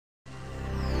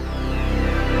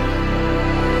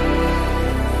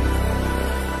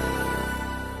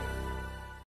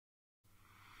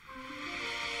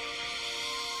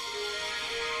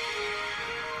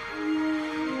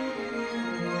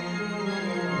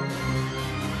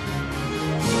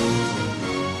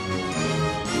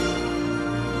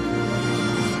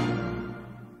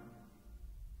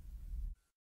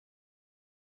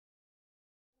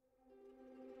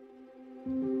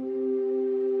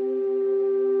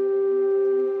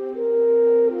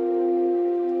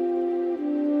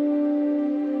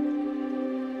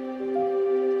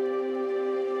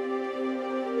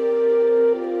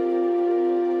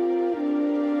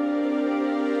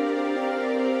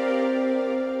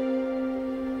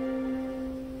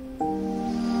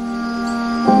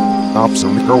stops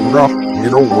and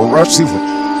recover, receive it.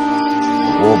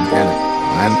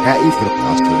 And even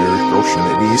als we de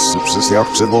Russian East subsidiair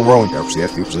civil road, daar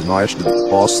zit hij op zijn nieuwste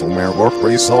post om meer work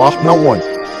voor jezelf nou one.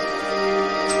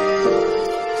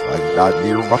 Like dat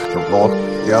hier wachter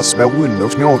ja, spel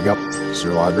Windows nog op. Zo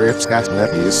laat er even schijf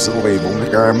net is zo label met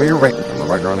elkaar meer rekken.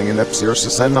 Maar we running in de series te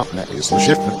zijn op net is een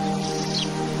shift.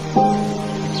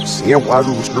 Zie wat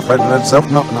we moeten verder en zelf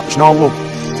nog snel loop.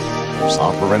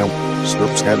 Stop er en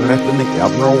scripts gaan net de nick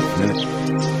out roll.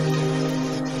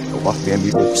 Wacht en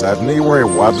die op zijn nieuwe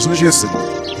webs en shit.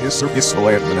 Is er iets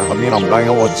verleerd en dan I'm dying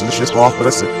a lot en shit off but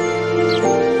that's it.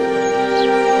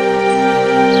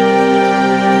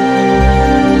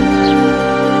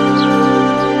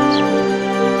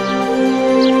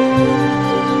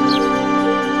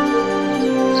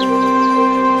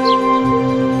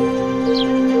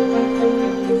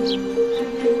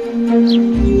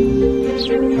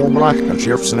 En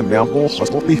sheriffs in een bamboo, als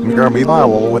dat niet meer mee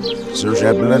wel met Serge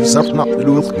hebben en zelf not te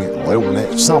doen, alleen net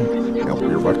sam. Help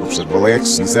your back op zit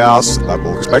relax en zelfs, dat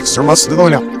wil expect er must doen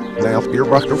ja. Dan help your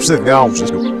back op zit down,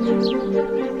 just go.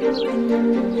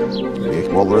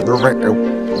 Ik wil er door weg.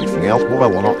 Ik vind help wel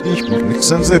nog niet met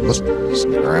niks en zit, dus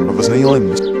er was niet alleen,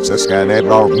 dus ga net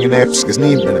al in apps is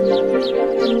niet binnen.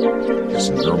 Is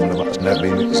een German was net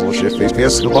binnen, zo chef is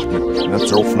best gewacht met, net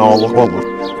zo van alle wel.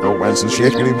 Er was een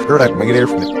shake in het dat make it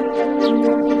different.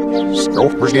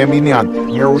 Strof per game in aan,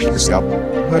 hier was gesteld.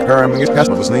 Maar Kerman is best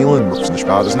was niet alleen, dus de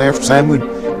spel is neer voor zijn moed.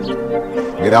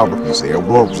 Get out of the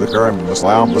blobs, the Kerman was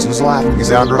loud, was laat.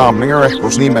 He's out of neer,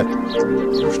 was niet met.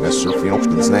 Dus net zo veel op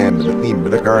de naam met het team,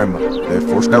 met de Kerman. De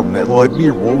voorstel net like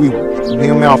beer, waar we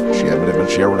neem af. She had been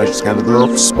sharing as just kind of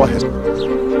the spot.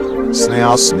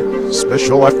 Snails,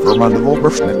 special effort on the little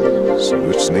burst. So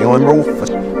it's nail and roll.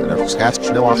 Skast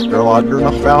snel achter later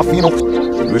nog 5 nog.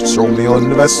 Dus zo deel in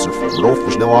de westen. Roof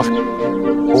snel achter.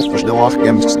 Roof snel achter.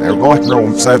 En er gaat er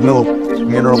om 7-0.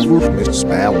 Meer een roof met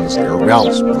spelen. Is er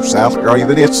wel. Voor zelf kan je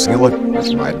dit snel.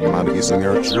 Dus mij de is in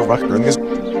er chill achter en is.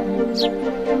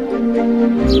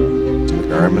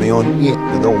 Kerman en niet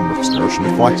de dom. Station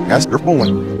flight caster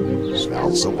pulling.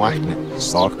 Spel zo wachten.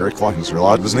 Soccer clocking is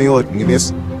relaad was niet niet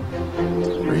is.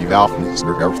 Breathe out. Is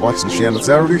er gar flex en shit het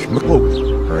zou dus met loop.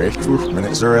 Echt goed, men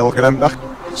is er elke dag.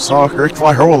 Soccer, ik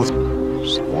fly hole.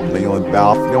 One deal in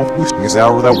Balf, you don't push things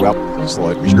out of that well. It's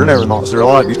like, you're never not, is there a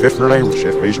lot of these 50 name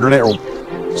shift, but you're not home.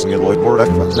 So you like, board,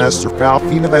 that's Master Balf,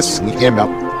 you know, that's, and you came out.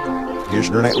 Here's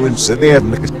your net wouldn't sit there,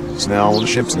 it's now on the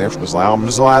ships, and there's the arm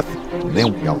is alive. And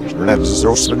then we got your net is a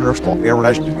zero spinner, small air,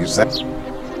 and you set.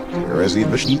 Here is the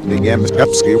machine, and again, Miss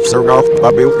Capsky, serve off,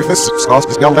 Bobby, if it's cost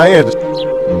is gone ahead.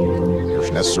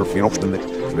 Here's Nestor, you know,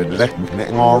 met de recht met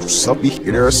een oor, stap ik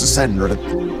er is de zender.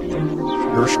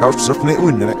 Er schuift zich niet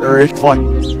in en er is vlak.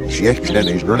 Sjeek je dan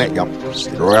eens door net, ja.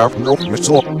 Zit er uit van de op met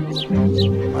zon.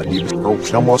 Maar die is ook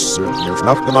snel was, er is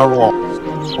nacht naar de wal.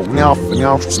 Ook niet af en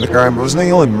jou, zijn elkaar was niet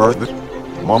heel in murder.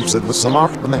 Mom zit met zijn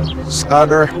acht van het.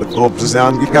 Schader, het klopt ze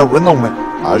aan die kou genomen.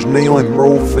 Als je niet heel in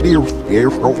rol verdiert,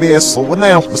 hier voor weesel wat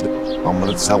nou is. Dan moet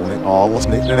het zelf niet alles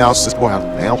niet in huis is gewoon.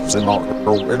 Help ze nog de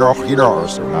probeer ook hier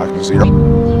zo naar je ziet.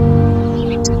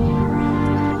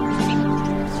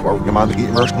 Je maakt de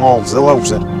eerst mal zelf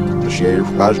zijn. Dus je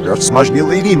hebt smash die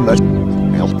lady in dat.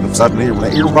 Helpt hem zat neer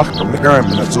met een wacht om de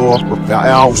Kerman en zo op de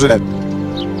oud zit.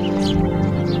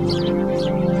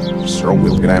 Zo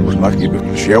wil ik hem nog je met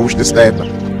de shows te stappen.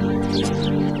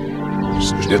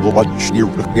 Dus dit wil wat stier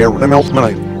op de keer en helpt me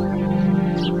niet.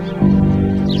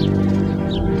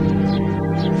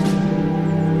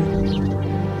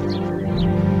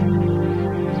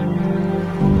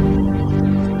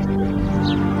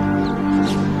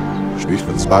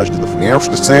 Als je de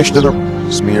eerste zesde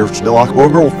smeert de lach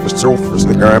over of surfers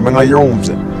de Kerman naar je oom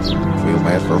zit. Veel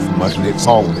meer voor mij niet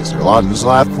zal is er laat dus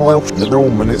laat volop de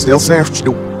droom en het heel zelfs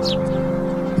doen.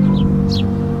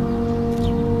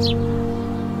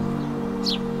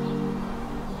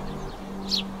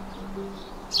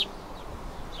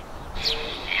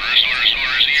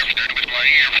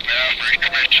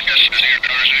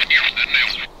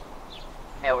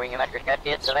 How are you, Mr. Scott?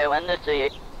 It's a little window to you.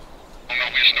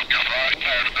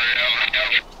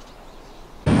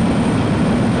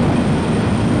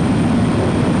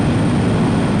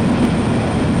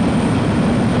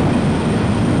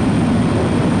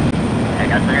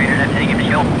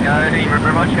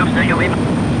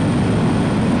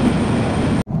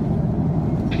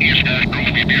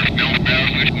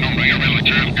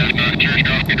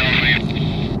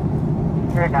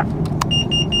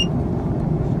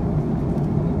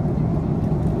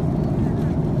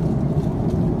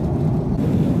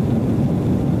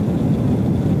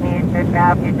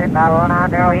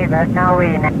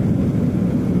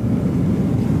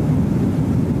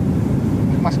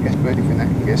 más que estoy diciendo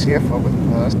que sí, fue pues.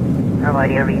 How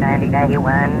about you reunite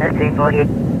one, the 340?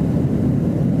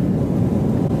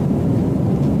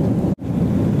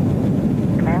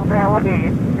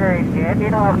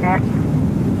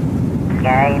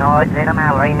 Sky North in a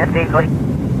mile in the 340.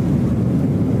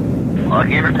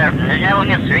 Okay, return to the level,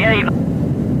 yes, 380.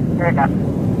 Here's up.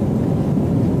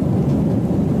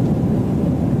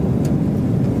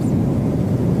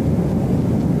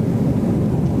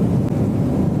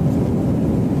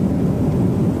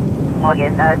 Okay,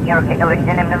 so you're going to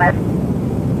the left.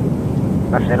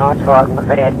 Astronaut for the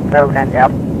red road and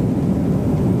up.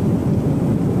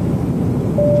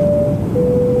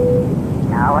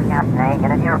 Now, what's not saying,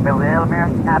 and you're for real,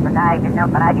 man. Stop and I can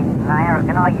help, but I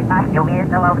can all you back, you'll be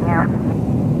still over here.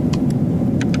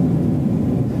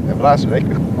 Det var så det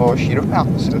och skiro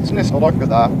pass det är så långt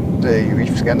där det är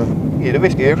ju skandal är det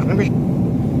visst är det visst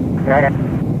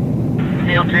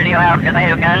Still pretty out, because I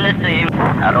have got this team.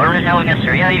 I don't know, yes,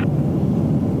 380.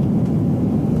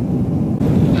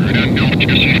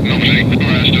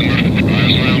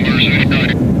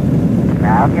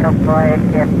 I'll get up for it,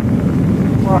 yes.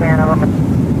 More than a moment.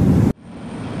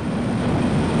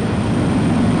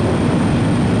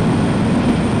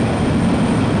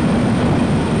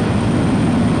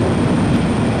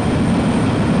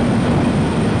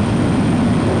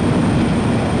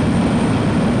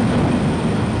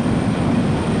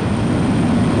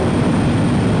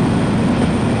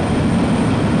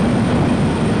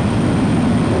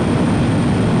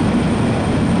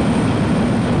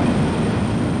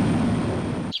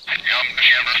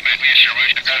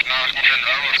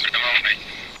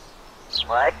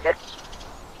 What?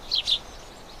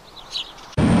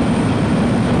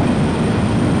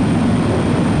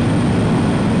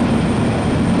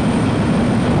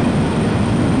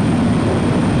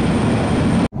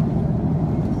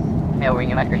 Yeah, we're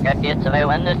going to get it, so I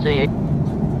want to see it.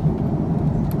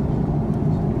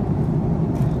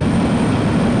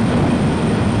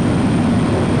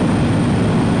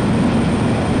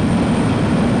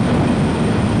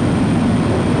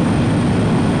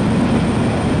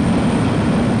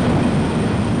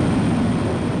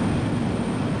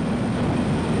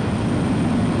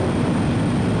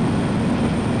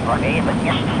 Okay, but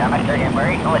yes, I'm actually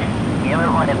very good. You ever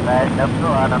want to pass up to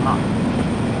I don't know.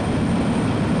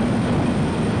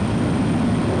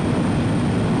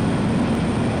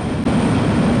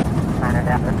 Find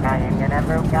out the time you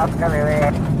never got to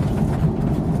it.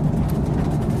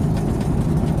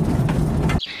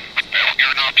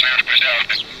 You're not cleared to out.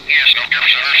 Yes, no give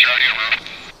us a shot here, bro.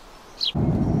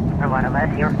 For one of us,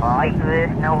 you're fine.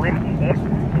 There's no whiskey.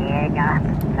 Yeah,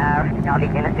 got Charlie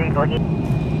Tennessee, go ahead.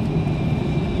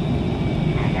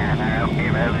 Okay,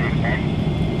 road is set.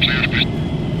 Cleared to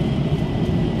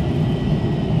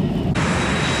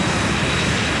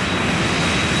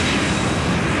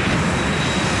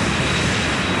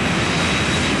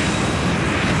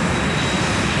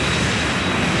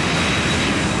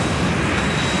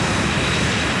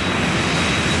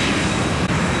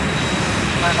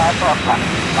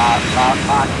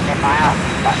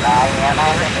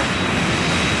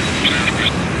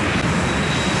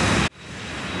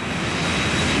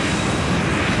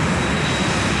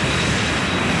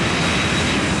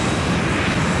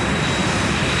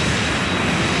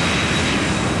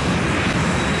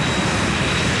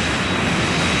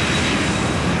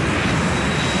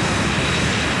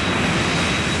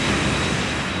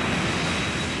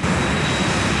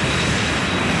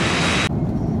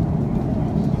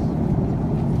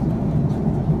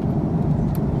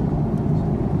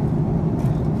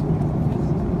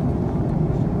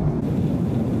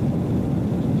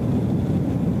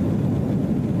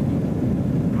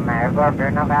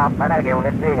Turn about, but I don't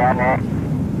see that.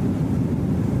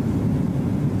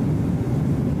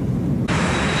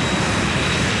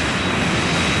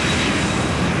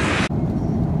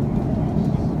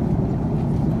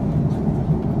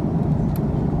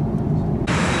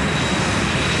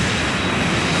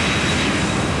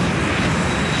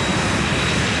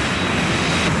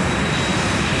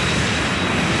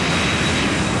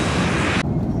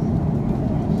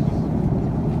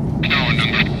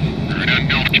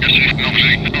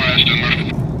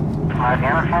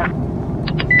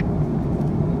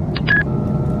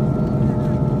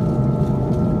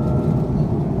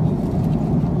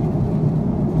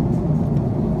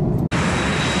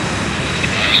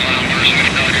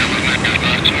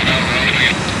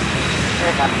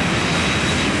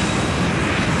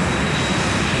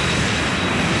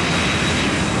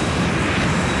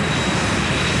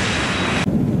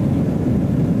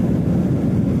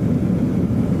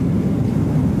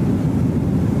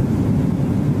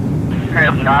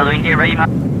 Following the array.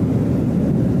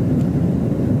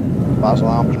 Basil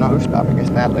Amber's no stop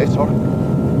against that later.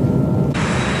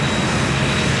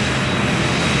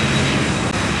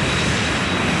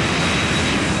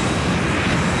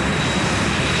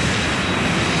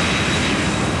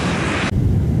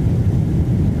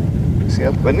 See,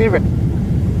 I've been here.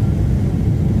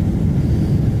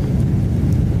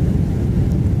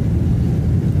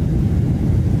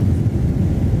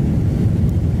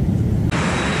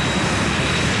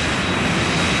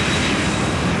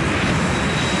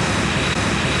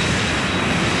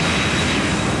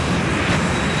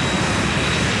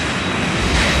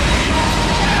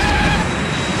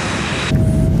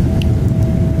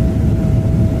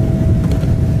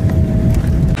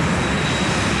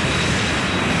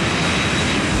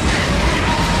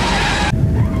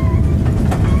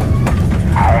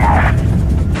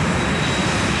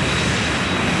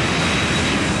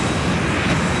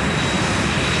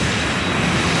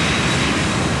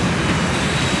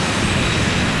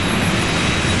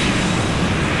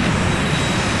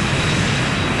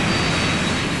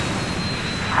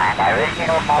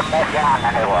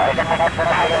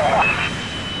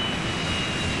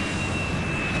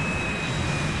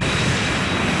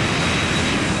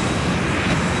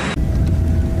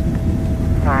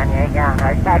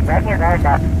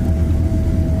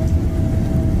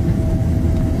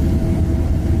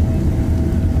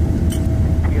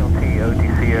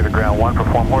 OTC air to ground 1,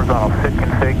 perform horizontal sit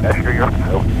config, measure your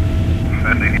so.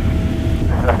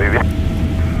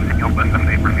 You'll bend the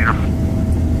neighbor meter.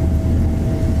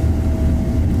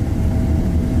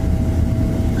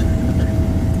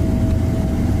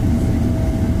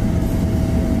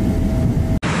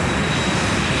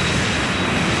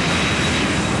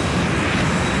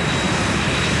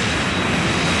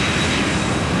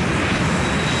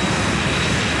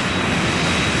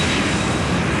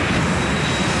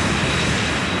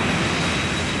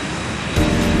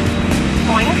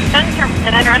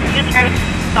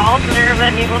 Stalled there,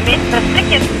 but he will be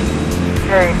specific.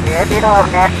 Very good, you know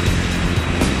that.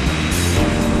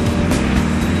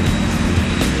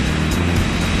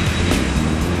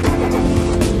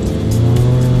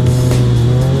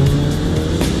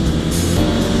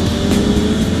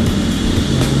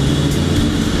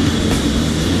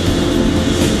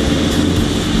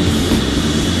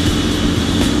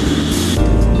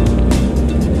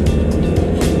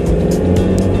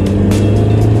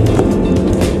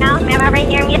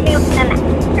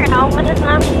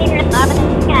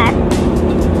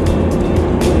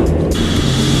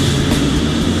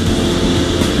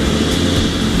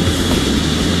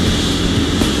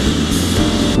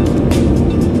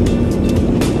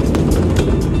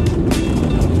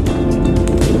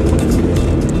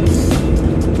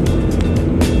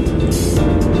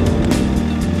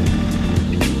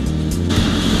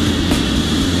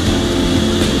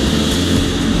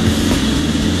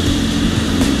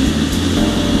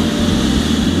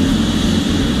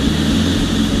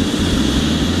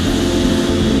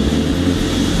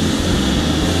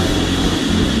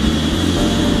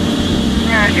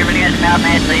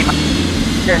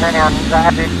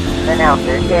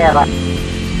 Announcer, yeah.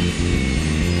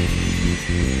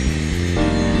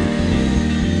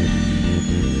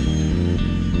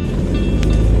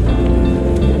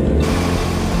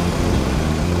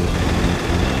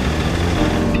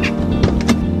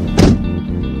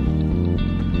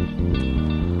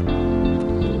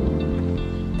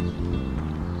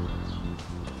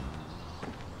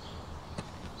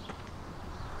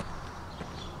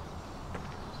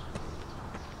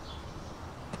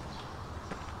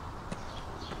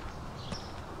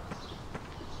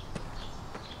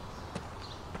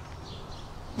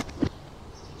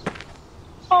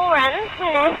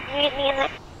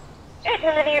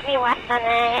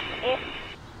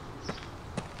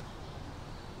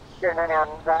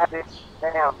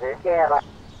 Announcer, yeah.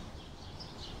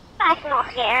 That's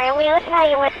not scary. We'll tell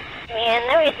you what. Man,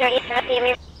 there is dirty stuff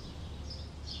here.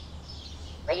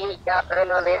 We got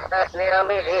another stuff near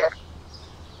me here.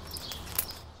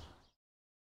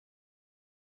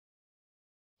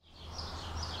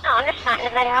 I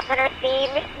understand that operator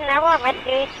Steve is never with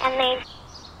you, and they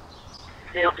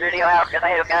still pretty out because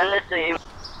I can see.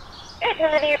 There's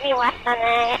another be west on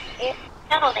the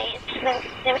double days.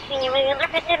 They've seen you moving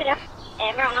like a video.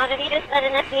 Everyone already just said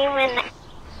in a few minutes.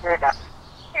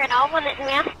 You're all one at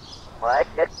me. What?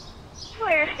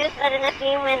 We're just said in a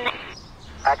few minutes.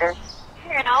 Roger.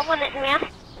 You're all one at me.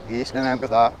 Yes, and I'm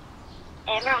with that.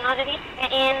 Everyone already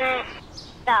said in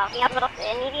the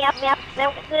yap, so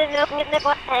look at the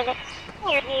button.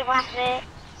 Here's the watch it.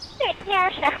 There's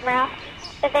your stuff, bro.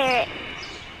 There.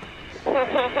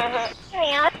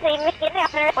 Yeah, let's see, Mickey, the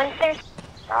other one, sir.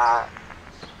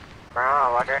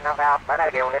 Bro, Roger, no doubt, but I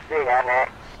do want to see that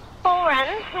next. Full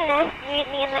runs, next,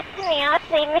 usually in the area,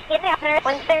 say, Michigan, after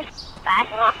once there's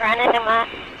backing off running them up,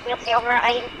 we'll see over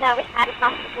items that we had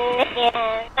across Michigan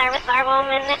and service our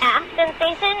woman in the Aston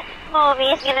station.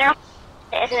 Obviously, they're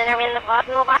isn't it in the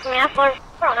bottom of the map or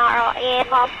from our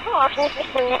options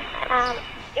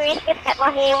you risk it get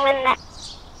what he win that.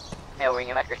 Yeah, we're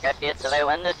going to get it so they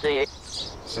win the see.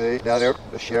 See, down there,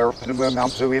 the sheriff and the women out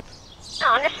to it.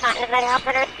 I understand that they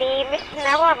offered her Steve in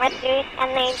their war rescues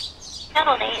and they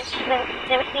double days.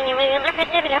 They were seeing you moving their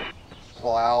video.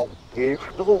 Wow, here,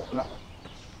 the whole, no.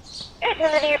 There's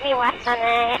another year be west on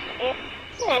it.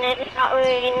 And I just got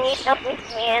really new stuff with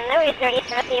me and there was 30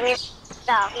 to see me.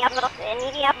 So, we have little thing,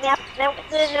 we have no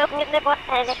open the book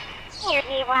and here's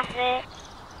the watch it.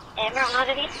 Everyone out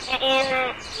of these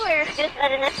and we're just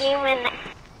letting a few win.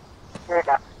 Here we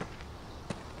go.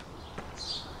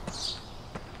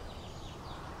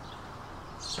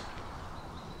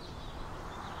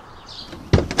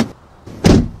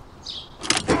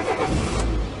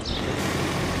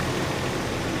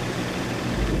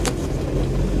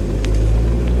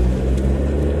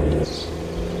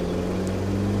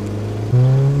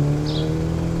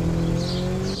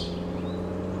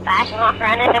 Backing off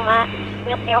running them up,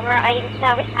 we'll see over items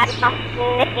that we had across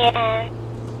Michigan and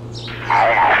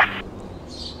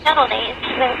double days.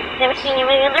 They were seeing you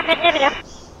moving their video.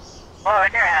 Oh,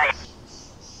 they're right.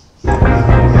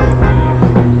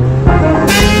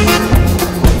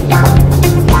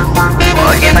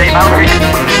 Oh, yeah, buddy,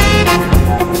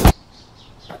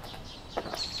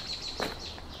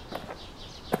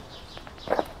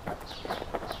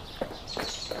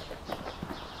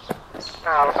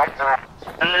 Oh, that's not.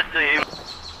 and the team.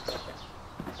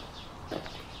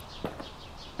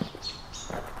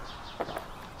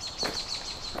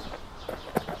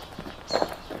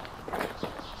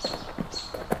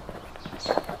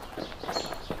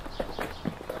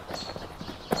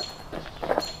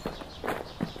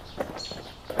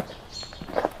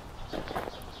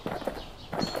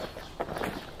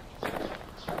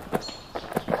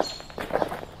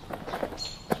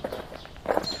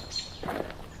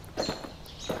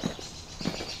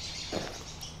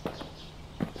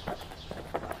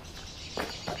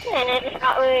 And I just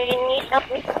got really new stuff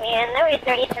with me and there was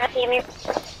 30 to see me.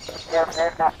 Yep,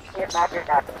 there's that. Here's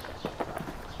that.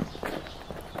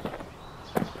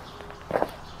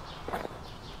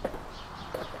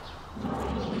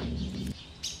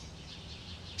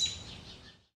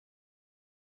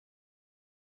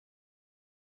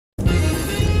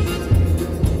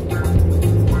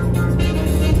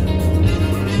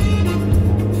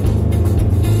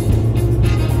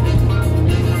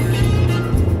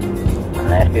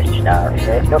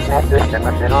 Look at this, and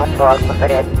I said, I saw it, but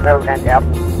they had thrown that up.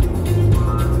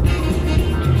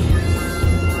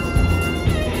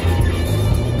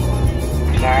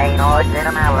 Yeah, you know, it's in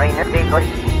a marine, it's big good.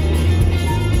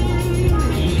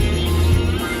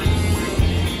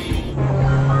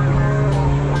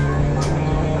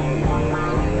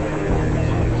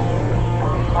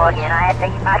 Oh, you know, I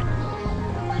think I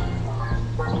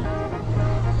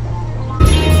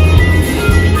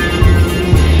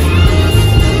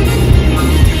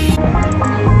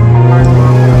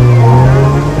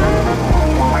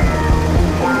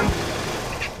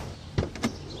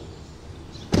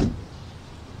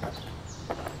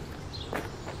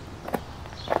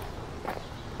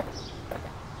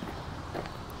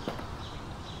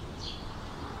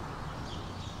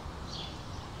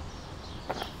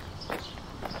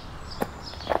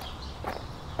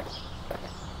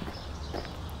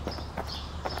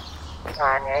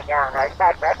on your down, there's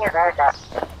back here, there's up.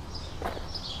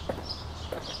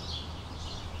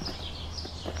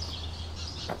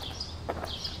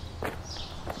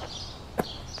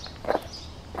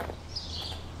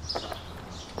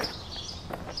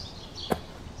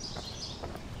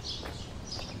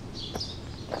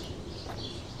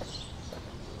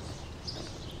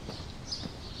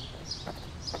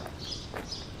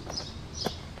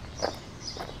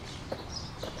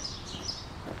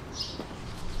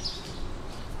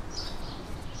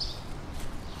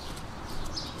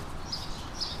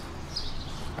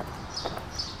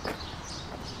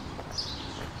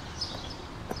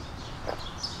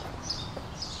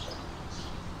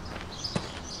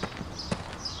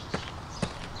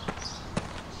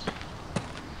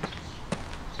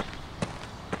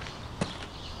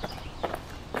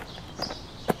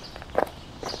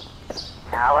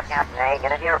 Now, look out today,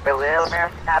 gonna do a blue,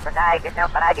 there's stop and die, get no,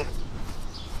 but I get.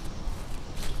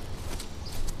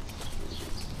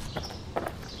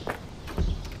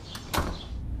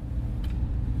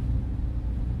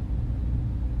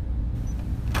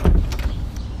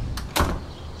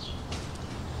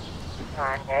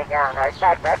 Here you go, no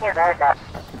check, right here, there's that.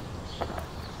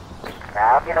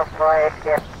 Now, you know, boy, it's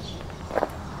just.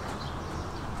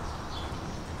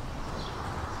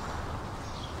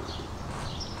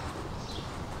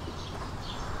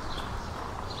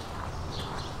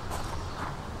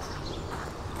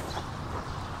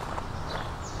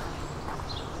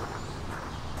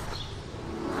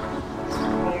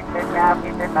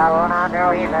 Follow on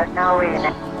there, there's no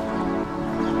reason.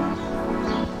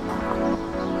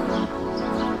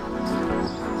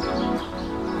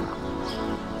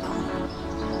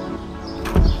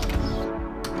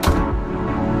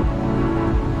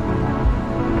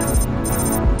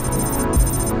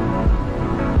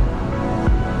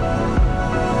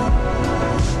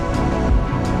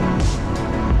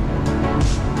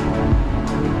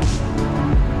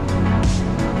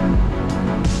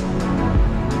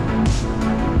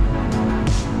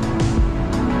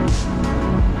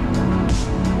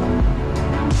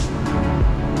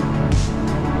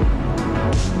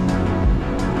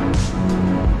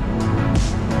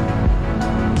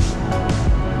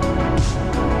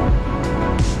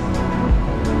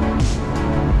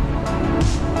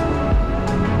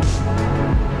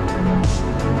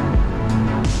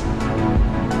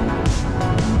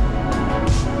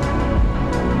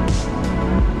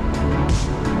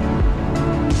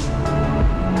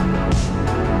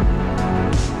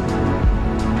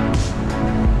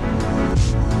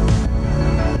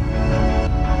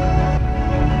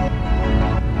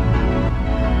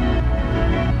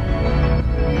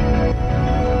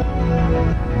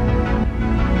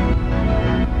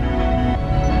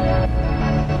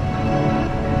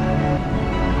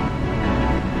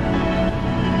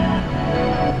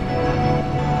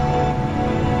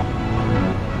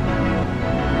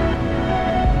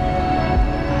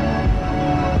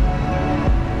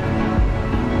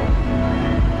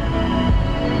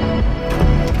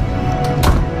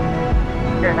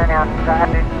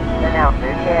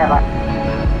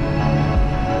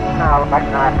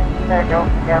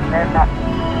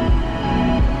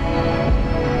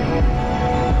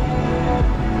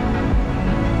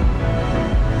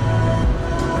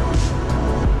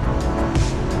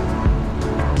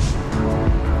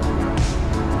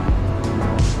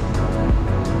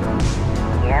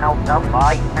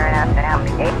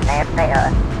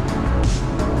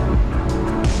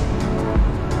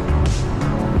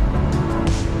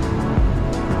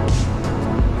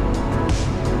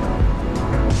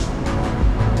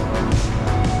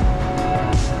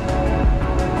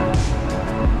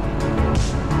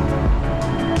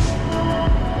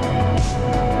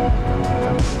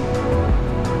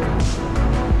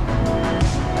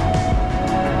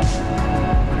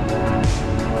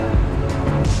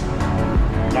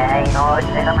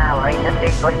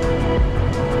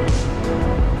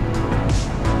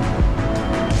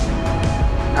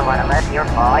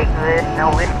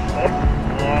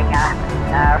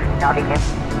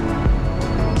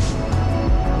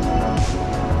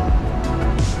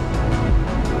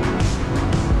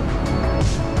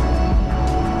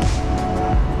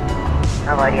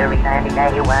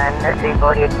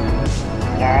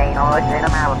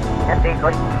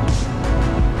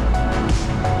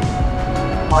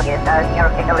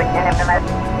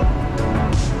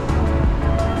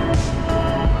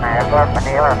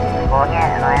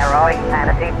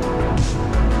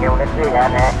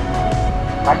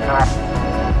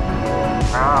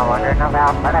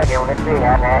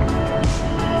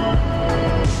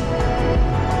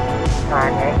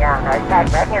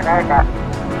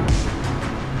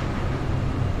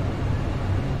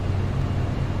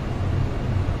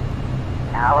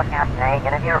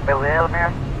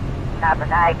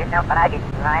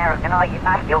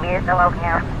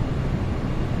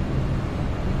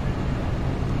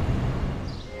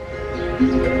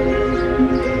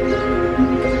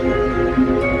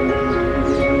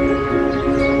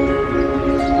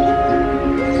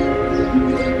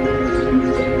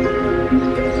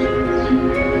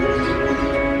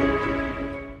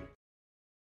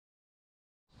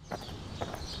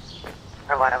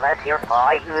 One of us here,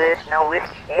 boy, who is no with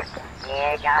shit.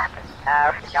 Yeah,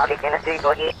 Charlie Tennessee,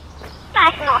 go ahead.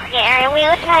 That's not scary,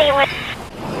 we'll tell you what.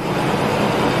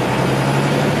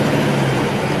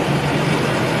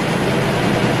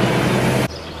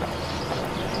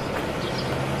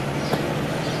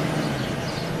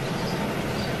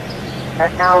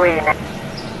 There's no reason.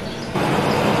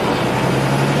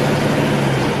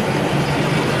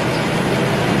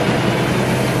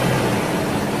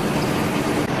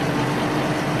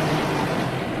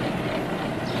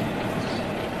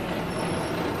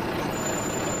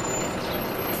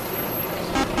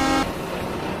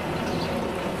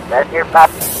 That's your pup.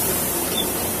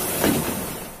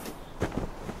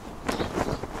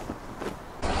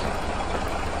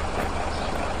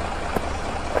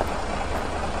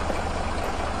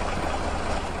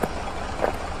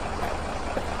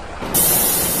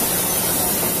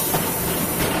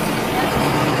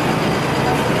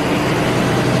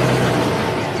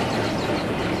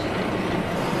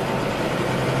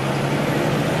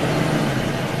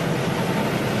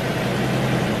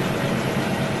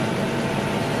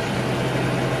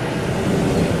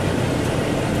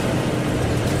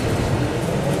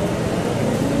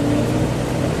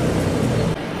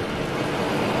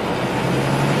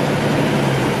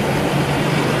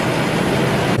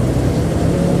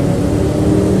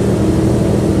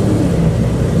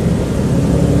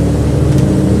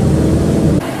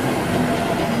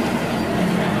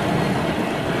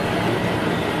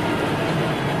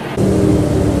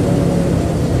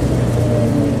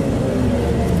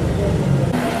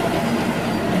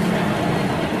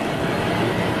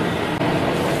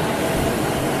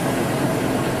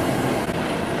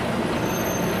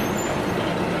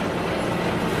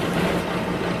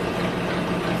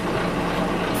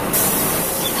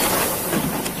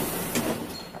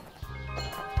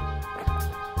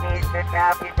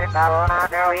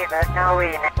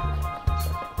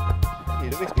 Hier,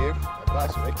 de keer.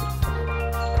 Blijf weg.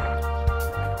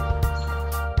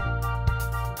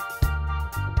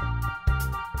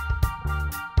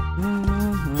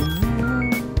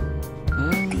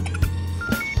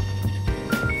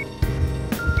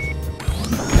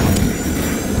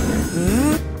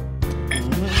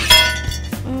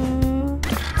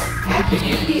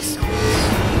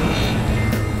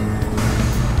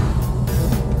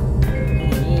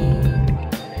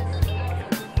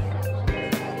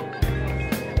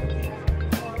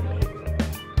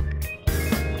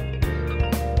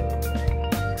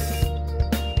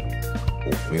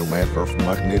 Veel meer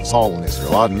vermaken dit zal en is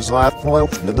er laten ze laten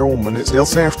volgen de droom en het is heel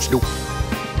zelfs toe.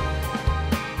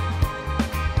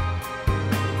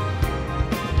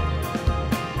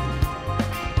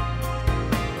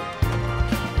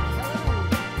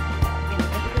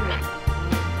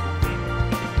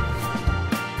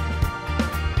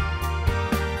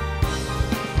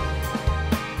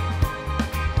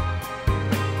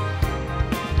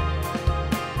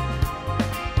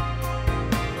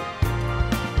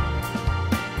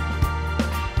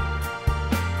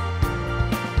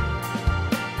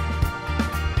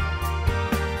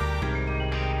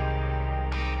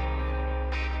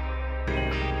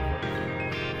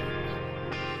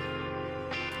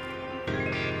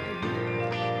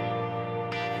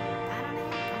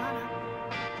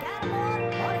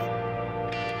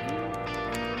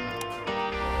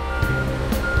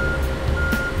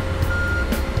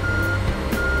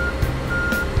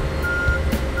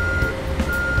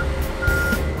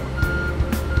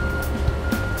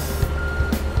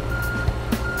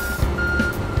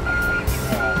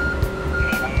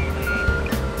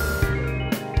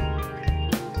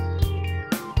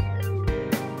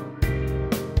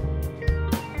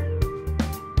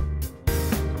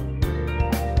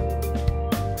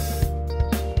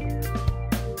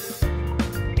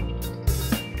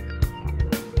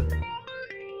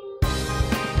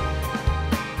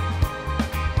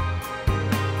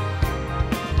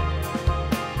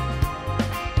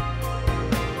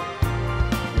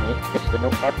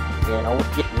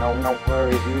 No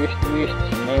worries, you used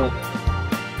to know.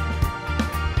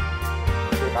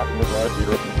 Not in the last year,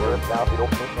 we're about to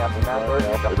open up the number. In the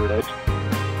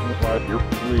last year,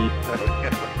 please.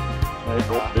 I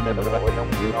go to the number. I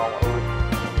don't do all over.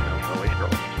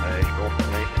 I go to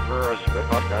the number. But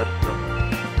not that.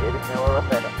 It is now a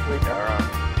better.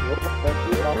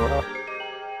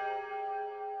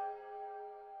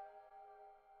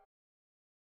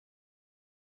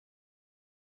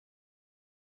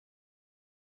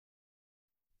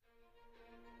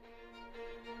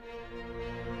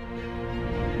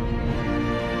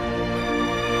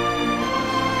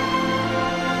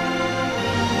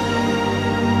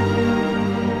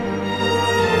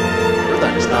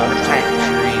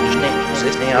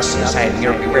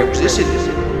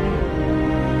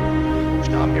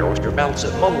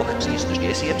 Mogelijk is dus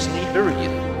je hebt ze niet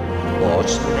burgen.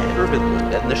 Als je er wil,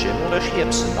 dan is je moeder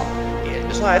schept ze dan. Je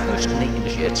is live dus niet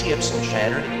dus je hebt ze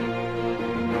shanner.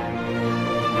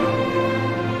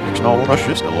 Ik snap als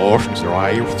je de lossen is er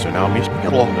hier of zo nou mis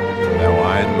met landen. Nou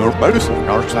en meer buiten of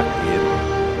naar zak hier.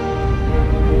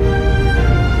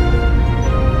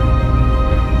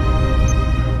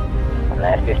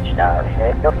 Last just stars.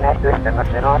 Don't mess with them.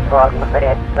 It's not fog. But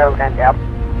it's so and up.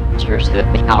 Cheers to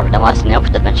mich auch der was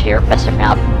nervt der Mensch besser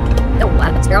mehr. Oh,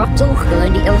 was wir auch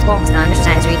suchen, die Ausbox dann ist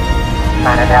sein Street.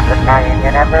 Man hat das Nein,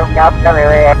 you never got the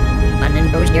way. Man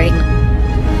in Bruce Drake.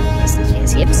 Das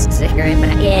ist jetzt sicher in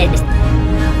meiner Head.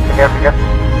 Yep.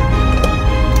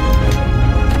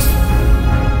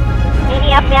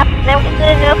 Yep, so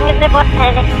with the boss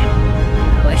head.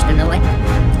 Wish to know it.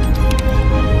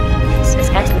 Das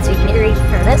ist ganz gut zu ignorieren.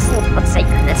 Das ist was sicher.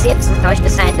 Das jetzt ist euch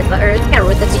decided the Earth here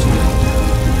with the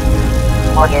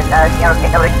Oh yes, you're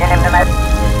getting in the mess.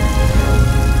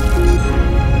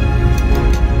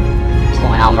 So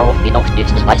now we'll be not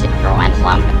used to slicing through and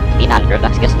slam. Be not good,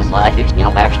 that's just the life you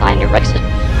know, Bearstein, your Brexit.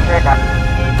 Sure enough.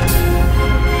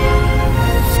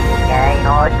 Yeah, you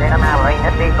know, it's been a matter in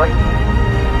the sea, but.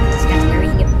 This guy's very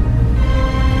good.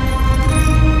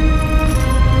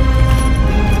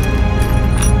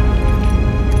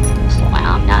 So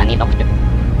now I need to do.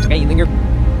 Okay, linger.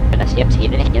 That's the upside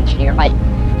of the engineer, mate.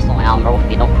 Slow down, bro,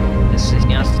 you know. This is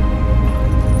just.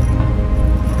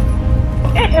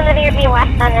 There's another be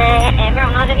west on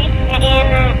everyone out of these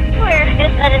and we're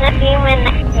just at an few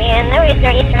and there is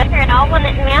very interested at all one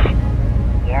at me.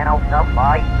 Yeah, no, so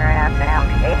far, you turn out to them,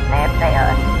 it's not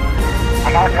there.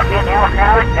 I got to be now,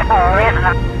 it's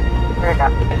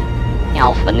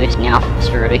Alpha news now,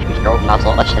 sure, if you drove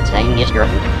muzzle, let's say, is your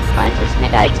trying to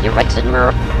snap out your Brexit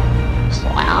mirror.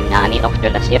 Slam 90 dokter,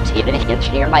 das jetzt hier nicht ganz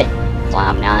schnell bei.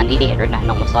 Slam 90, die hätte nach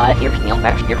nochmal Slide hier schnell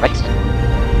back hier rechts.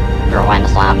 Rewind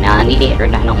Slam 90, die hätte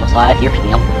nach nochmal Slide hier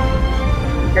schnell.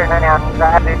 Sure,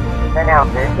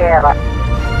 yeah,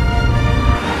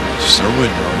 So when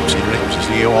you're seeing it, just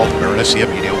see all the let's see if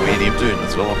you know what you're doing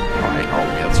as well. Alright, all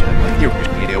the other side, like you're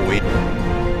just need to wait.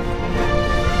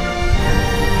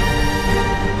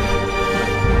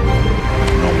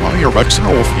 No, well, you're boxing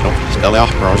off, you know, still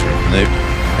out browser. No,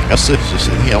 I guess this is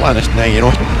the hell honest now, you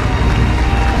know.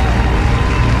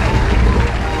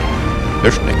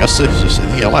 There's I guess this is the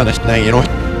hell honest now, you know.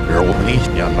 You're open east,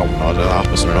 yeah, no, not the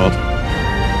opposite or not.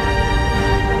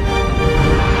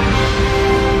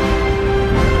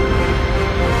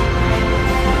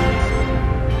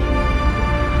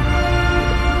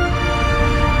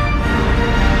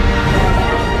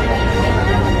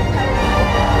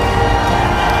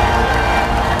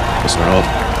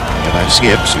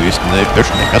 Skips, vi visste när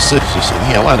först när kasse så ser det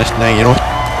hela nästan nej, you know.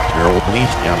 You're open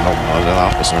east, yeah, no, not the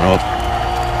opposite or not.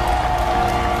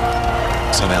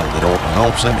 Sen äldre open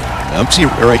up, sen I'm see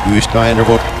right you used to enter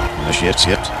what the shit.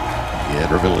 Yeah,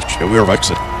 the village, we're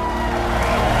vexed.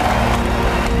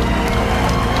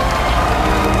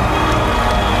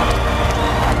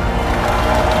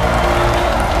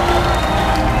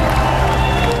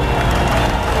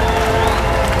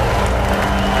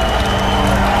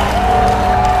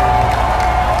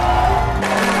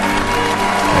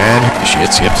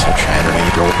 Sips, I'm trying to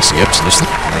read all the sips and listen.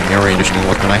 I'm arranging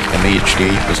what can I can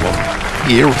HD as well.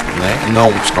 Here,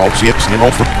 no, stop sips, you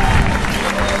know, for.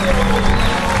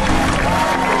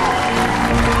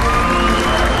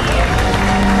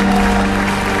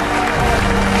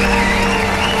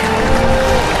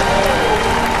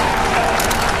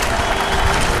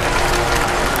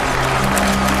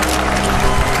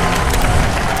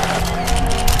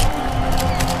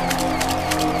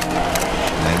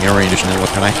 Arranging what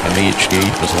can I can HD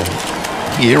as well.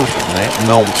 Here,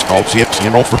 no, stop sips, you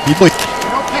know, for people.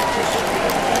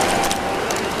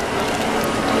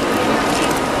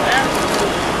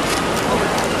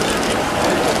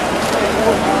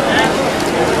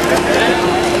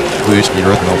 Who's been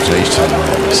written up to each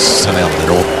time? Send out the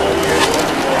door.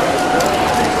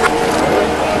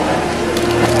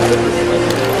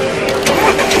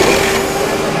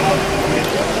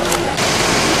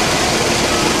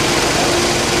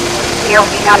 Here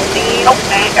we got the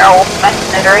opening our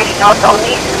consideration of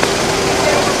only.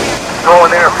 Go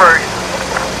in there first.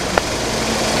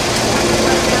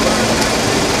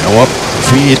 Go up,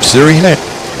 feed Serena.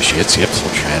 The shit sips, so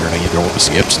trying to get all the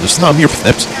sips, and it's not here for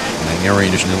nips. And then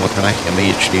arranging and looking at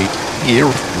MHD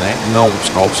here, no,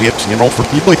 stop sips, you know, for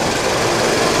people.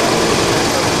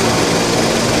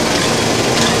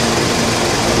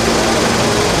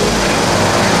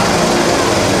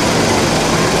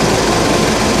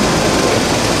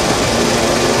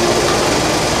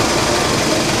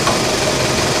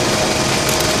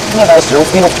 That's no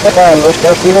feel to the most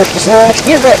of the work is not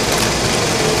give it.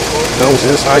 Those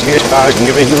inside here, I can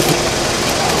give it you.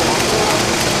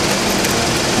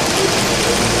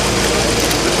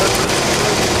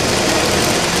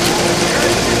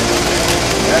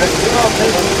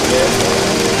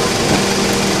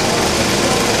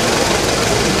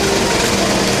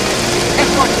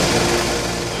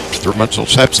 Instrumental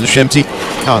steps in the shimty.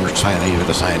 Can't sign even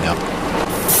the sign now.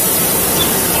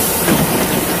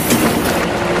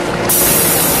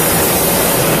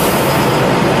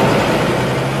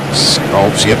 All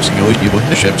ships and always people in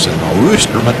the ships and all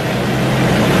instrument.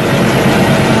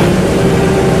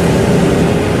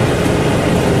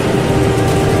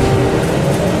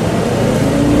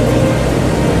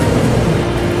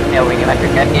 Yeah, we can have to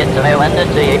get into my window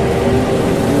to you.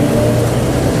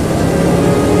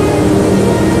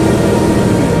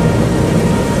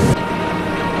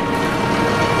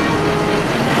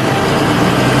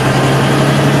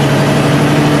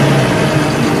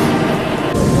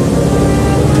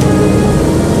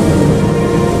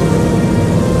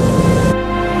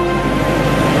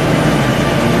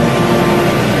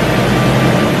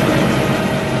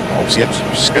 Sips,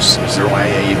 discuss is there why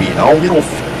AV now, you know.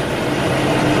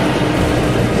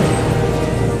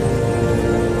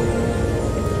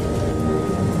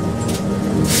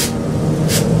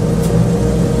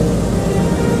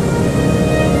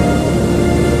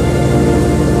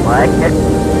 Like it.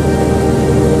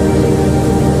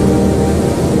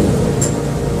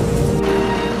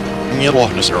 You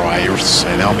know, is there why you're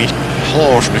saying on me?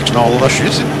 Hello, mixing all of this,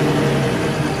 is it?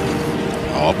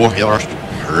 Oh, boy, you're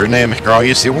her name, girl,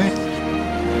 you see what?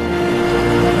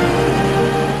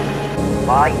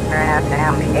 Well, you turn out to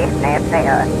have me safe and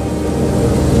fair.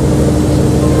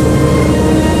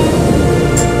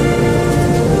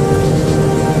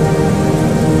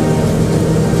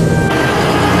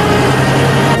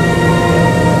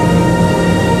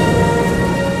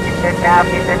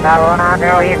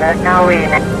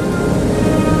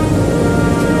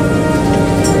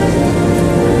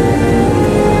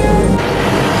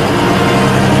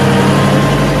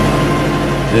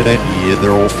 Did I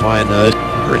either all find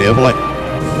pretty heavily?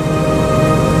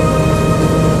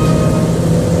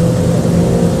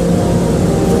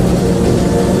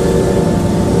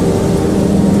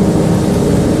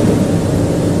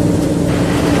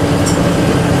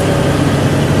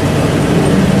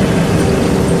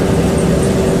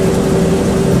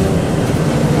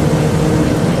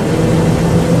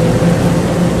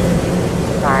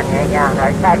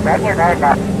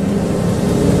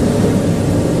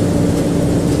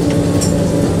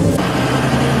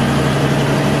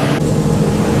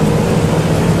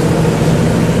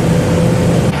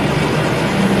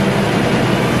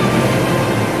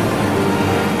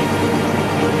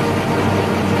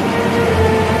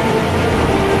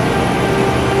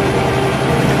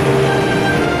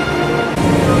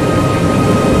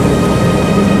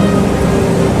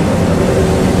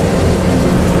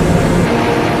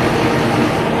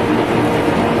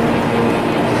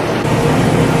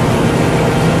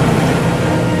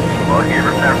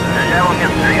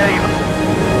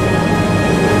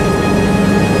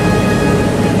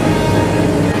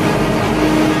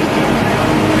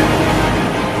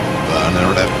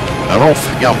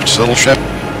 Japs little ship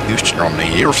used to run the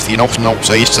air for the enough not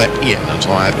say set in and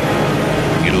so I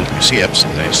you'll see ups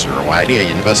and there's a idea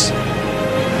in this.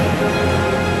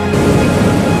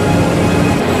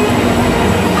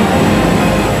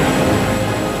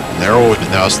 There always been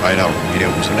now slide out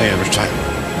videos and every time.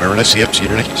 Remember the see ups you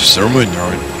don't sermon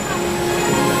or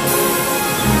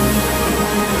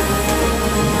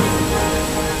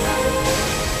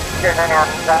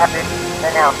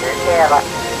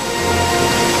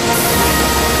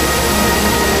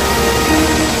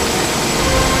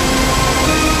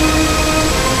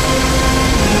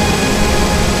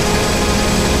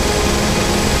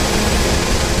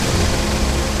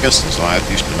Guess so I've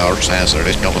used another sense that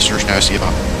it's got a search now see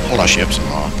about all our ships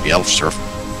and the elf surf.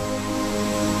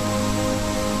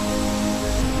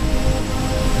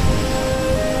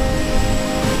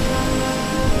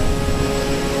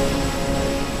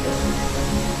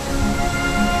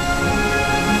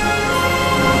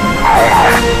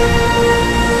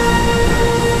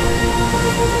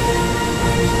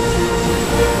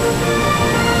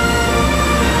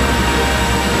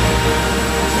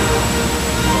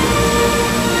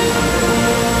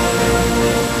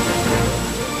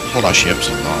 All our ships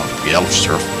and the elf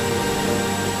surf.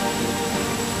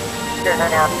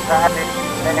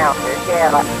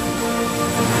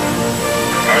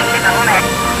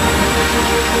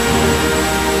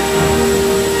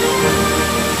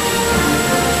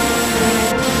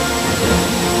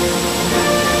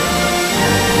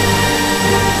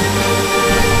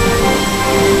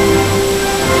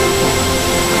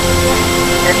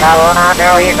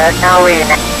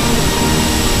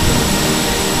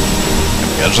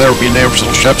 As there be names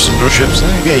of ships and ships,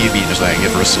 and yeah, you be as I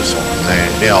give us this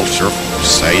on the elf surf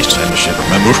size and the ship.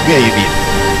 Remember, yeah, you be.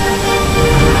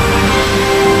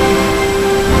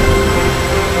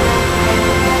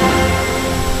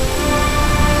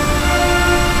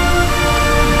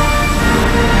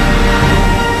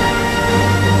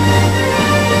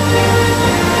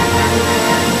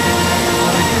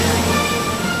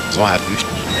 Så här just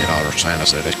det där sen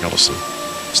så det kallas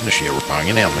snöskjor på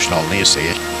ingen national nese.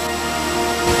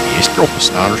 I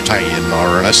stroppsnar tagen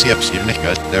och det seps ju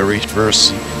mycket där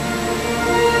reverse.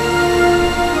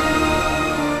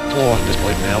 Och det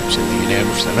skulle med upp sig i den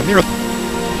sen av mir.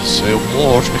 Så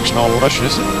more national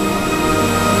rushes.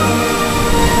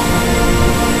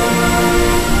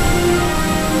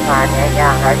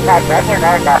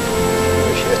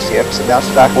 Seps där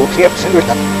stack och seps ut.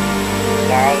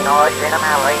 Yeah, you know, it's been a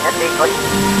mallory, that's big good.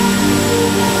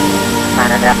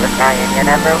 Find out that battalion, you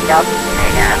never broke up.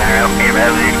 Yeah, they're okay,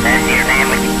 Rosie. That's your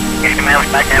name. Just a mouse,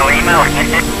 but no emo.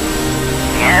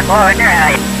 Yeah, boy, they're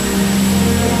right.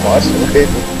 What's okay?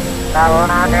 Follow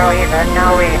on there, you don't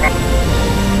know it.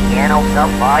 You know,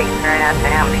 some boy, you turn out to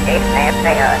have the case, they have to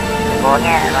say, well,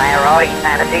 yeah, I'm already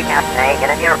trying to see now, say,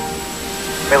 get in here.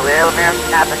 But we'll never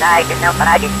stop the night, you know, but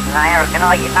I just, I can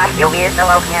all you talk, you'll be in the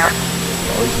low here.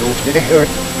 Oh, you know, did it hurt?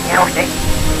 Ja, det.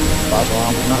 Vad var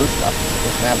han med husta?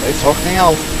 Det nämnde ju sakning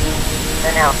allt.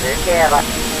 Den är inte jävla.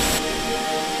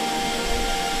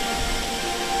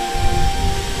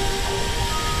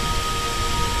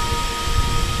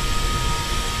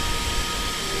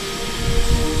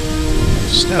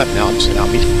 Stand up now and sit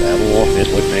down, meet that off it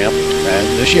with me.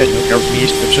 And the shit, no care for me,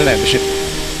 but sit down, the shit.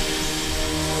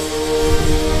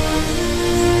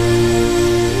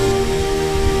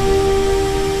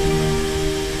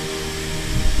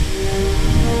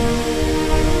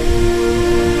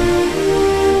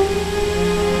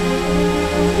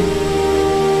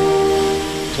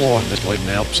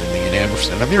 steps in the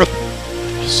Amherst and Amir.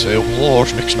 So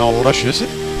large next now rush is it?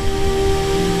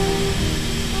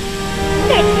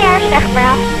 Chef,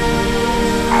 bro.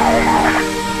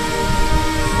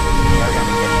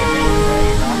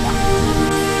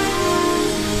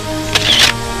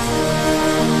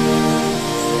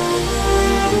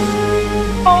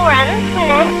 Full run.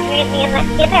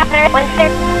 Get the upper one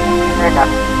third.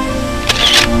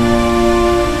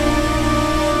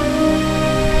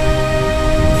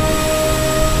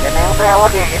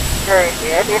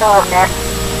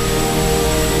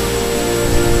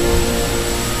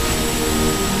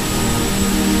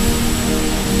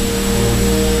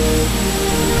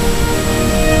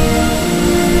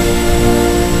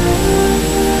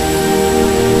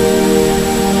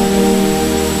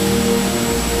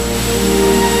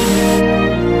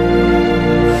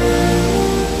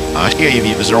 If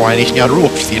you was right, he's got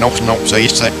ropes, you know, no, so you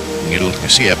say, you'll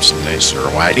see ups and this,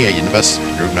 or why do you invest?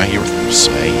 You're not here to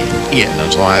say, yeah,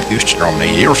 that's why I do strong the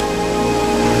years. You'll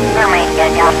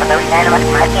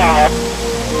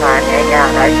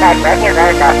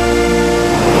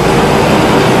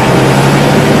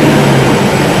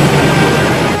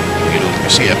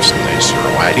see ups and this, or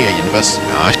why do you invest?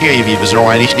 If you was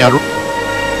right, he's got ropes,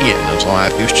 yeah, that's why I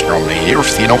do strong the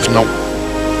years, you know, no.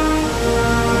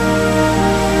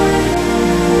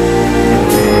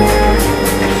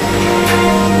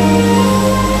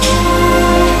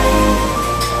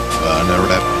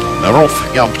 Rolf,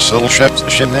 ja, little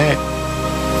chefs, in there.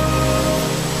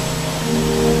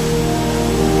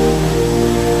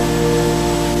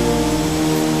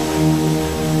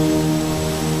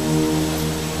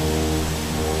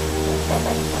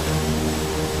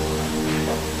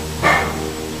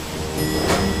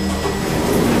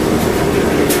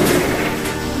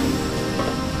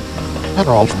 En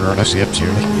Rolf, nu is hij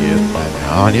natuurlijk hier.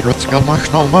 Ja, niet wat skal maar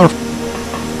snel maar.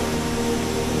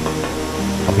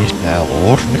 Is nou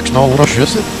hoor, niks nou rush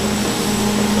is het?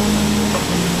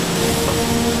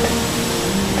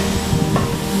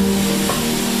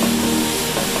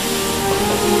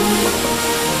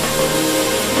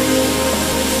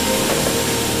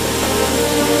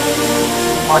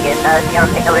 I'll get young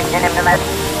thing over in him to mess.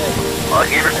 I'll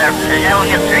give her some young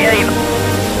history.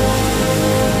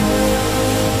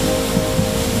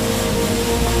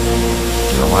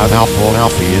 You're allowed out for an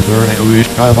alpha either, and we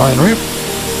just try to find him.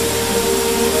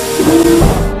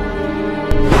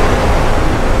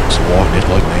 Walking it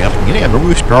like that, you never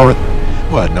will start it.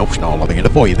 Well, no, it's not living in the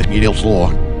boy that you deal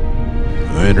slow.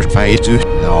 Under phase 2,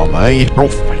 no, my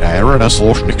proof, there, and a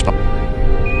solution next time.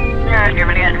 Yeah, you're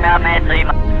going to get out, man, so you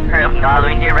might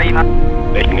here, right?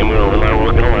 Making him over there,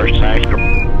 we're going to learn sector.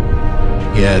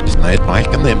 Yeah, it's not like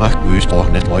and they might use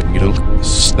talking it like you do.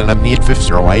 Then I'm neat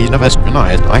 50 or away in a vest, and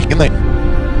I like and they.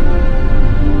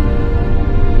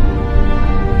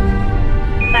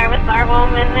 Service our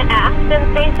home in the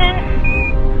Aspen station.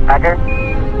 Roger.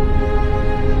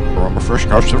 From the first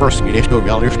car service, you need to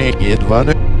go your snake yet,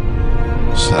 one.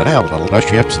 Set out, little dash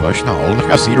ships, slash now, look,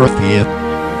 I see your theater.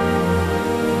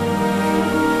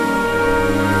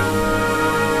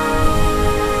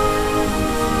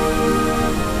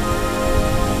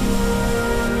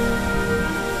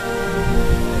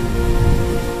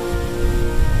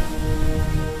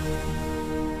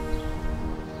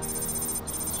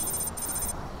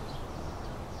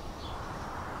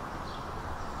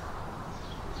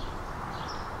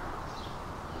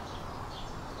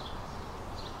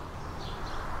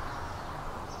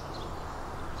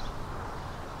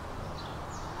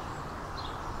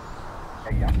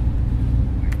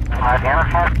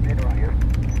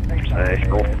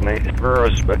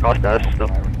 Because that's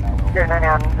stuff. I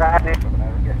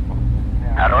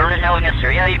don't know if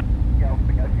you're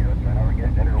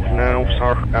No,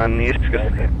 sorry, I need to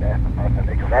get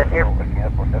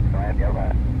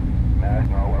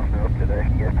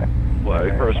well,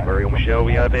 first, very almost show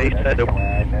we have a set up.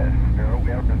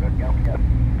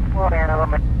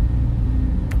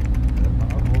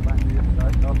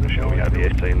 Show we have a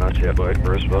say not yet, but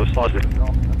first, was logic.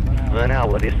 Now,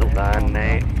 what is the line?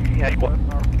 Yeah, what?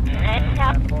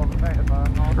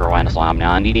 Carolina Slam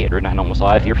 90, 809 on the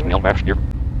side here from the back here.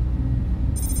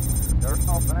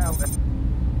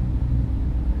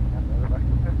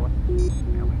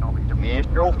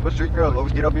 Girl, push your girl,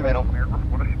 let's get up your middle.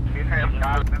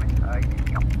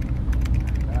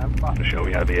 To show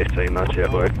we have a say not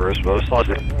yet, but first, was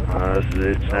logic.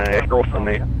 It's a girl for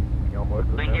me.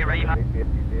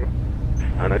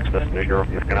 And it's just a girl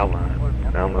from the canal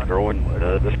down the throw and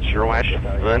this is your wash.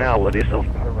 Now, what is it?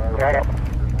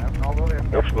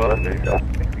 Looks well, there you go.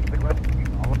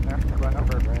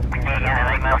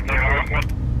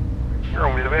 You're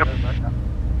on me the map.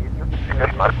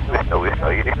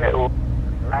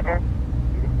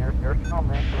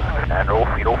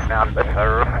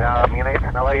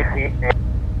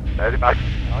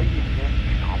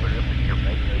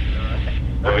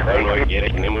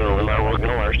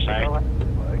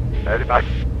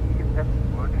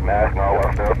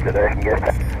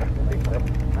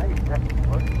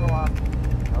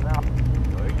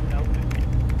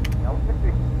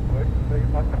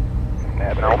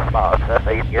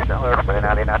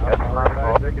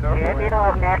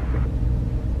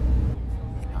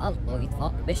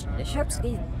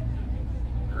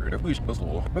 Det was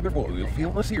beslå, men det var ju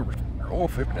fel att se.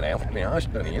 Och för den här med hans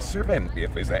den är servent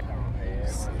det för sig.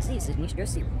 Precis, det måste jag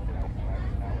se.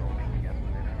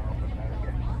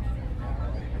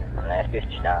 Last just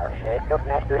star. It's up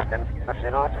next to them.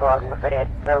 Nothing on for me for that.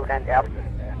 So then up.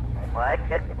 What?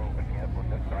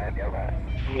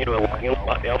 You know,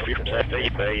 Elf, you're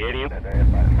safe, idiot.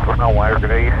 For no wire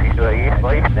today, you do a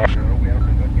place.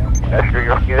 That's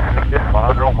your guess. Just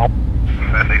father home.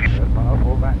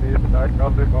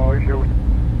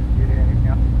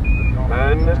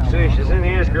 Men precies in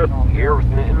eerste keer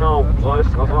hier nou, zoals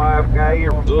ik al 5 keer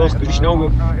hier, zoals ik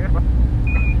snel.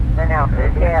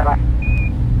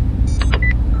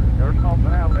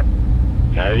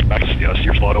 Nee, back to the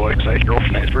your slot away, say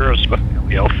your next for us, but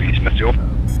the Elf is met you.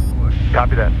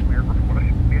 Copy that.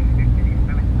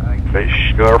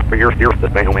 Fish, go for your the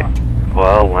thing me.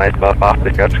 Well, nice about off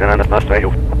the catch and that's say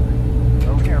you.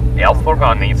 The Elf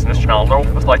forgot needs this channel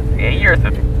was like 8 years.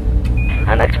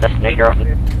 And that's the nigger.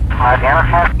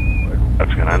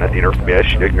 That's gonna end dinner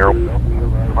fish, girl.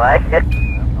 What?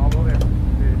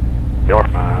 Your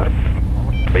man.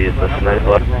 Business nice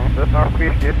look. That's our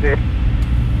fish, you see.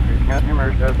 Can't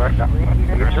immerse that back down.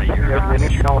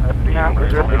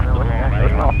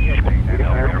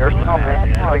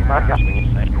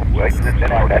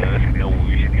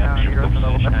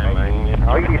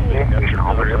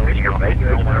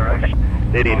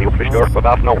 Det är ju förstört på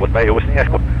vattnet något vad jag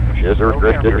säger. Det är så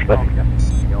riktigt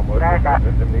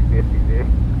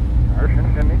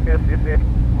det.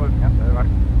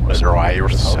 Was there why you were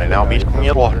saying out meet me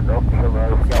a lot?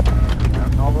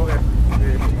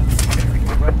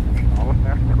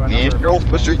 Yes, girl,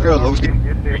 what's your girl, Lucy?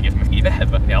 Even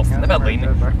have a elf in the building.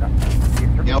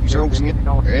 Yep, so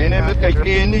and I'm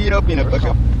taking it up in a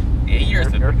bucket. 8 years.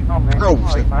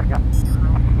 Gross.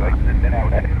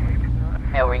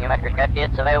 Hey, we're gonna make got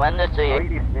it, so I want to see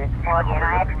you.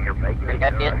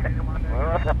 Got it.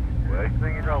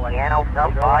 You know,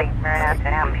 some boys turn out to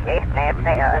them.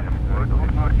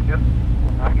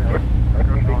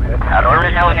 I don't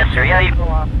really know history, are you?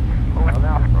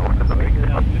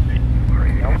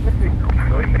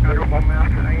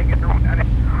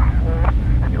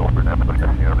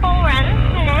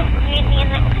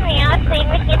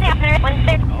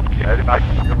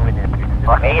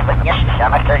 Okay, but yes,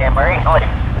 I'm a certain Murray.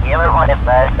 You ever want to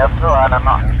stuff through on them?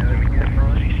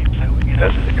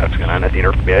 That's gonna end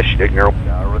dinner fish, girl.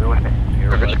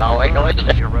 It's not like no, it's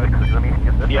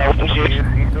Yeah,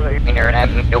 here and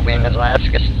I'm doing his last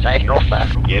cycle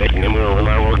fast. get it in the middle of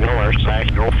our north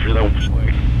side, go for those.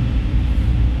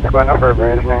 Going up for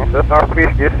branch name. That's our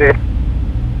fish, you see.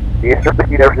 Yes, sir,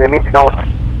 you never see me, no.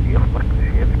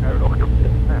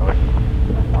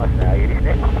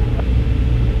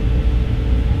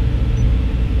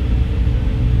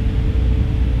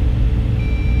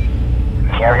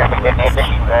 You're going to get this,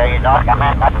 you're not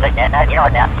coming, not to get that, you know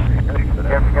that.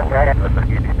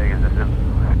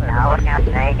 Now, we're not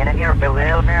saying, and you're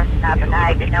bewildered, not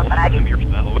tonight, you know, but I can.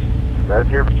 That's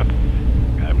your.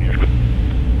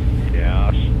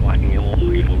 Ja, splitting a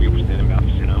little evil we were standing about to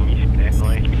sit on me that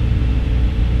night.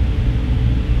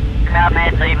 Come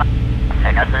in, see my.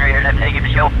 I got through here to take you to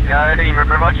show. God, you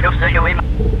remember what show so you win.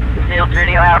 Still through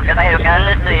you out, because I have got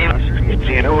to see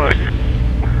you. You know what?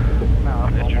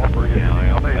 That's your number,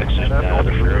 yeah, that's just out of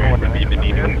the room. Maybe the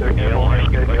need to go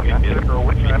like it.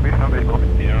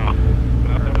 Yeah.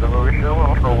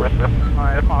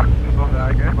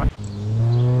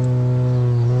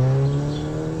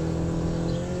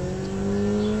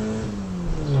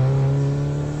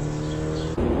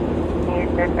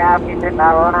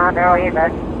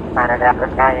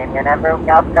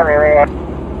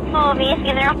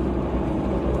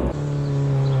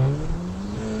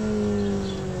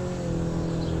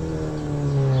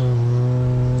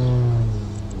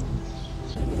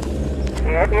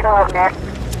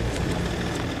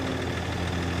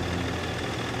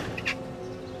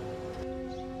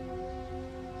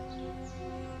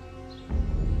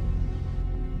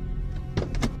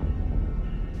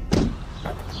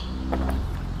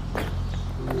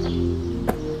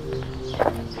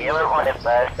 You ever want to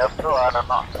stuff through on them?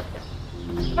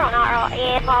 Astronaut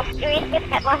is all streets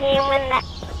get what he when the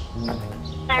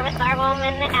service our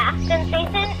woman the Aston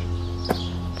station.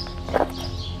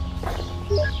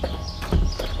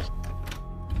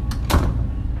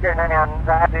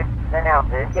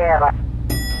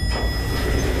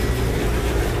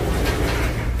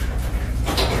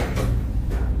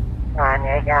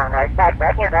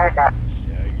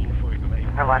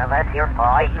 One of us here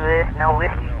fight with no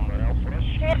with.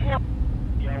 There's no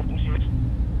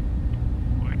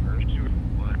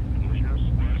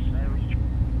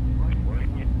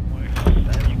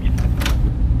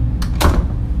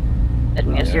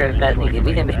Administrator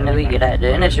Gene Kranz, we know you got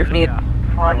the Administrator.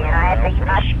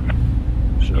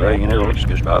 Så ingen er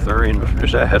skal spare ind for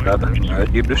så har der er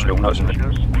de blev slået også.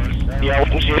 Ja,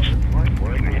 præcis.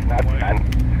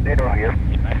 Det er her.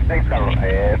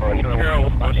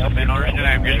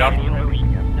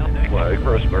 Well,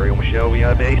 Chryslar, Michelle, we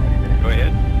have a. Go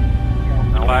ahead.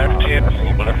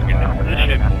 510, but I forget the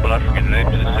position, but I forget the name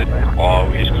of the city.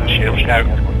 Always can chill out.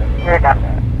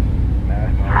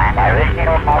 I wish you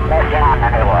don't have that job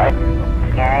anyway.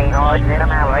 Yeah, you know, it's in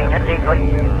my way to see what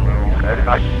you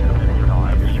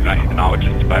Right, now it's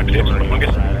just about this. I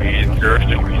guess he's cursed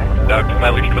and without my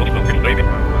least bill still gets baby.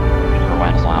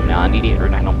 One slam now, I need it, or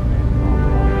no.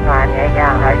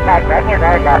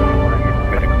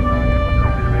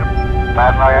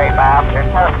 But my Bob, you're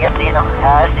supposed to get the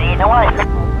what?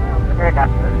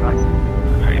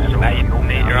 It's late,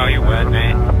 you're all you want,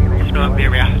 man. It's not very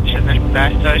reaction, that's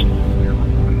fast.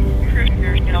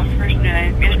 first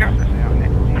name, Mr.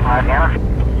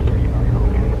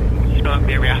 It's not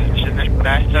very reaction,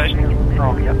 that's fast.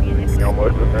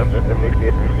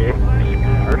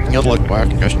 Jag lag back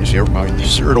kanske ni ser på det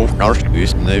ser då kanske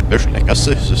just när börsen är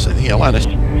kasse så det är alla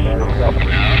nästan.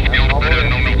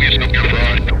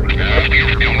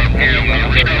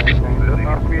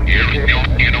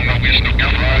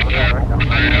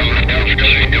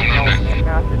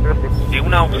 Eu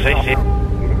não sei se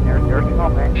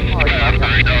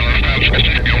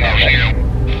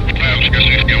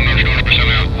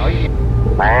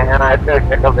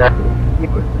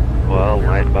well,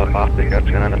 nice about plastic, that's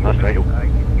gonna must say.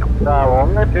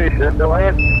 On the two, the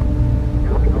way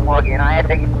well, you know, I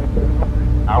think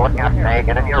I was not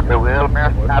taking it here for Will,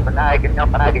 not the night, and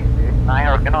jumping out. I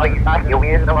reckon all you thought you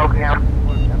in the local camp.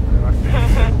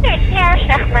 Yeah,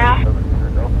 Chef Merle.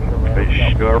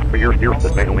 Fish go for your ears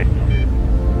to make me.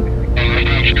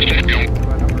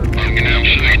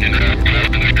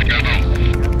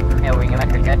 Yeah, we're gonna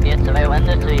make a cut yet, so I went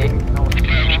to see.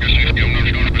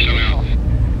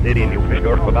 Det är ju fish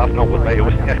go för att nå vad det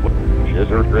är.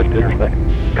 Scissor drifted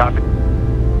copy.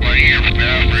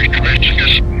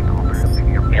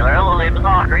 Hello, leave the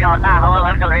talk, on that, hello,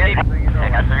 I'm gonna read. I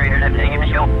got the reader to take him to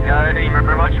show. I don't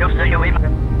remember much, go see you, we.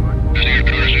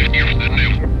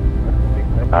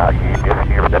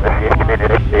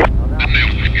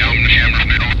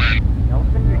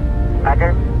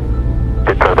 Roger.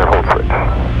 It's other whole foot.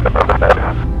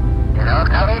 Hello,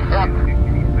 Cody,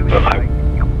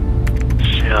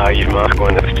 Ja, je mag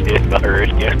gewoon even steeds naar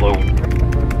echt low.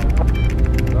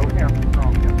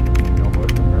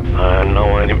 No,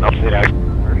 I'm not saying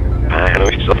I know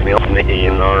it's something else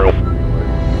in our.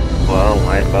 Well,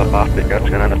 I thought plastic, that's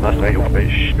gonna must say you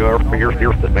fish go for your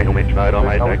ears to make me try on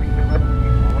my deck.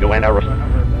 You went out.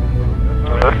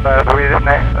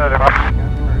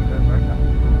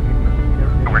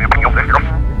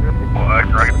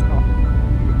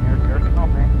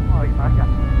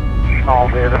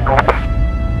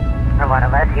 One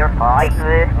of us here fight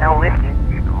with no whiskey.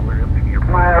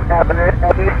 My happeners, I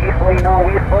do usually no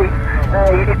whiskey.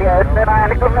 You did the man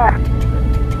come back.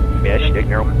 Yeah, stick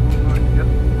here.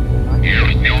 You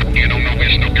don't know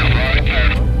it's no good right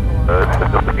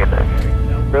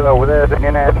there. Over there,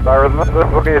 in as far as this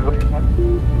okay.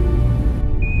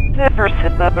 The first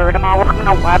hit the bird, I'm all working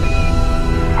on what?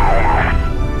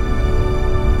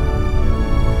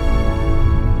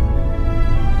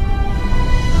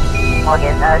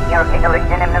 You're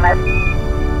taking him to mess.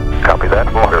 Copy that,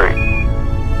 Mulberry.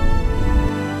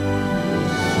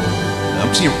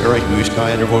 I'm seeing the right blue sky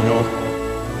and everyone know.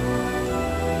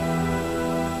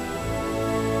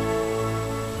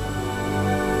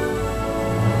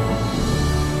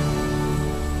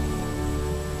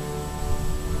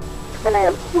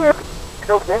 We're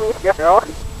closing your girl.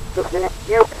 Looking at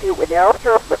you, you with your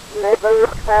surface, never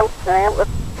found time with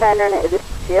pattern of this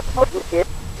ship, motion ship,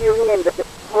 you named it,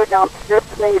 we're down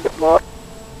just made the floor.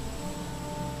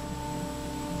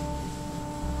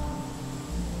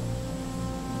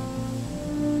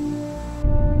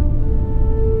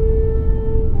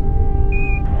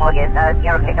 Okay,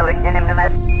 you're taking him to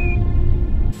mess.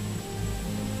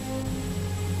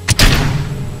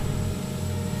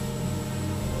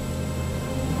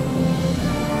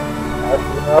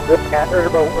 just scattered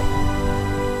about.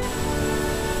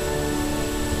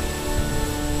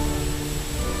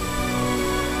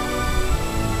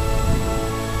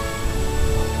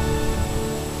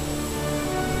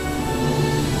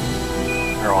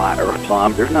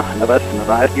 There's nothing of us in the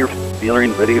last year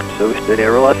feeling ready so stood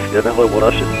there with us, did what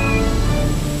I should.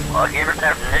 Well, give her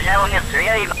that from the yelling at 3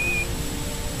 8.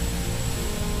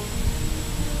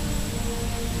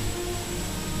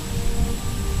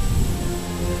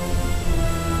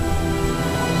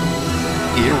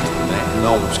 Here,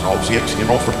 no, Scrabble CX, you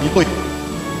know, for people.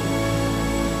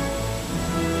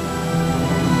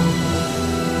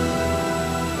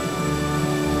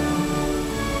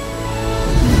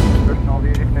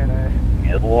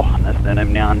 Nästan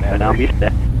I'm down för den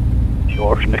visste.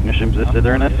 Kjørsnikkene som sitter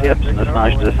der sips, og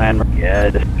snart det sen ja,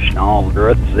 det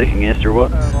snalgrøt sing is or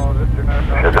what?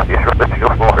 Shows us your bit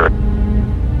your water.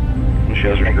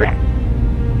 Shows us great.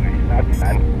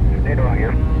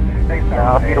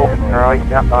 Now, if you don't know, you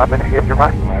can't have any hit your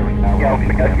mind. Yeah,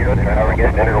 because you don't know, I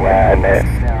guess better when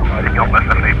you don't listen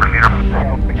to me from here.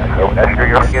 So that's your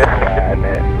guess.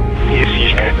 Yes,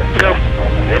 go.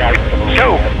 Go.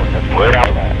 Wait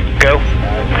out. Go.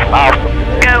 Out.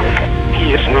 Go.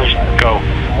 Yes, go.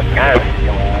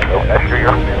 So that's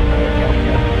your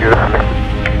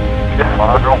just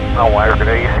model. No wire for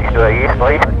the east to the east,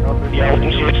 right? Yeah,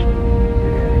 yes.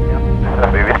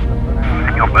 Baby.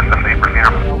 You don't listen to me from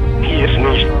here. Yes,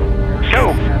 go.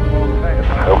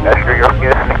 So that's your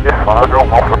guess. Just model.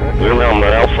 We'll know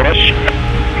that out fresh.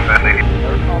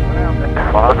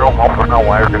 Model. No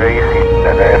wire for the east.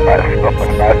 And then that's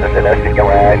something about this, and that's go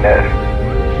ahead.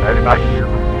 That's back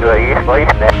to the east, right?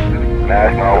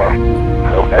 That's nowhere.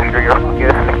 So that's your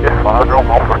guess. Just model.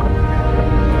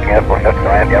 Can't push up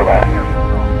trying to get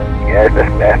yeah, this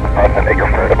best person they can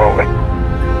turn about it.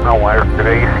 No wire for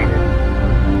the east.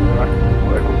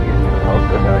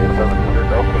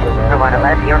 I want to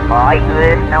let your boy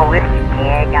good, no whiskey,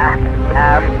 yeah,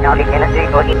 no, they can't do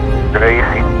it.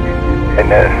 Crazy. And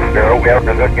they're aware of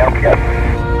the jump cut.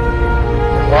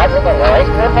 What's the voice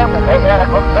of them? They got a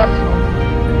hook up.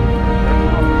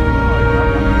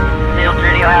 Still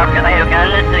pretty out, because I have got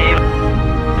to see you.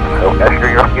 So that's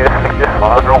your guess, just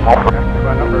follow the over.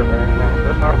 My number there,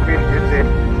 that's not a piece, you see.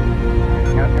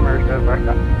 Yeah, the emergency back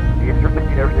up. The instrument,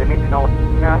 they need to know.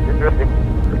 Yeah, it's interesting.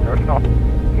 There's no.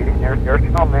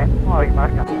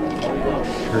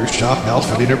 First shot,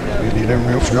 Alpha leader,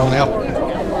 move thrown out.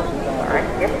 Alright,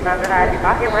 yes, remember that. You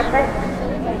got your birthday?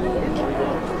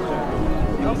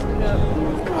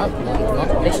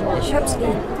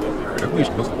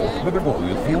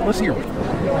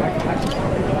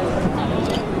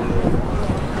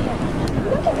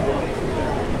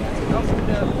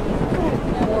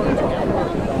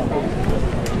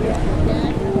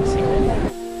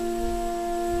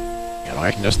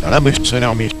 I can just I'm so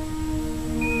now me.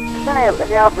 Sorry, but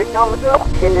now we know the girl.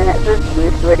 And then it's just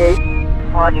loose with it.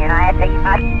 Well, you know, I take it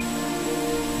back.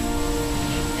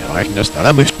 I can just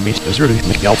I'm with me. There's really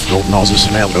make the outflow noses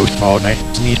and elbows all night.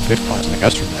 It's neat 5 points in the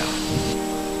guest from now.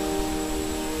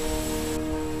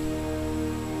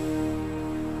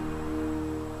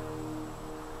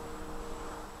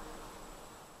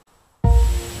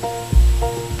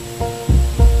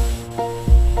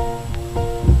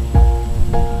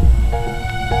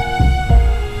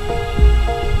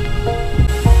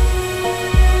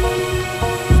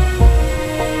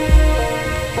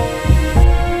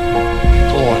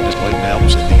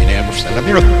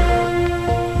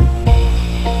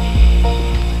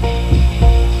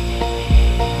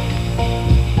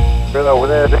 Over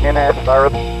there, the in-ass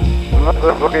virus.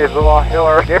 This look is the long hill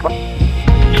or skip. Sorry,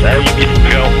 you get to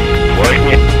go. Where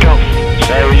you get to go?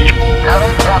 Sorry, you go.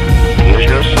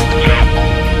 Just go.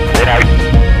 Wait out.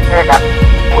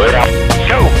 Wait out.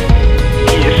 Go.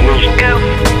 Yes, news. Go.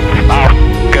 Out.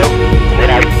 Go.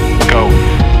 Wait out. Go.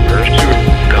 First two.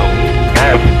 Go.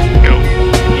 Out. Go.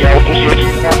 Yeah, open shit.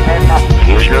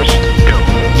 News. Go.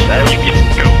 Sorry, you get to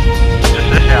go. Just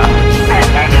this out.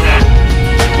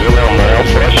 We'll know now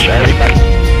for us, Charlie.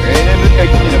 And then the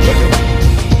peanut butter.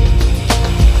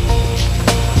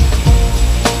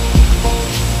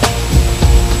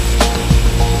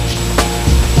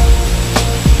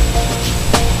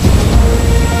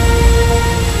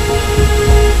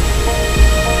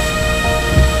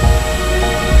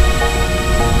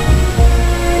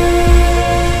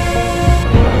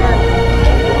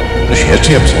 The shit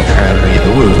tips will try to read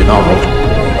the movie novel.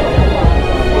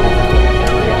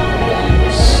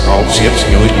 All ships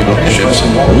go you know ships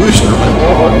and Chryslar.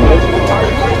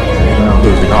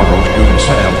 Moving on road doing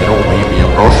sound that all may be a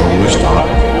grocery loose top.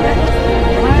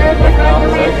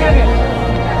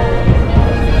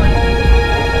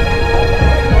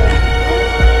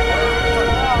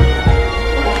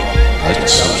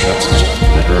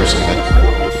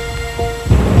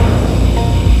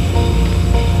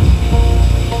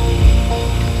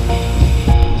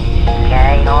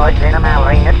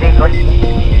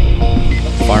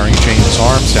 Firing chain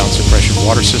disarmed, sound suppression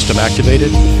water system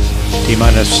activated.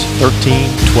 T-minus 13,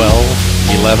 12,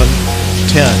 11,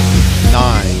 10,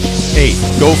 9, 8.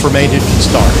 Go for main engine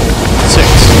start. 6,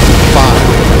 5,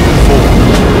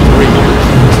 4,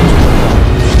 3.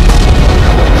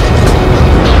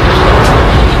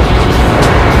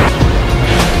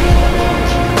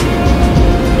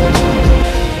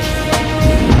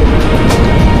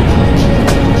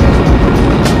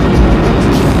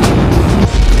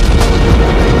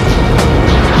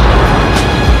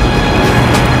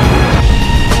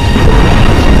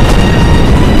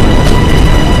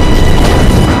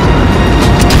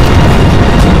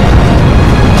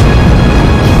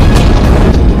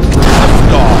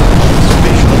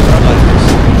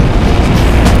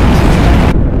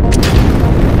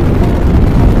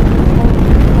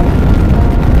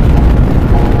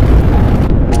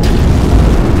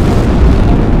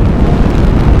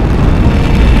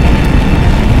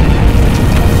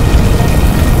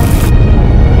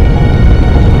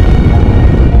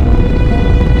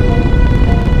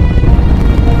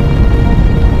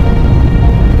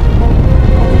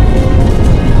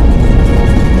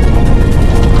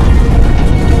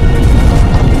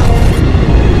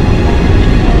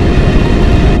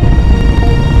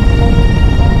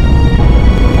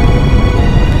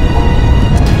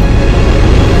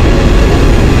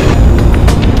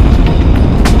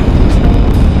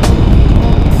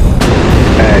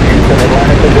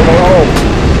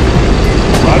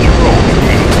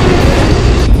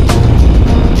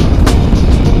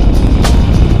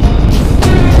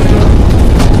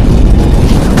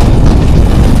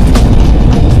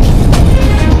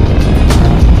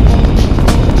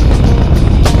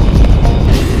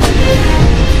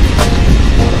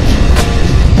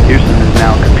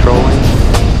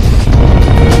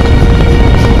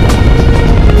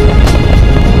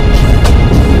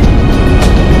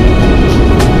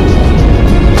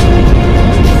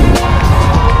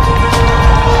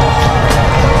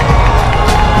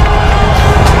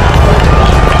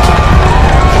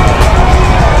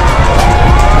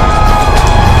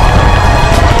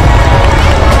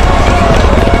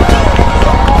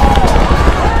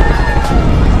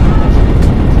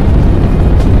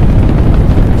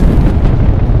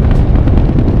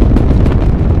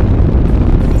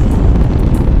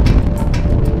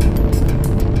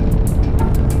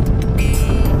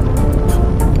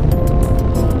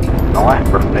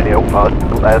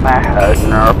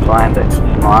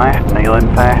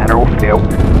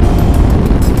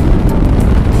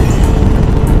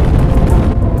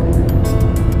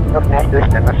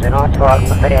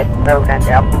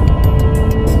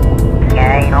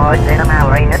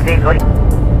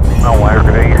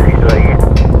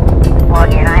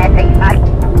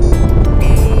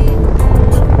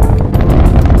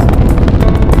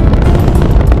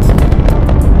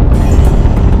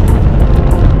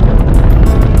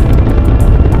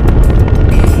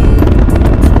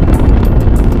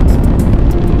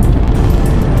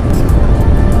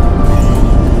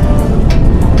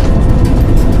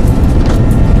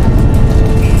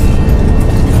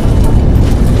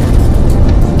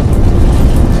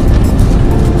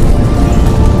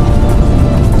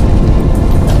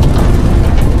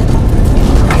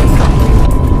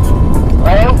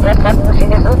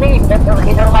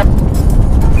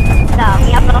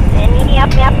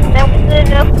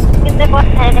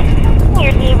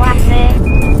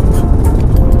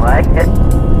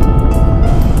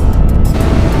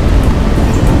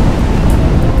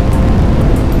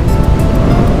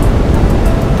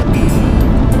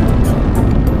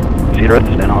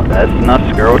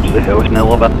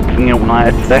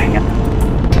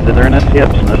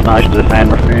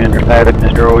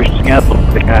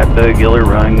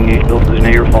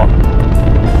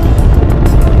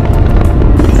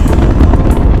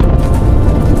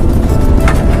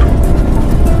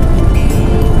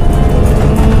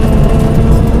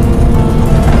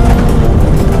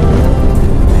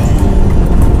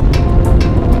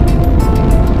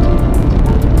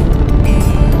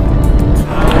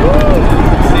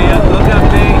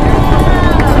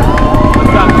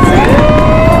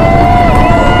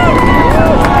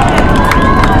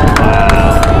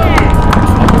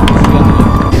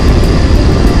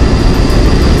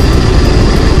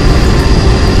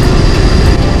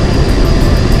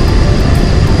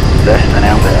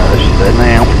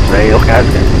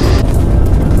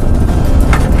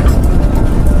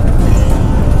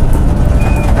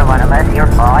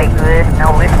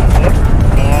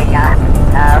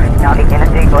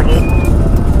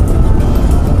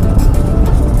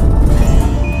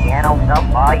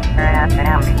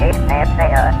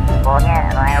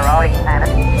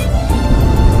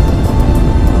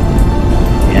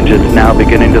 now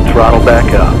beginning to throttle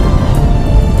back up.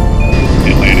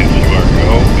 Atlantis, you are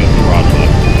go and throttle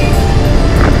up.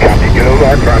 Copy, go,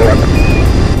 throttle up.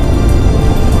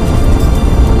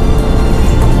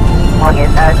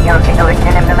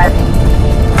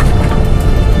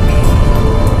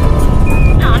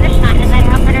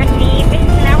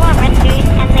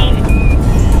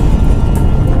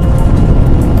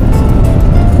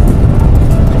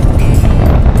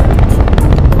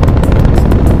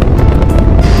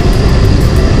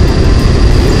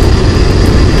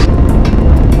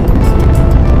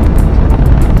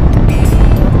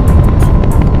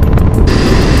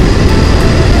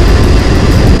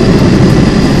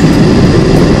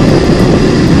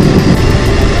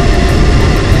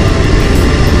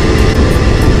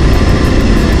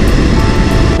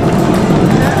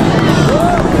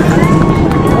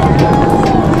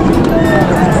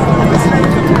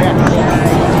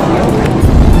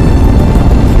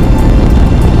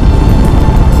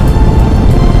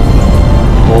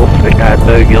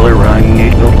 Regular run, you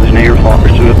know, the near fox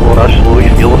to it, what I slowly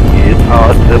feel it,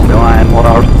 hard to the line, what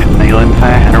I was kneeling,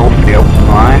 and or feel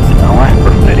tonight, no, I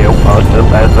for video positive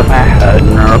as if I had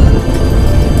nerve.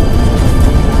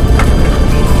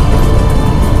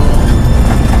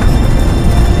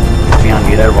 Can't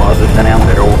get out of this and out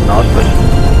there, old nose, but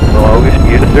so I always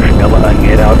get it, there's still a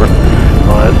get out of it,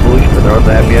 so that's foolish, but there's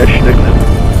that be a stickness.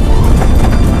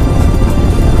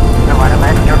 I want to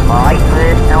let your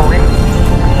voices know it.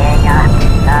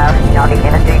 Not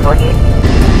even a single hit.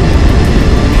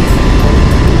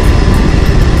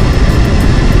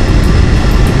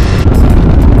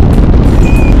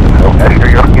 Okay, here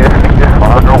you're getting this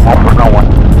one, no one for no one.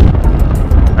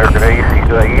 There's the east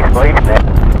to the east, please.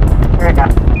 Here it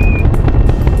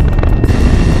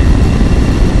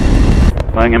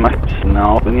Mange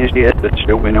snapen is det, det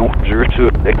stod vi nå, så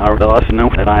det har da oss nå,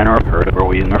 det er når hørt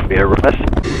over vi når flere fest.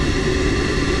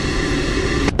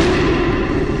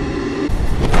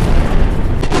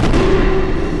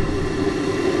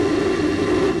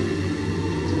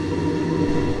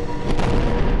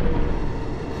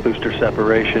 Booster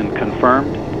separation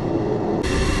confirmed.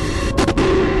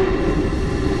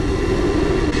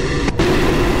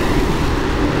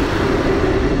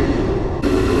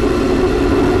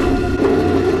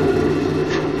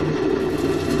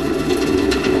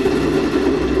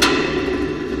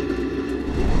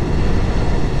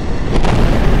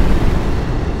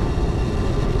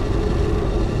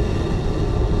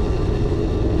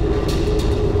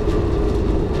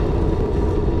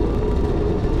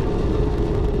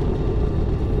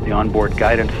 The onboard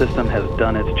guidance system has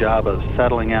done its job of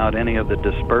settling out any of the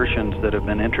dispersions that have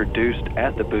been introduced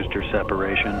at the booster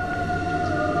separation.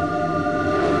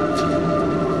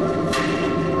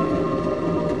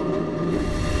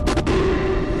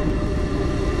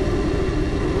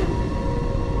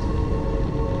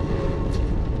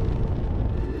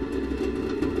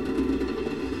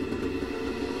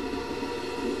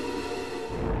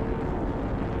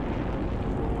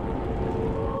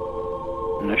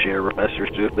 Professor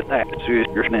stood with that. So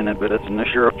you're standing, but it's in the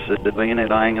sheriff said the vein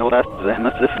at angle. That's the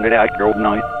assistant at actor old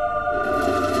night.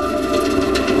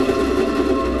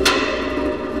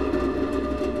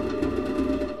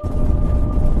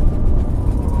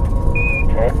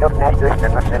 Look nice to us,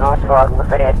 and not for the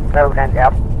road and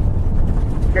up.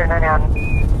 Turn around.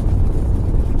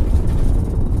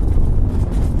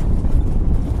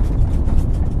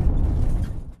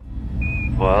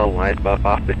 Well, night about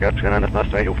off the guts and it's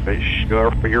not say you fish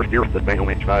for your fear the thing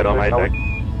we tried on my deck.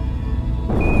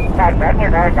 That's right here,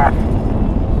 there's that.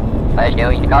 I do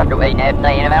you got away now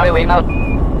playing about it, we know.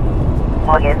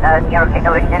 Oh, yes, you're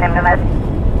taking him to us.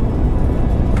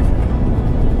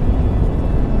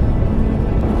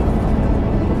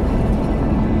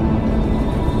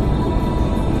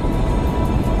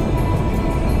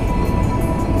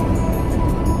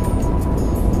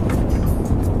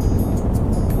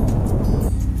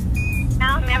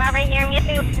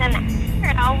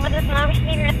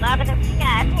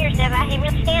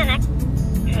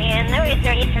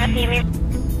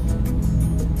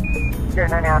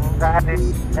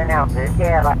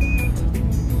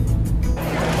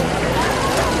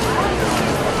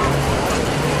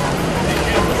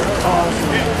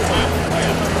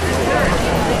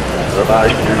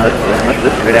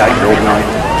 This good actor old night.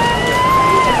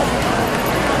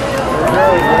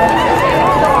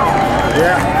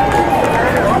 Yeah.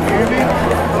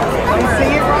 You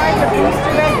see it, Ryan? The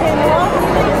booster that came along?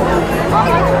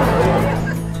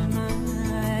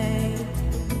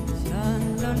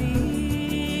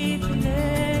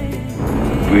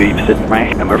 We sit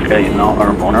right and we're facing all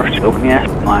our owners looking at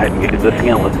my get this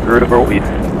thing with the road.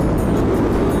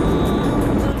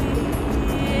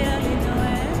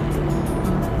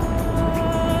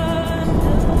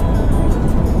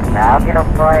 I'll get a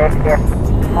boy if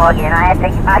Morgan, I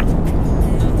think I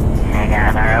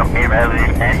got our own hero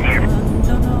in that here.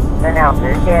 The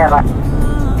Nelson, yeah.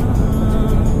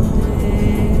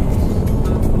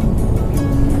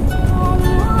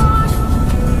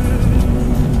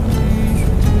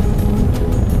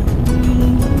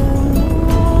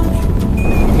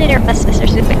 Consider best Mr.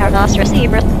 Supercar lost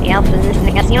receiver. The Alpha is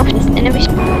negación is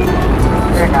innovation.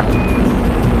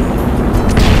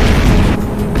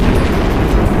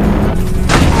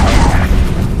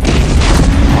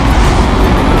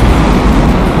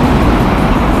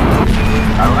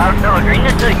 Green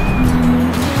is good.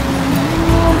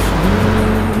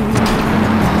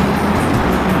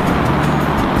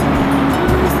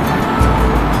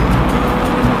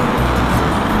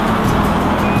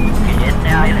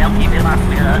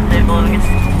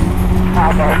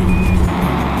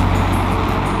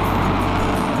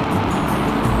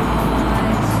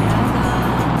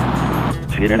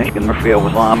 Siden ikke med flere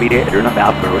was on media eller en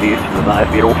afterrelease med mig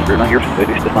for ofte når jeg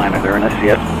studies designer there in a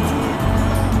set.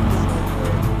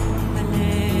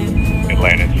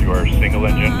 Atlantis, you are single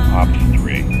engine, ops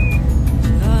 3.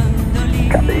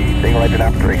 Copy, single engine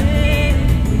ops 3.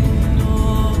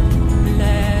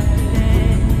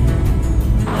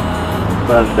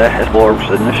 Buzz the headboards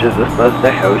and this is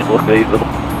the house look evil.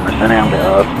 Sen aan de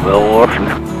afbeelding.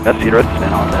 Dat zie je het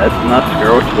zijn aan het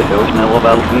nasgroot de house nil of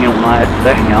elke nieuw night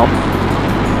zeggen al.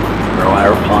 Bro, I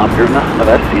replant here na the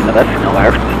best scene the best no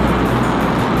out.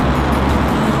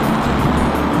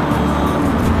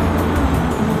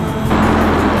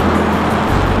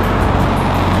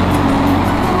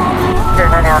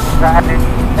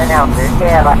 Announcer,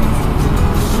 yeah.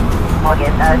 I'll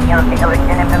get those young people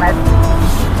in implement.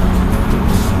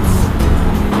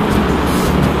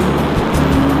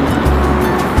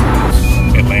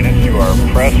 Atlantis, you are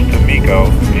pressed to Miko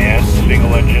and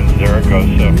single engine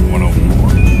Zaragoza 104.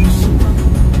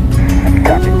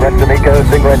 Copy, press to Miko,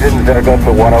 single engine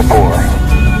Zaragoza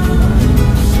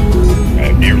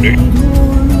 104. Dear Nick.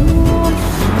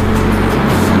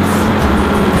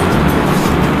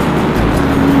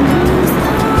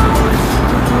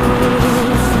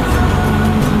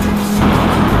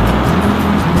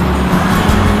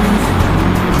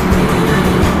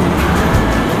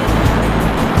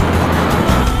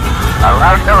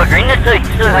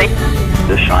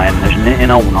 The shine is in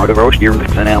a one of roast year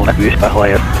mix and out like we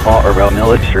specialize or about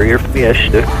military or fish.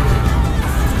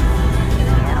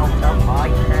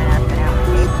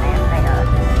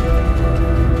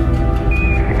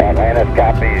 Atlantis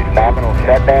copies nominal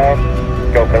shutdown.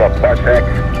 Go for the vortex.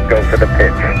 Go for the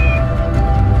pitch.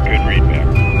 Good read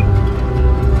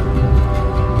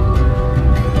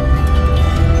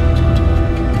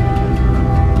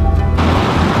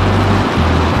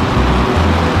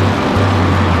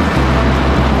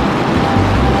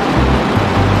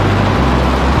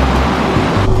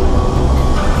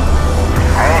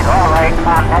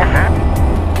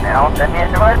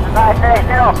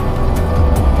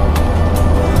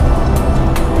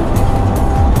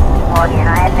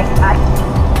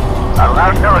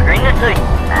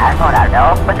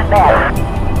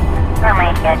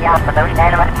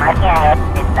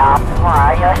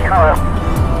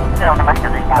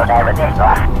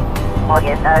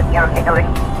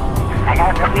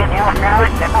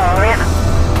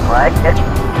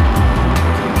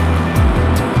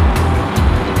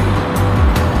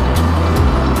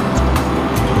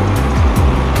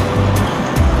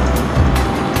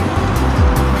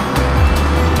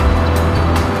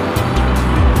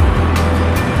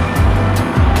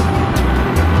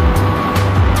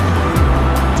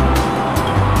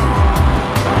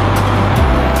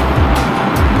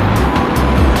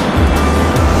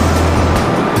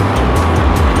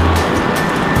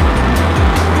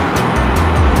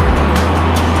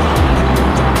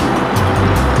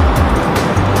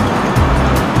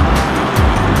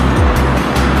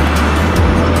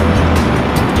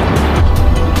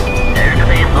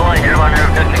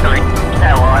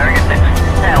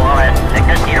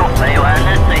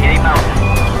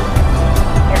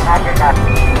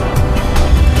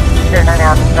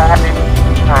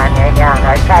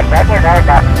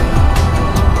back.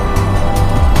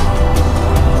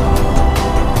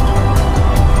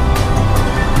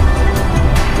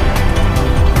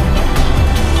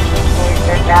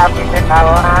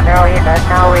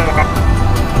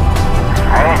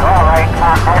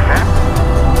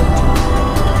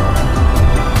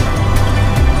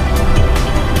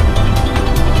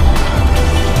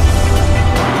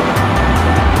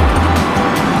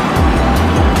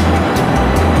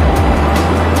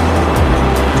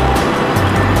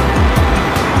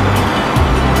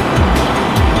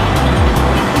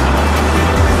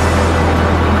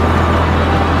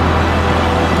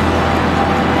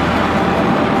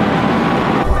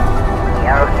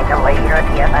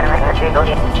 single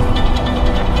hit.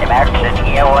 The American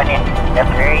one in the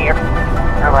 3 year.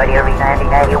 Nobody every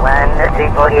 1991, the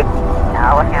single hit.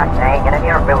 Now what's now saying, get a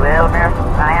dear bewilder.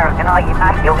 I reckon all you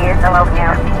talk to is the local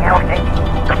now.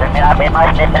 I've been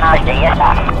much missing out to you,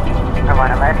 I want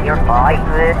to let your boy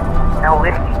good. No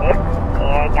whiskey,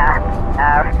 yeah,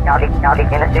 Scotty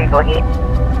in a single hit.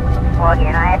 Well,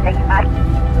 you know, I think I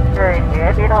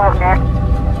it all that.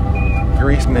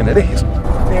 You're East Minute East.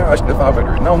 Yeah, I still thought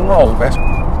there's no law, West.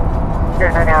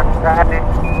 There's an outsider.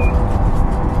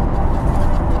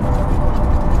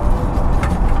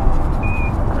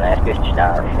 That's just a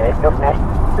star. Shake up next.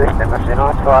 Just a machine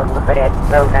on spot. Look at it.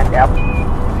 Slow and up.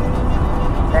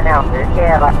 The announcer,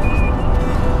 yeah.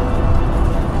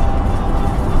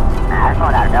 I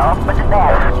thought I know. What's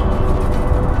that?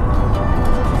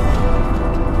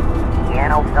 You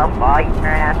know, some boy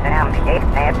turn out to have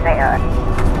shapes and say,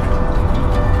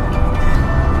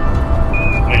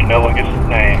 There's no one gets the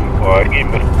name. Boy, give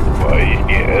me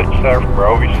yeah, it's our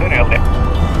bro, we sent out there.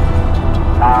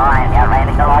 Alright, y'all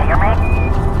ready to go on your mate?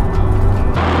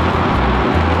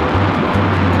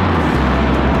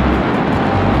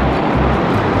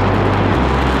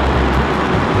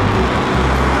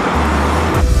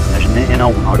 You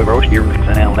know, how the roast here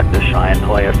and out like the shine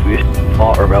class we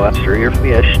fought or about after your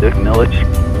fish, the knowledge.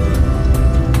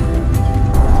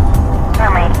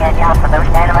 I'm ready to get y'all for those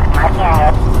dynamics, my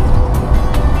gang.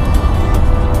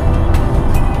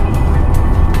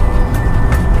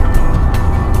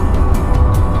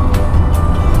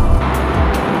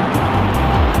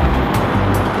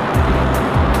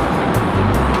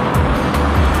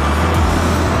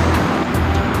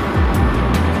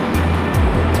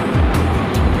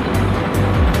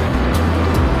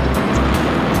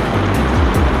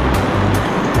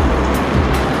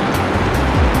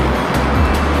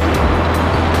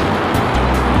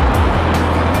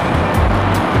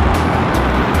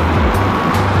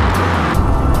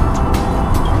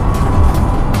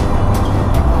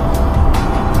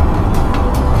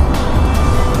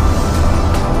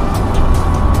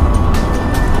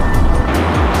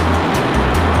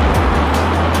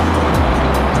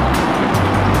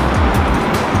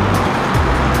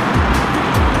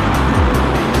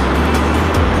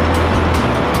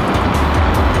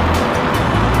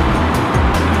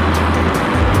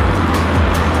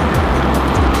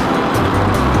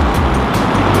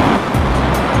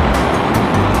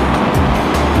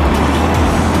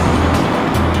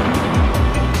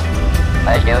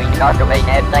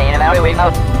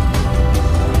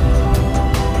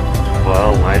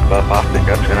 Well, nice, but I think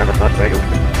that's gonna be not very good.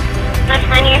 What's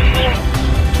on your team?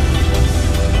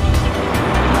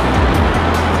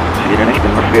 See, the next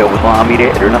thing we feel was on media,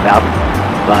 they're not out.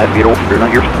 5 feet off, they're not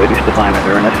your space to find it,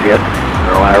 they're in a shit.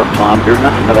 They're wire from, they're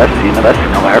nothing of that, seen of that,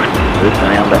 no wire. This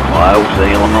and that, wow,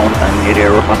 sailing on, and need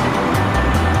aeroplane.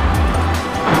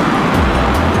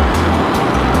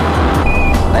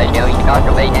 Let's go, you got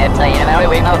to be net, saying about it,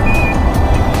 we know.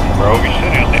 Bro, we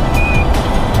sit out there.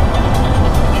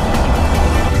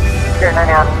 There's an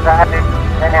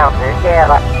announcer, yeah.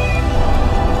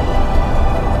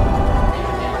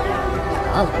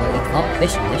 I'll play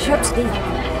competition the ship's deal.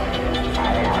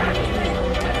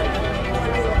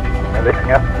 Everything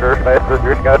after first class,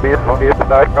 there's gotta be as long as the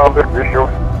night call this show.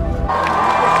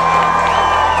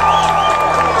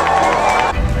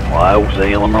 Wow,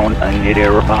 sailing on, and need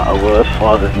aeroplane, I was,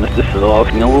 father's Mr.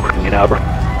 Silog, no, get out.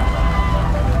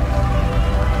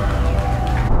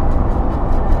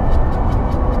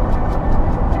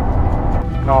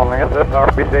 No, man, that's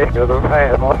RPC, because I'm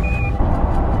saying, man.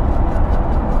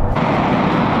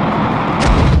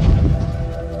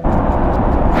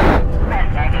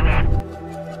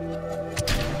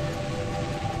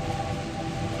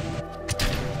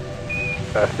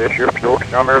 That's this your joke,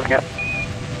 number again.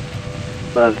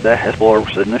 Buzz the has more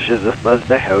signatures of Buzz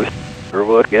the house, or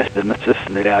what guest in the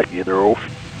system that out either off.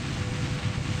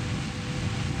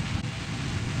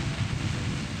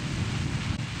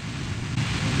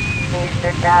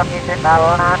 Mr. Job, Mr.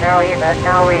 Bubble, not early, there's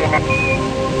no reason.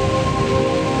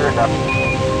 There's up.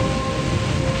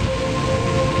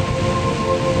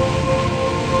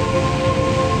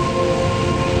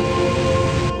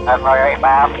 I'm sorry,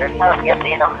 Bob. There's no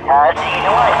skipping them. See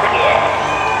you once again.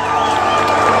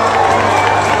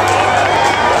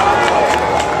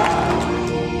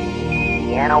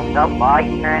 You know, some boy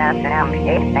turn out to have me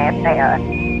case that there.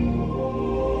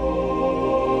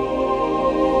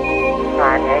 Come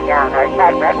on, take down our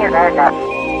side record, there's up.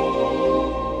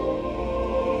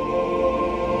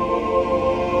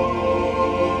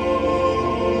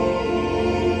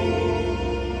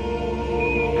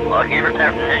 Well, give her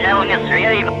there. The devil gets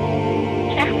 3 even.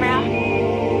 Check, bro.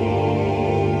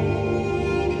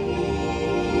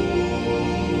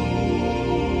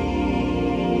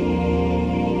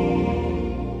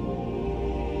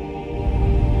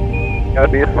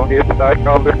 had this on this side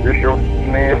called the Chryslar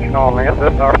National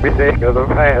SSR because of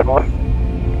family.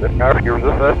 The car gives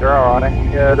us a draw on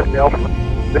it. Yeah, the self.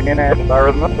 The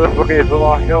stars and the pistol case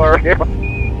along killer. I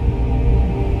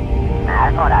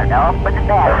don't know, but the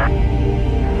better.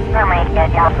 I might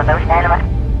get out for those animals.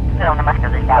 I don't know much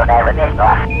of the show there with this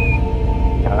off.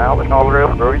 And now the all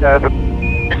real story does it.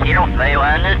 The zero play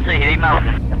one is the heavy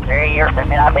mountain. The 3 years have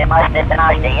been up in my system,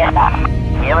 I see it.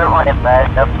 You were one of us,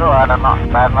 the blue on the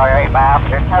most by my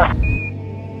after toast.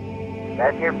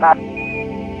 That's your pop.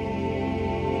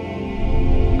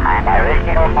 I'm a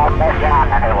original pop that's on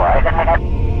the world, and I got.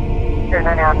 There's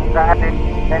an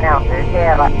announcers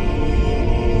here, but.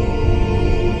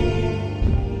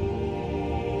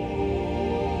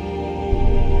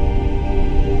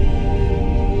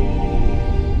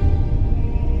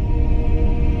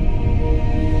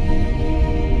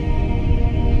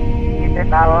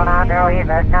 I will not know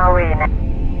either, no reason.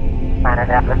 Man, it's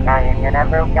up the canyon, you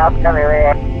never got to be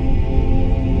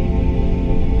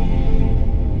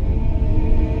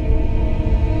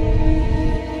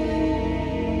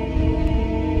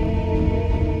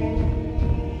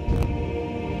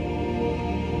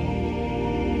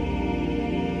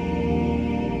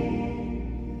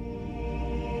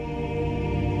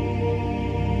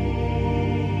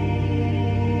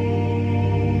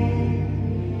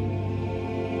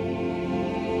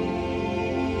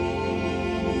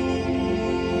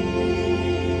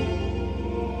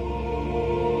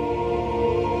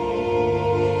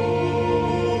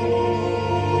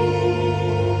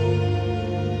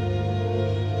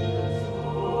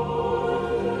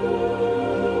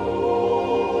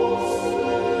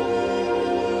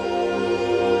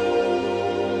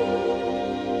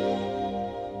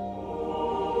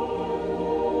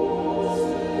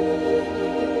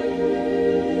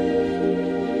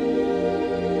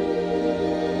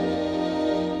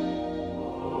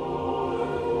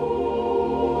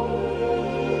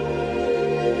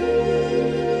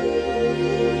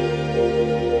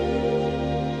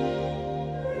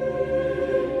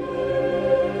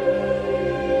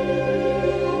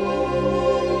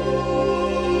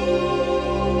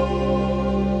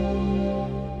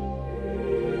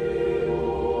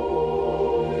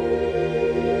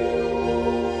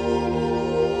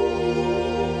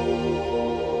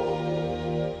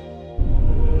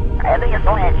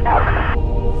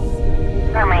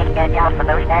for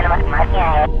those animals, my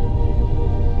yeah.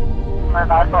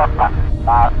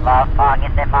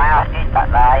 Get the fire, but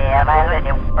I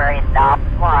really very stop.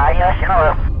 Why, you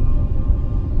sure?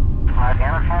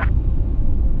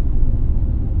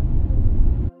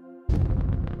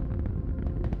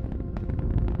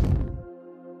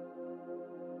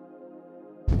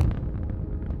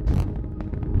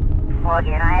 Well,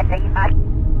 you know, I think I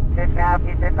just have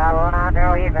to sit down on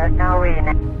there, there's no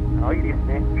reason. Oh, you just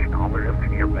think over up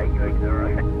in your bike like that,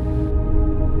 right?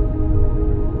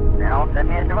 Now, the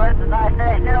instruments, I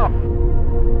say, no.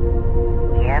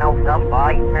 You know,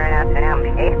 somebody turn out to them,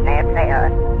 it's that fair.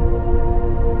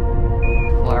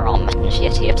 We're all missing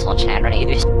shit here, so chat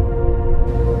radius.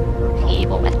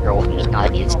 Evil with growth and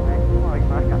technologies.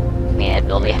 Yeah,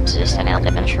 Billy has just an out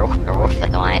of the show, growth the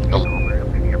client, Bill.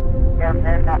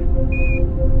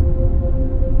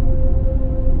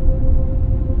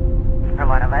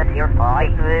 One of us here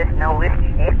fight with no whiskey.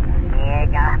 Yeah,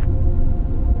 got.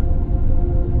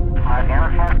 I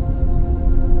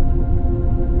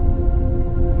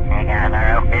got our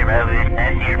okay road.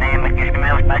 That's your name, but just come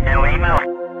out by the way, Mo.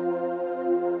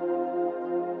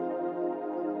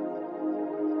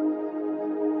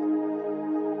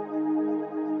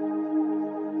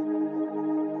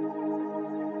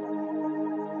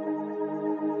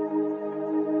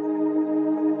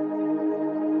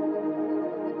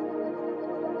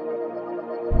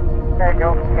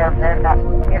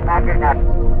 Get back your nuts.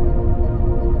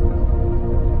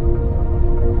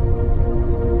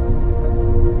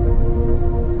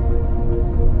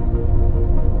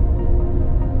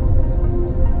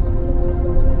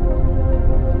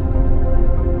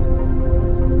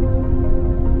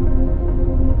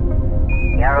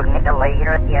 You're going to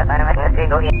later, yes, I'm going to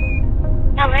single you.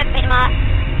 No, let's be not.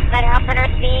 Let her open her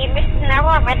steam. Now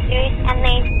we're with you, and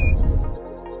they.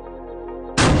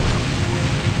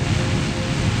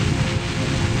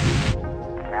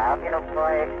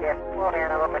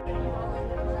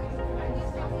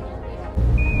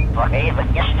 Okay, but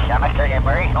yes, I'm a certain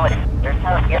very good. There's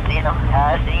no skipping them.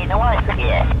 See, no one is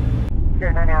here.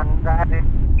 Turn around, driver.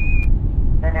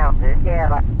 Announcers, yeah,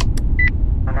 but.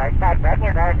 On our side, back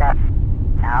in there, that.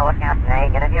 Now, what's happening? I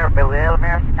ain't gonna hear a will,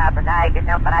 mirror, stop and die, get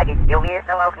up, but I can still hear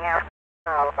so open here.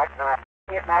 Oh, fuck no.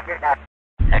 Here's back your stuff.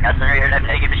 I got some here that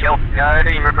taking the show.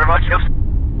 You remember what shows?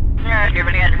 You're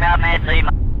pretty good about me, so you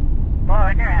might.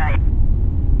 Boy, you're right.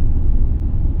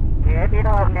 Yeah, you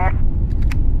know, man.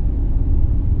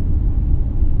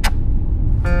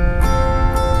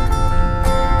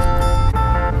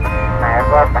 Này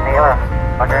có phần yêu rồi.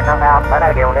 Còn đừng nó vào, bắt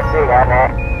đầu điều đến gì đã nè.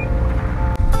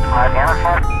 Hỏi kéo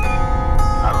không?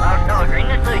 Ở đâu green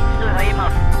đến gì, sự hay mà.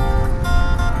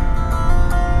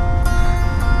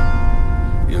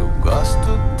 Eu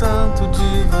gosto tanto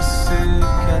de você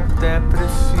que até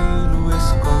prefiro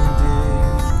esconder.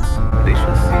 Deixa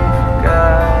assim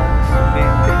ficar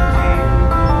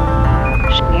subentendido.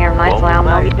 Sneer my slam,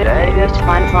 I'll be good to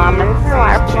find slam, and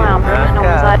fire slam, and no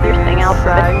side your thing else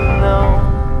for it.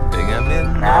 Tem a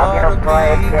menor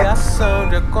obrigação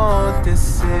de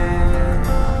acontecer.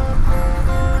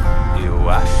 Eu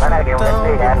acho tão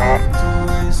bonito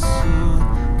isso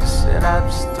de ser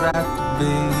abstrato,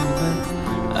 baby.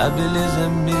 A beleza é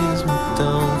mesmo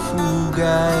tão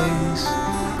fugaz.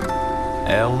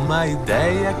 É uma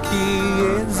ideia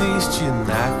que existe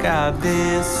na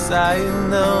cabeça e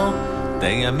não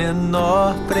tem a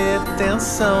menor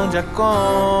pretensão de acontecer.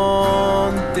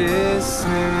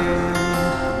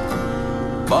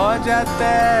 Pode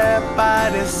até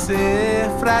parecer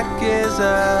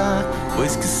fraqueza,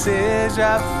 pois que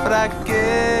seja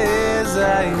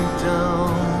fraqueza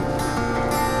então.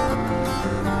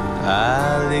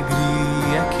 A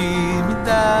alegria que me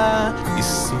dá,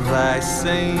 isso vai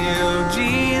sem eu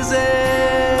dizer.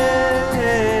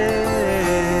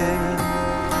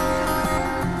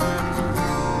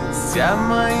 Se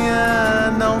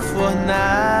amanhã não for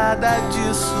nada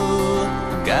disso,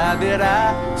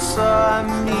 caberá só a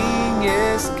mim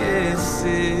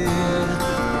esquecer.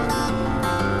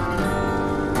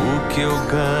 O que eu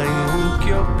ganho, o que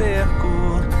eu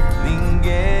perco,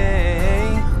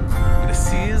 ninguém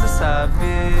precisa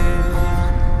saber.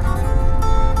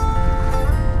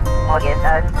 Oye,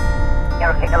 ¿sabes?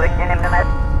 Quiero que lo echen en más.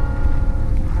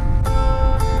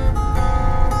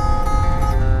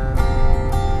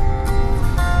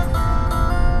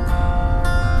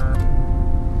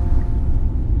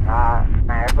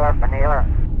 For Manila.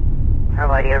 How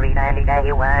about you read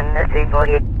 9091, the single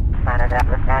hit? Mana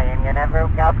dapat sayang you never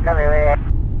got color.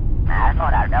 I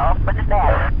thought I know, but it's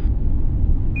bad.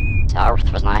 South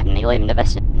was not nearly in the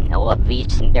best in all of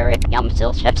these and there young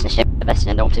still ships and ship the best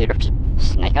in don't suit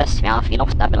snake us now you know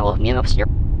stop in all of me no steer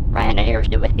Ryan and airs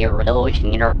do with your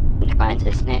resolution you know the kinds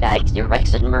of snake eggs your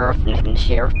Rex and Murph and the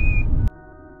sheriff.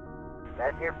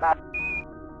 That's your pop.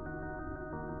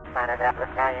 Mana dapat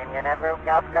sayang you never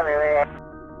got color.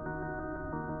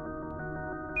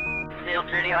 Still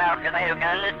pretty out because I have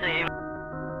gun this team.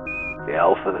 The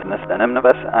Alpha is Nistan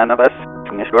Anabas,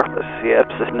 Nishgorp, the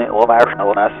Sieps, is Nit Love Arsenal,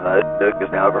 and as Duke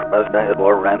is now over President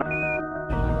or Ren.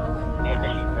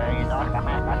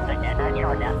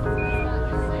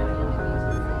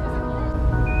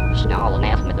 Snarl and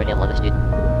ask me to deal with this dude.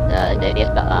 Det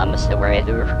är bara måste vara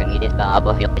hur för kan det bara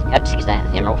bara helt hemskt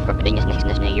det är nog för det är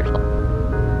nästan years.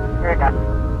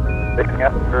 Picking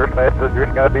up first base is you're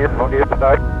going to be from the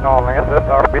start. No, I guess that's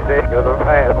RPC because of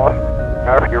the most.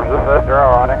 Narrative resistor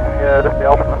on it. Yeah, just the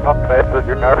ultimate top base is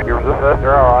your narrative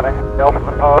resistor on it. The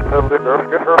ultimate top to the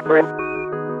good for free.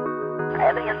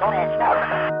 I think it's going to start.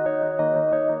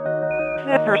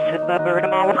 First, the bird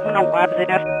of all no webs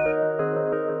enough.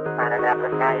 Mana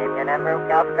dapat sayang you never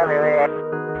got color.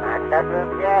 Man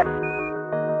doesn't get.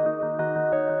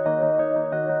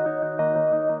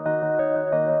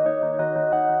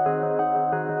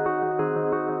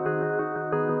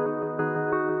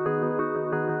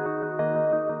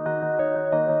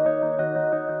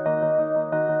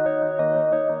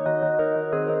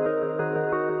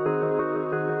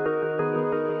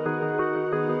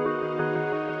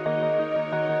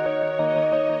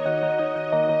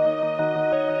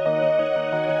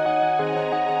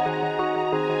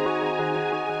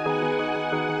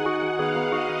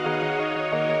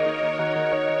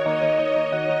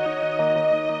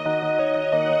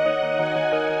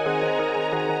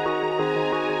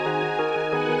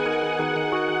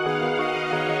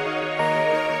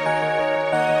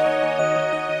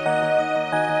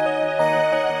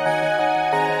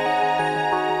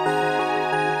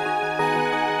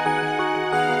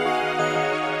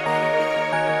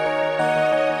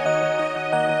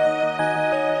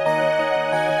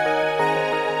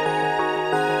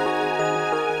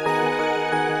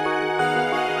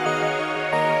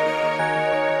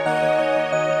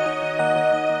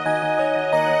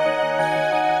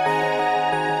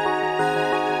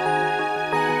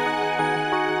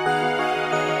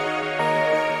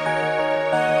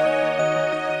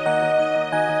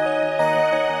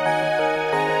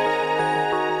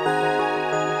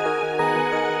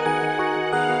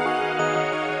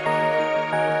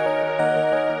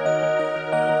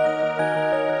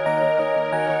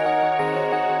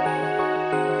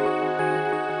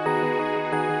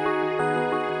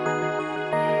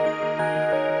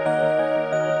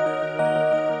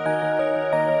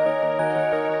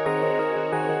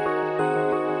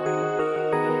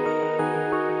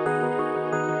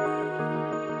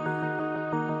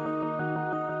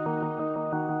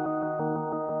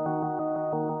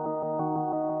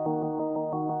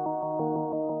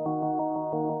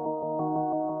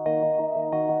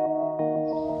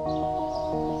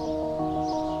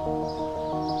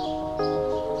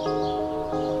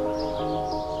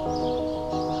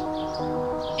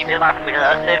 You feel like we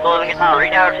just said, "Well, we can all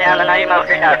read out sound and I know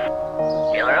you're out."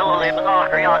 Killer, we'll leave us all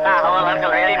free on that. Hold on, I'm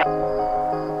ready.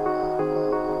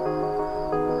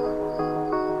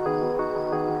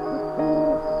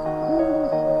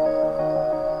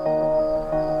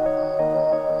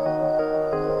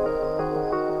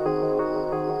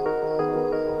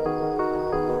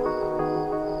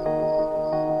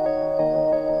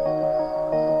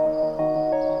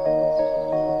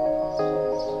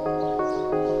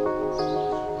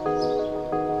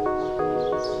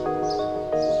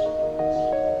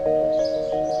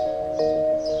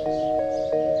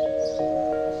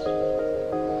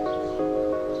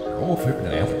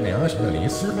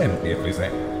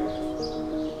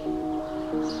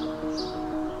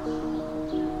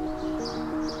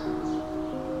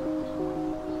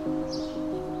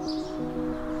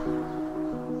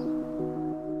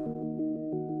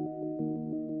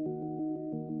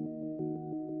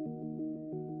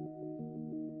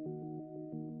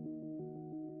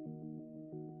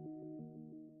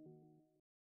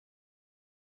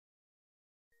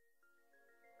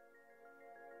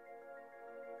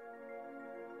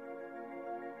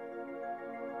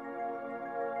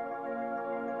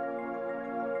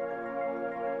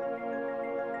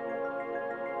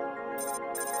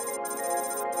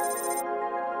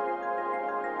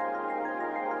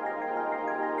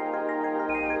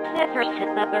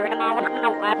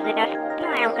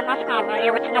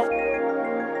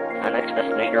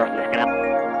 Administrator of the canal.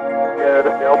 Yeah,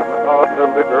 the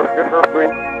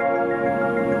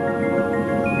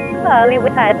Slowly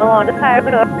with I belong to fire,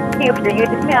 but after you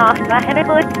just me off, I had a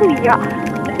good 2 years.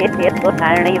 The faithful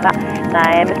Saturday,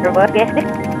 I am Mr. Bucket.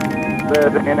 The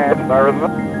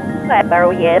environment. I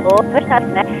borrow yet, all push us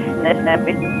next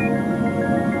number.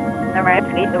 The right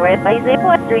place, the right place, they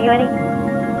put through you any.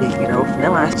 You know,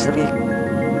 no last of it.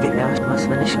 Must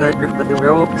finish good for the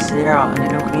rope, sit out and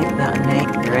don't get that name.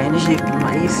 Your energy from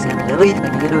my east and the lead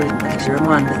and get it like your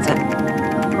one that's it.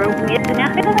 Rope me at the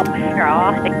neck of the you're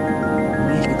off.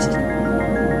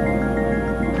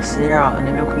 Sit out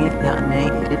and don't get that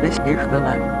name. It is beautiful.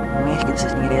 Make it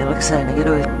just need a look sign to get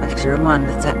it like your one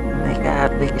that's it. Make a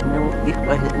big no gift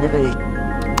by his liberty.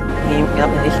 He got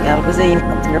the hick out of his aim.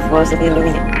 Your force of the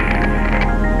illusion.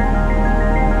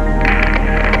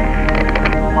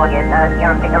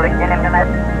 You're a victim of the mess.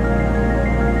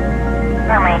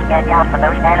 Some may get out for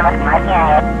those animals, my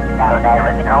can't. So that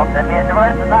was an old miserable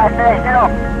society, no.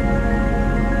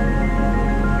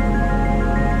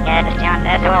 Yeah, just down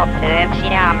as well to MC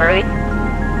down, Bruce.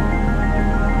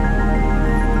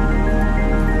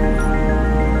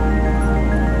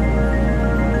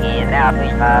 He's out, we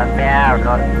start the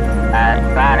outlook.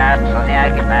 Bad out, so the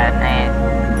occupied name.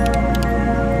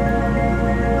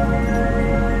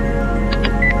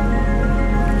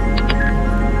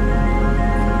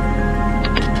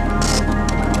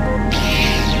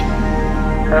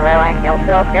 Surveilling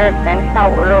yourself here, then so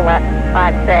little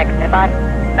 5-6. If I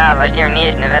was your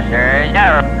needs an investor,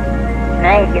 no.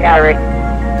 Thank you, Gary.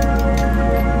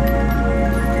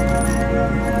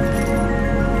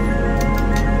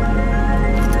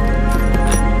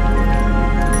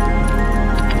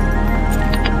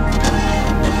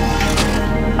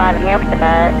 Five years to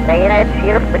say it is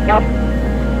here for you.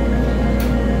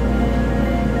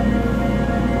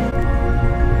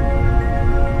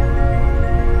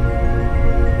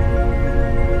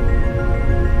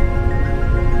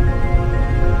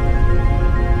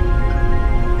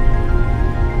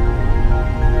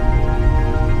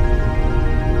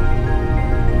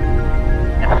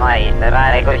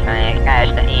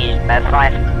 That's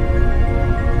fine.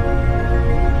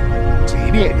 See,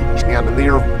 yeah, he's down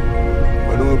there.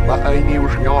 When I knew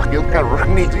was going to get a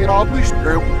need to all this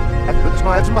through. That's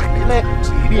what's my mind.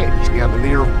 See, yeah, he's down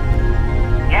there.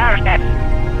 Yeah, that's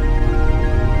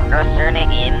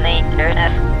concerning in the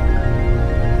internet.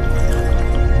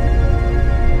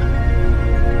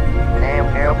 Now,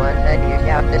 Carol, but I use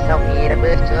out this on me to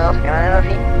boost to us, kind of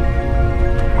thing.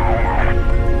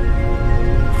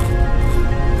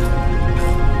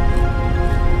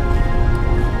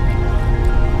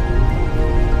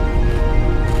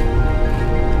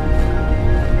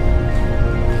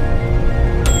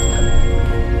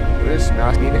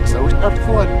 I mean, it's so tough to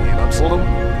flood, and I'm slow.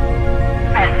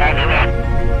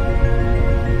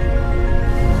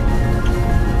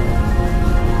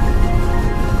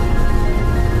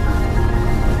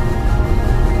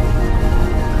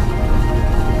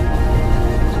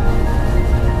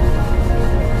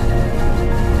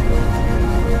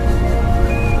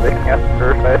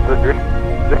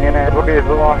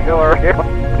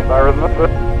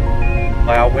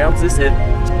 Wow, when's this hit?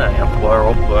 I'm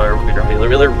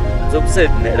really upset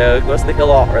at Ghost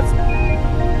Calaris.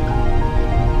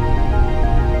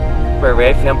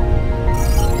 Perfect.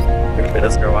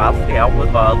 Let's go off the out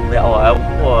with the all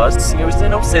was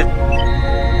using of sit.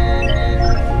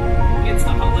 It's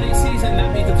the holiday season,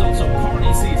 that means it's also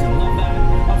party season. Love that.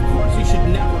 Of course, you should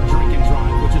never drink and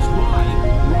drive, which is why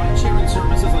ride-sharing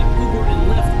services like Uber and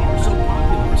Lyft are so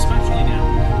popular, especially now.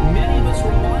 Many of us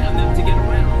rely on them to get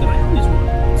around, and I always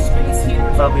wonder, space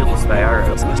heaters Some people stay out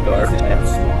of the store.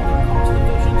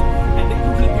 and they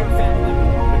can keep your family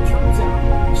warm. It turns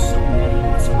out, so many of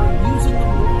us are using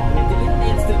them wrong, and in an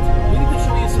instant, we need to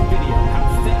show you some video how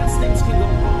fast things can go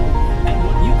wrong and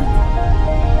what you can do.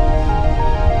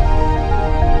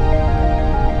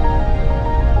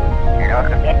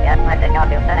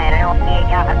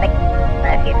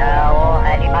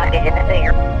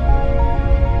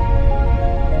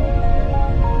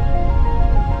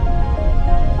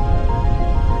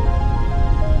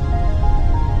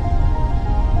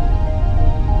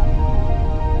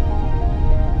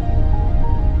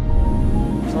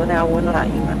 Så now when I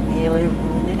really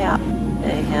it out.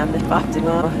 They have the fuck to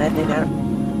go that they got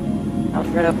I'll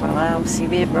fret up on my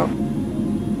CB bro.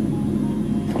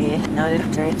 Yeah, now the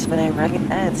turns when I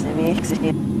recognize me exit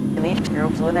me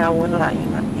girl so now when I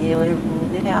really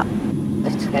it out.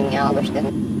 That's going to understand.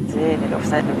 See it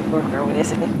offside before girl with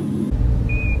this again.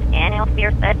 And he'll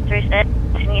fear that through set.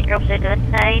 Need to to the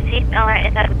side. See, alright,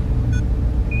 it's that.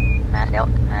 Myself,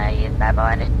 is that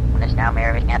boy, when it's now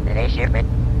moving up to this ship, but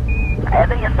I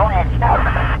think it's going to stop.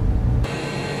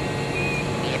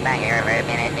 Get back here for a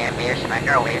minute, there, Pierce, my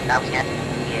girl here, stop, yet.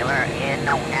 Killer is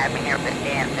no having here for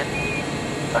stand.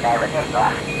 So that was his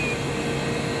boss.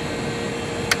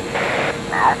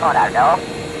 I thought I know.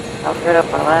 I'll fret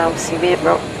up on my CB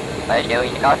bro. Let's do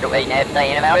it, you got to wait and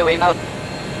everything about it, we know.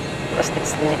 Let's get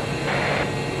sneak.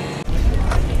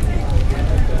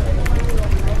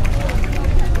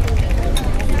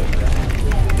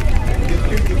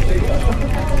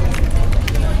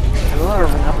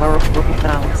 Our broken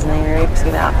pounds and they rapes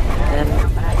it out. And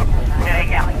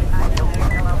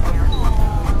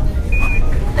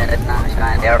then it's not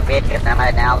trying to repeat if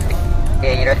I'm now.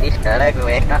 You're this good, I go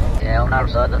wake up. You'll never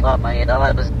saw the thought my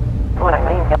dog was. What I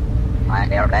mean, I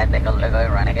never bad because they're going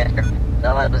to run against her.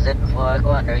 So I was it before I go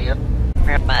under you.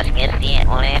 Her boss gets the it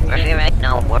on after she right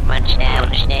now. What much down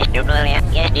the station to blow out.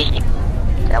 Yes, this.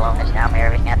 Tell them it's now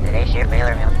moving up to this ship,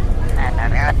 Baylor Mill. And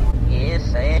I'm here. Yes,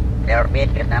 say it. They're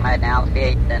big if I'm down the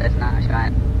feet, then it's not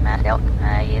trying. Myself,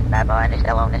 yes, that boy, and it's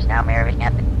still on this now moving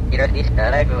up. You're this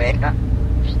good, I go wake up.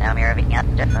 Just now moving up,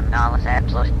 just from all the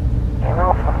samples. you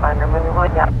know, if I remember what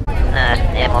you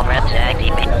Step over up to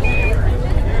activate.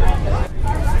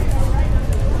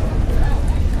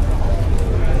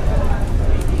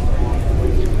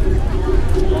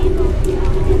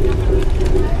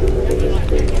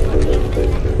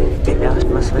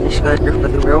 بس مانيش قادر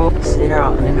أخذ الروب بسرعة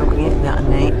لأنه كيف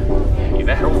يعني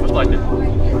إذا حروف طيب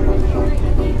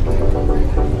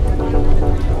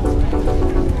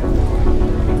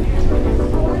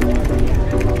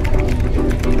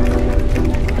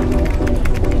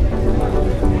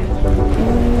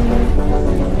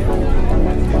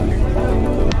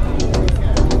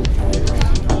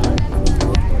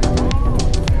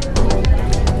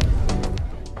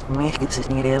ما يحكي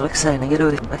تسني لي لك سنة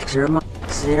قالوا لي بكسر ما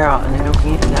بسرعة لأنه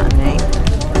كيف يعني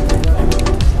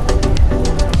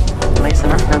ما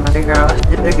يسمحنا ما نقرأ أحد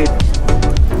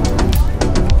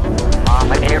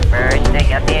Mama, get your first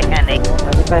thing up here, candy.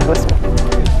 هذا فاهم اسمه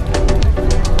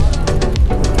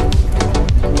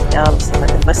يا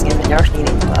بس كيف نعرفني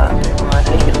ما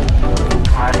أدري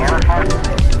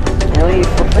يعني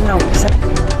يفضلنا وبسك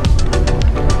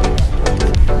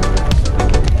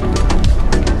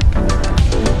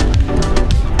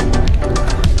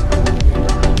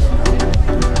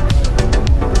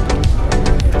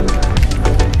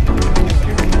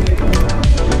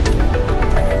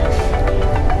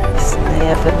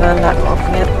فما لا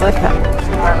أفني الطفل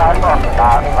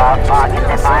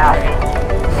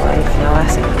وإفنا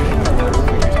واسع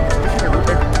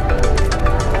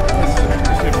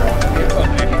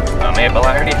I'm able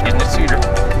already in the suitor.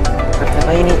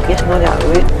 فبيني يسمو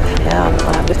دعوة يا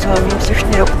الله بتوم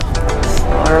يمسشنرو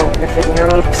صاروا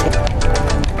نفدنرو البسك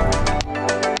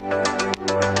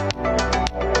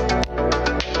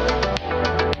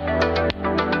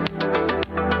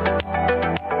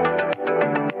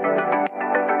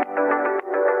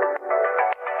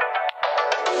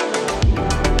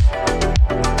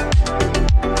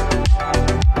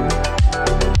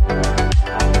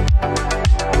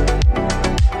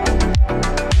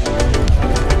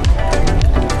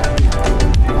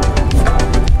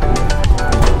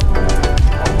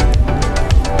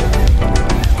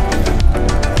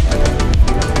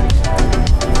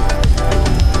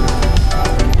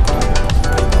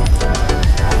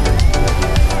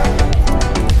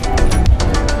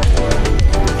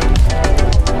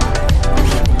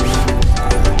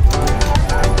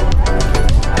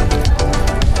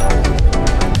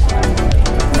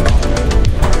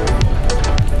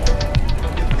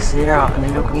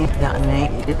يعني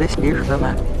بتصير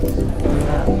طبعا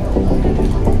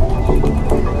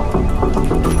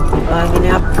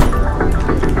يا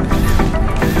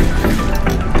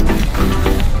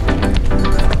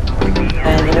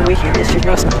أنا ويش يدرس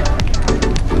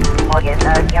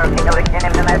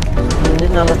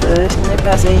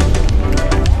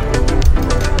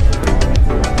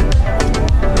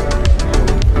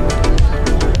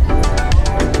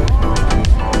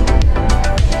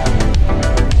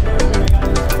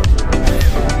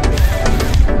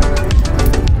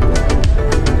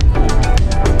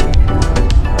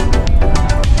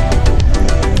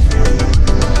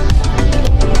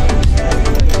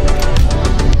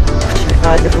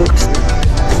the books.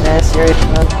 That's serious,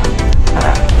 man.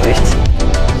 Wait.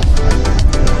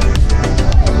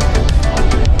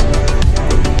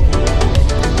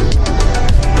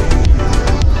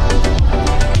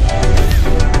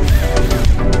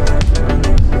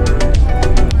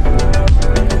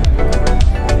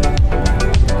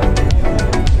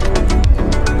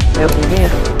 Open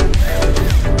here.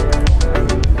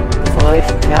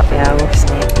 5 happy hours.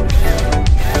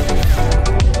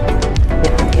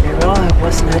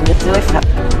 What's not the life up?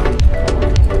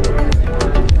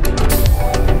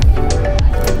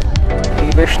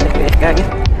 You wish to be again?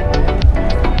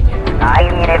 I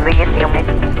mean, every year,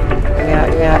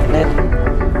 yeah, Ned.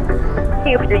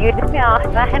 You do you just now?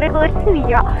 I had a good to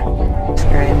you.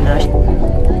 Very nice.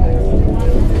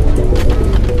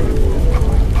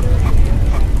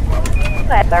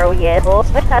 That's our year, boss,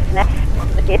 but that's next.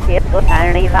 The kids here go down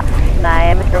and leave that.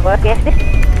 Now, Mr. Bucket.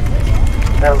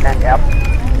 So, then, yep.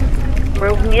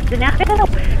 Room niet de nacht op.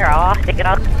 Ja, ik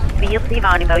had veel te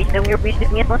aan maar ik weer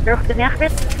business niet van terug de nacht.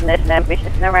 Net een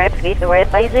business naar mij vliegt waar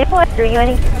het bij ze voor er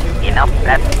jullie. You know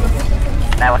that.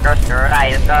 Dat was er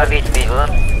right so bit people.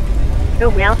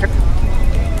 Zo wel.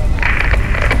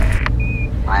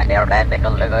 I dare that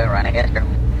because they're going running against her.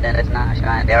 Then it's not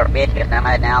shine there bitch because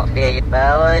I'm now see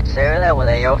but sir that was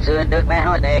a soon do man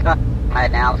what they got. I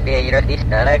now see you this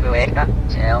like we got.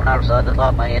 So now so the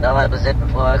top my dollar was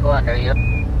before I go under you.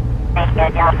 Thank you,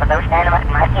 John, for those kind of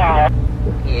my head.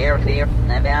 Here,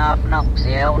 maybe I've not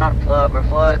seen not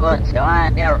before good, so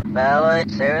I'm there, fellow,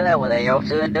 sir, that was a yoke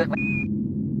soon do.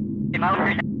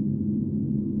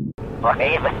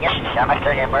 Okay, but yes, I'm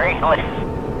actually very good.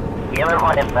 You ever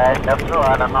want to first up to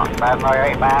on a not bad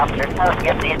Murray by after toast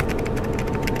gets in.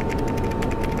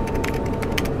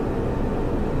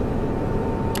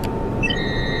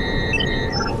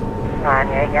 On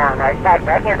your young, I start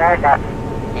back in there, that.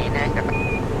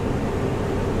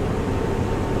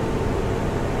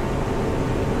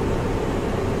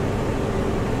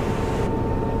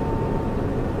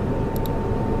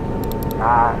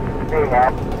 See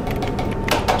that.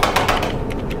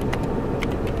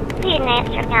 See an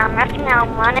astronaut, rushing out,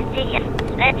 wanted to just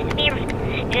let's be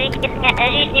getting at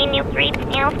any new 3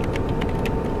 pounds.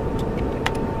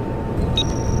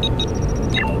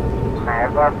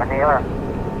 I've got vanilla.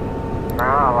 No, I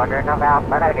wondering about,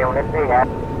 but I don't see that.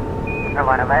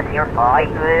 One of us here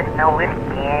fight with no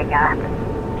whiskey, got.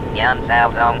 Young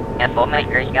South Zone, and for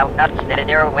makers go nuts to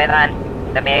there with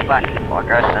on the big one. For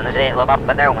person is it, look up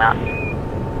for their one.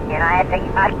 You know, I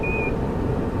think I.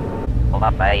 Look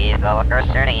up by you, go across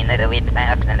there, and the lead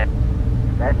path, and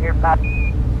that's your pop.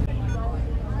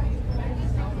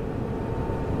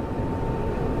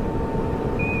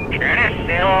 Sure, it's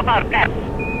still about that.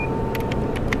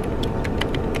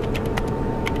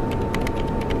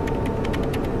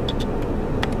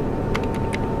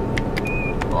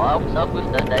 Well, so with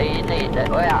the day you need that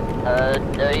way out,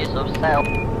 days of self.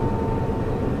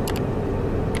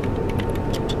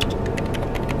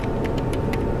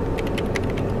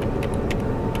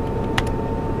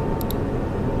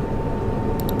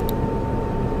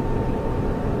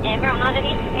 Everyone of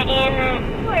these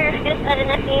in we're just at an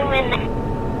when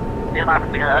You're not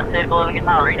going to go and get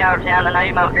out right now, down the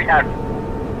night motor out.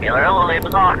 You're a little bit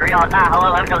bizarre, you're not how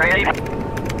I'm going to leave.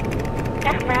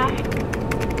 That's rough.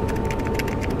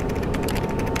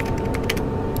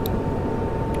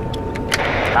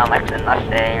 How much in last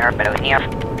day or better here?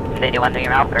 Say you want to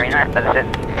your mouth or in our position.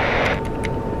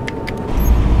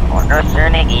 Order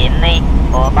turning in the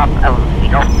pull up of the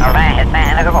overhead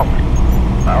man of the boat.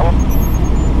 So.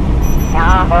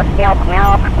 Ja, och hjälp mig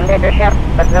upp under det köp,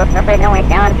 but those are no way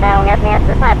down town as near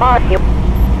my boss you.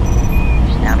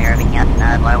 Now you're beginning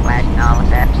to low flash and all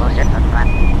the absolute in front.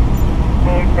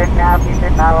 Here's the job, you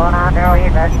should follow on there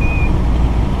either.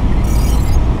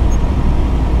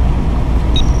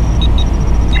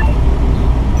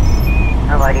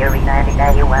 Nobody every 90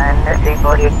 day you won the street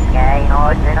for his guy, you know,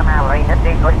 it's in a mile in the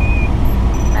street for.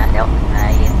 Not help,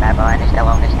 it's that boy, and it's still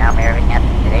on this now, everything.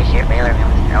 Today's ship, Baylor,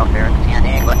 no fear of the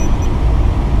Sandy, but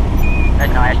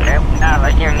no, I do. No,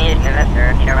 but you're needed to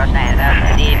Mr. Kerbal Space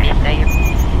Adventure.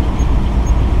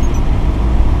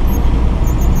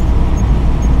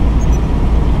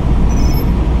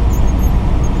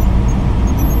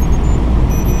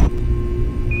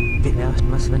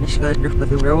 Mas finish good for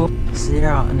the roll. See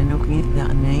out and no meat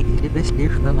that name is the best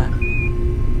dish for that.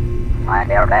 My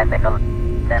dear bicycle,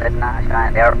 that is not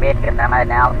shine their feet if I might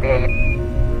now see you.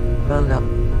 Well,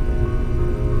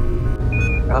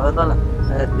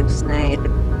 it's snake.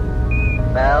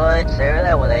 Well, it's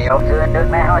that with a yoke to do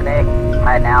my holiday.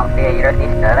 I now see you're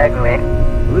the ugly.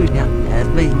 We got that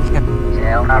being kept.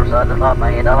 Tell no sort of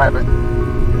my dollars.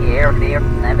 Here,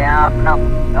 maybe off no.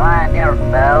 Go on, dear.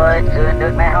 Well, it's to do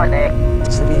my holiday.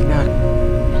 So we got.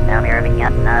 Now here we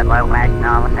get low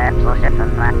rational absolute shift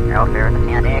and no fear of the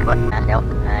Sandy, but myself,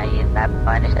 you that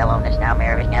find a still on this now,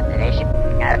 here we get the nation.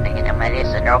 I think in my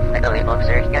list, a drop, the legal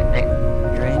search, get the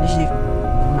energy.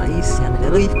 My east and the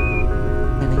leaf.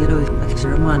 And the little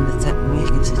extra man that's at me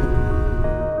consistent.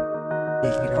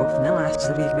 If you hope now, I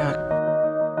said we got.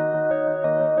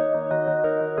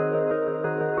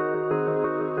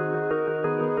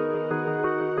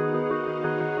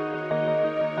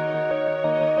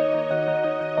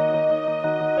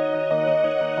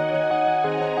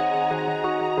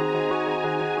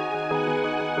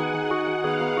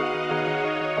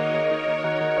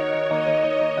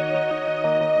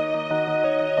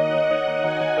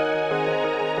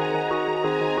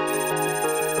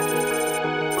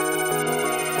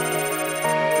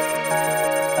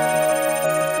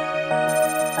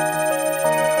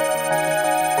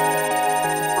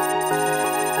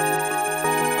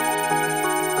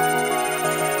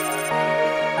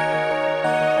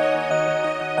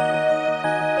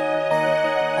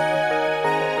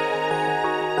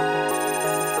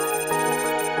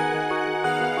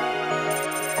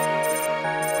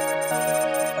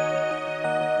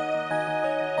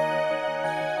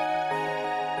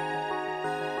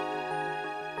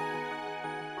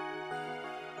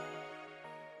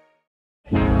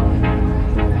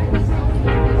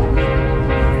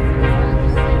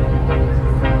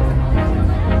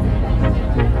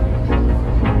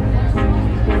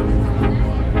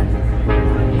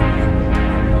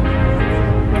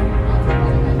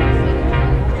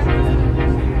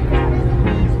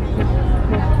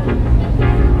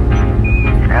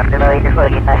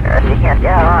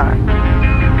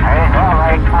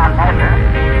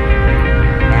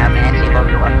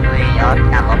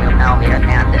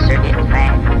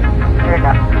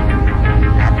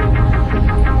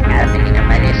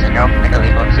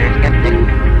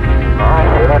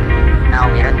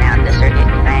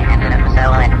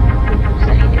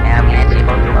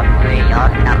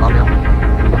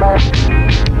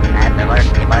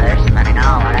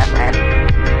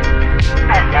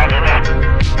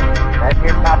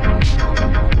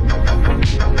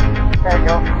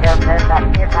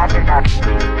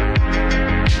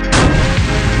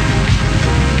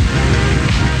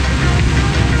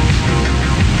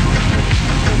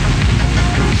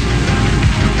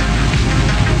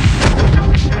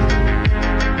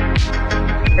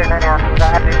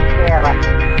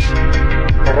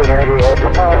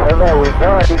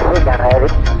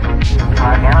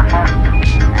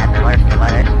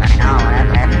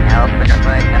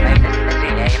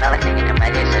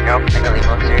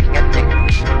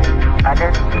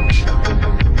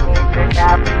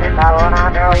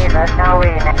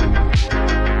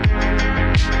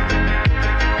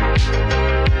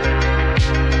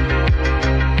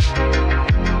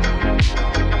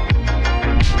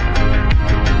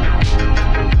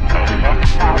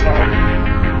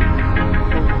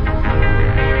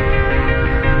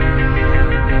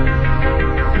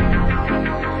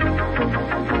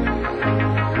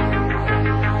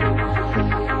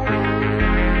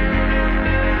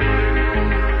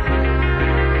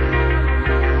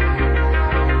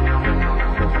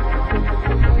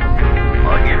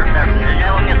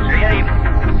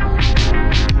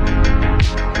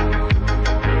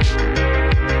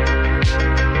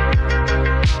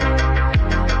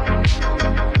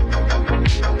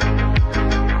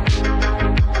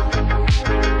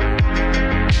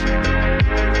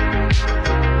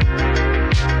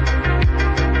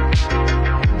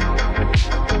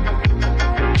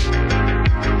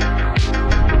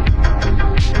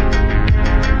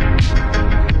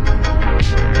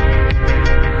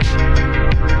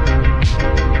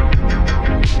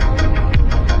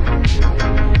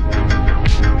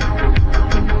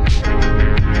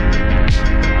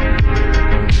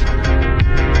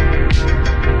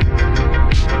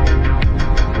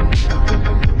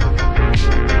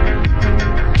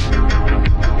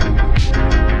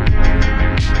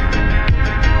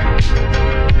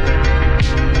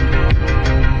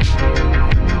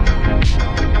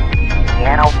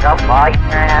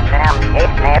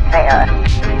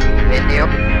 Video.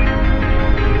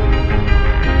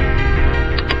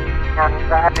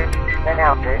 Anxiety,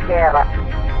 announcer, Kayla.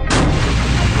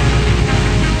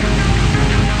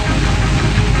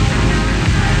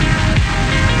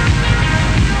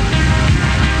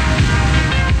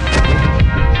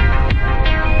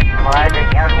 Roger,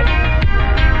 County.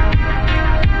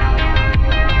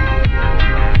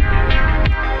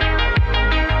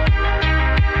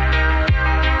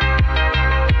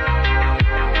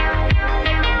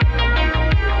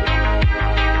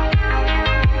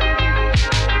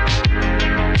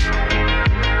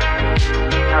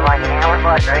 Like an hour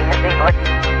plus during the sequence.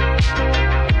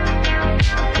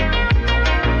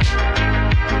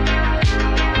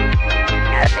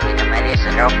 I think the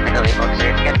medicine drop in the little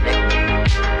circuit.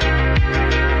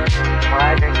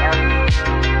 Roger, County.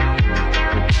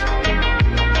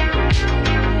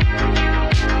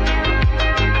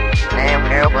 Damn,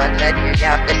 girl, one said you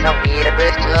got this on me to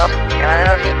boost yourself. I don't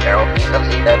know if you girl, people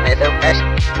see the middle fresh.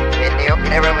 Video,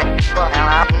 never went. Well, hell,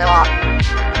 off in the wall.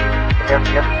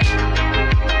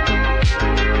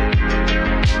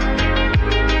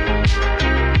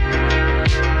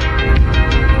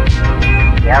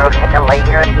 Jag råkade inte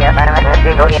lägga det helt när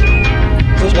jag går in.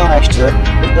 Förstås du,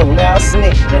 det är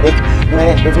läsning,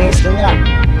 men det finns det mer.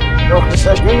 Råkade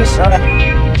först visa det.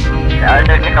 Ja,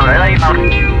 det kommer det imorgon.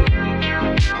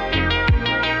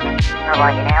 Jag var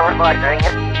en hour bort during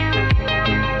it.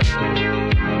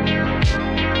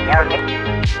 Jag råkade.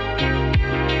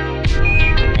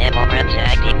 Det är bara att säga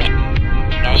till mig.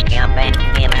 Jag ska jobba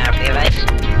in här för vejs.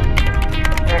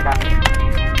 Hur då?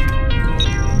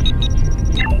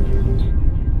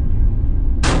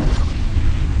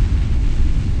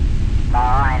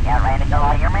 Alright, jag ready to go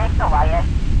on your make the way.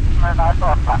 Move on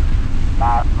sofa.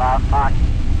 Fuck.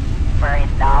 Very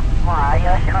stop. Why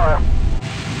you sure?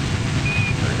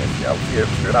 Jag ser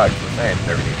hur jag får säga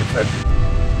när vi inte sett.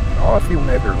 Ja, film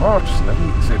när det launch när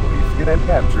vi ser vi get in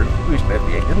cancer. Wish that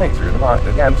the egg makes her launch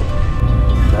again.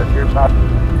 That's your top.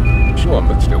 Sure,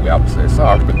 but still out to say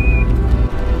sorry, but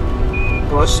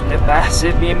Was the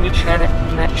passive image had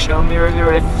that show me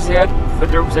if said,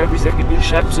 but there was every second be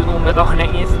chefs in the middle of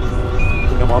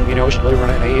the mom, you know, she's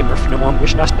running a game or no mom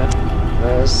wish not that.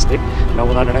 Stick, no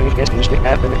one on the guest, and stick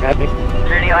up in the cabinet.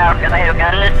 Radio out, because I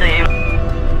got to see you.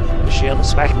 The shield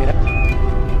is back me up.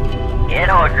 Get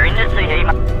order in the city.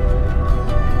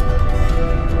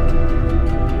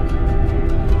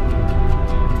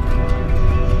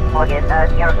 I'll get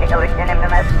that, you're going to him the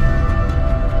mess.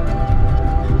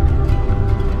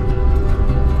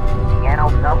 You know,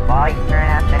 so far, you're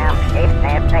not going to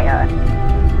have to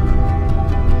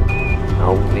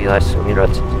No, vi har som i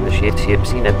rött initiate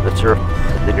CFC net med surf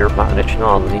det där på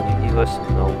national i US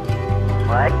no.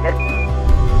 What?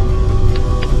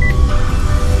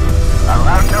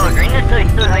 Allow no green is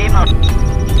to him up.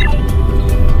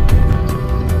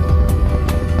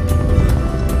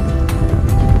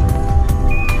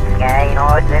 Okay, you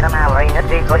know it's in a mallory in the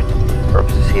secret.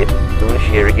 Purposes here, doing a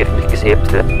share gift me is here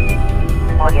to.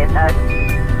 I'll get that.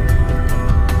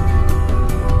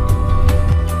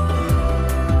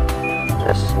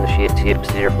 That's initiate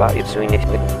CFC there by you soon next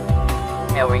week.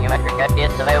 Yeah, we're gonna make a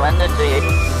get so I went to you.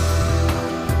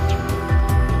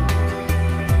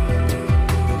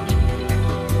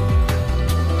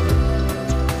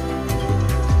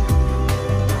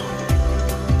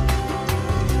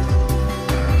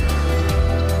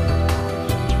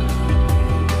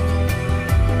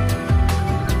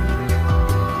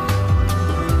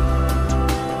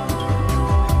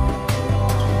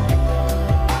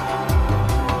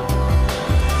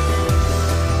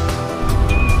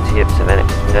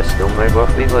 That's still my work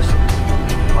we listen.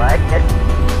 What?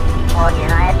 Well, you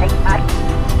know, I think I...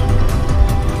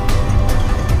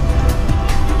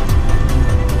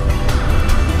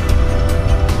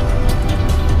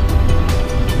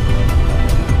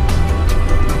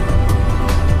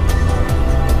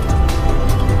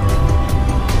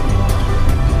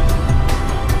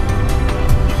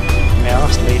 Ja,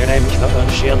 det är det mycket för en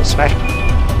skillsväck.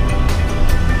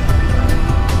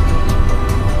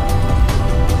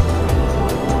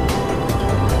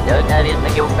 That is the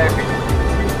guild burger.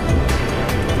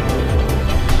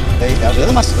 Ja, det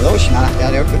är massor av oss, men jag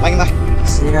har gjort länge.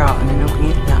 Ser jag nog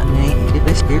inte nej,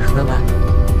 det är styrfälla.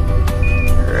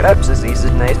 Raps is easy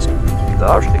nice. The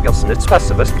article snits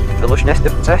specific. Village nest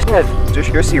of testnet. Just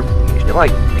your see. It's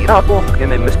like the apple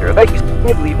came in Mr. Vegas.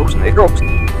 Never leave us in the drops.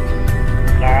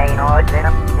 Yeah, you know, it's in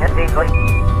a... It's in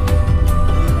a...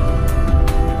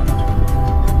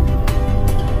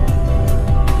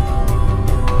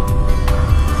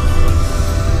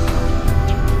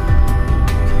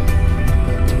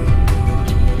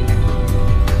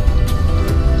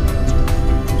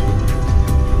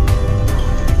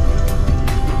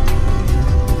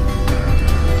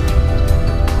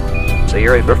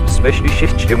 especially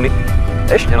shift to me.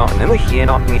 That's not an image, you're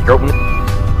not me dropping.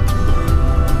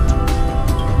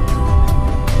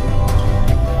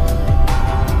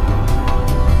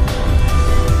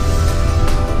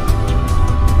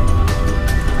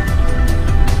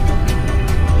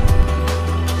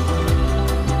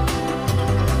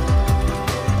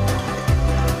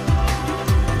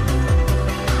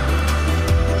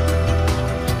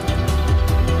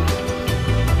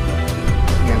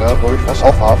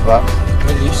 Myself off that.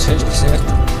 Well, you said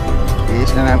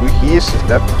He's an ambitious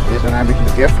step. He's an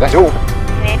ambitious gift. That's all.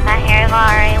 Need my hair,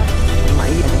 Laurie. ما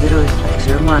يقدروا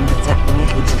يكسروا ما نتسحبني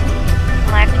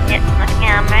Mark it on the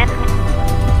camera.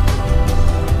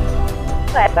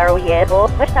 That's our weird ball.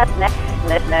 What's that next?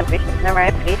 This number,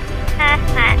 please.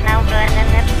 No good in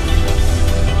this.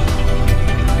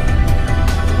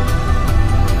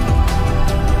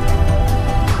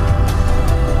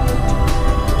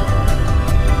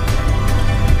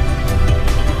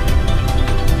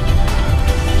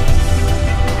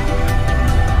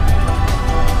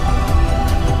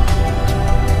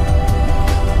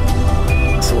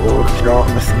 Ja,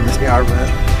 missing this guy, man.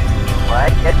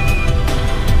 What?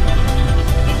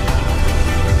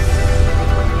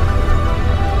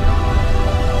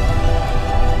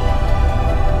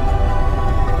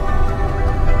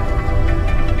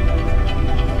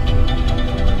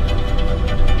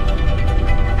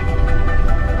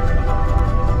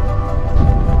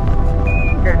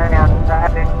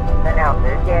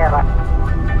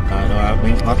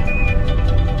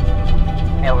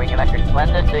 Yeah, we can actually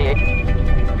blend it to you.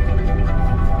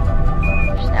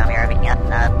 Now here we got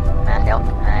myself,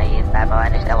 use that boy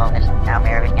and still on this. Now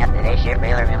here we got today's ship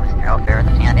trailer, we must go through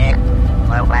the sand.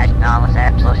 Low flash, all the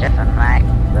steps, slow shift and like.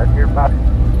 That's your bus.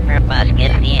 Your bus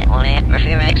gets the only for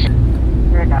few weeks.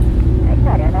 Sure enough. I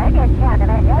got it, I got it,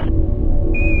 I got it.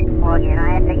 Well, you know,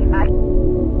 I think you might.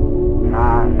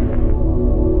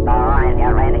 Alright,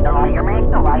 you're ready to go, you're ready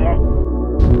to go, are you?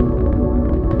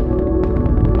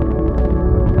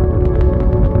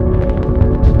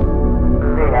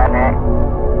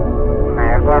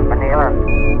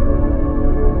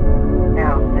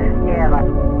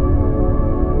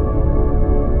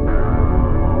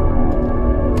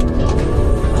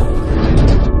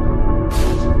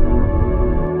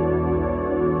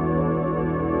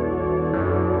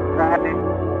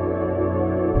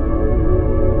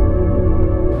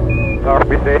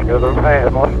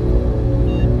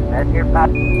 That's your pup.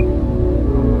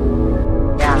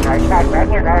 Yeah, there's that right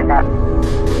here, there's that.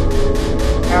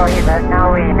 No, there's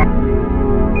no reason.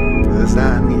 This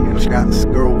and you just got this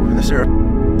girl in the syrup.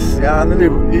 Yeah, and then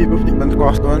you went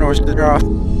across the north to the grass.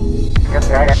 Just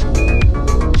right it.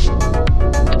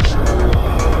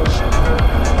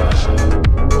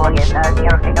 Well, yes,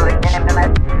 you're going to listen to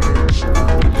that.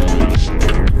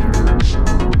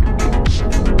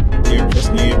 You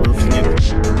just need roofing it.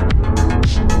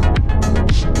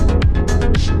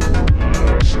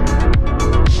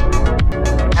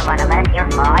 I'm gonna let your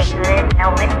boy do this, no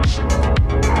it.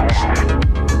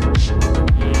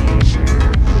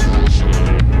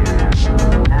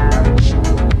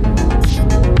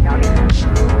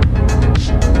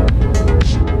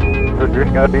 So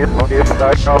just gotta be as long as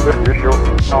I can with your show.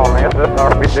 Oh man, that's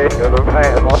not be safe because I'm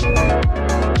fast one.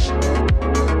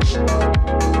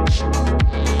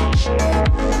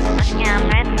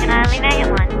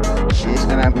 He's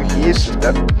an ambitious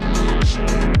step.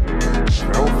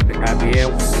 Bro, det kan bli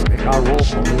oss. Det kan råd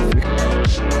på musikk.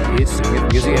 Det er inget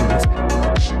museum.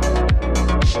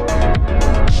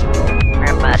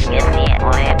 Your bus gets the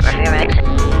only for few weeks.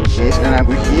 He's an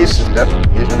ambitious step.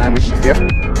 He's an ambitious gift.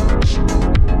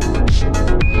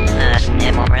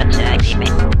 It won't run so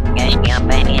actually, guys can't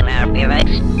pay me about few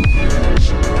weeks.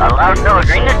 Hello, no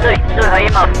green this way. So how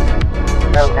you mouth?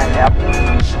 No, that's help.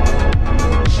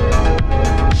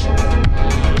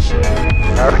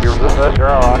 You're just us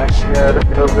on it. Yeah, this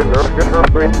feels good. Good for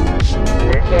free.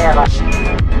 Yeah,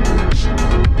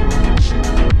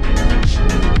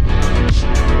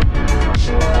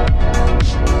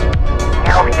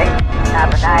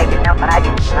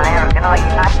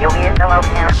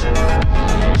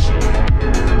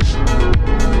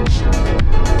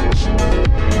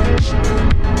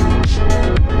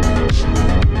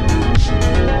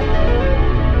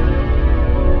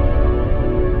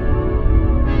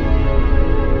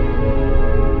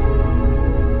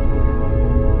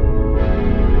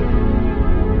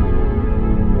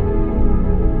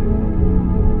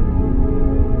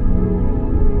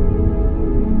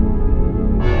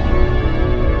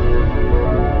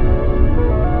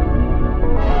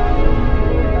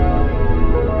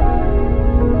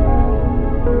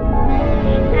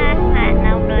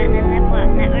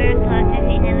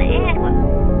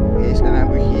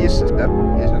 that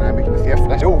is een beetje de verf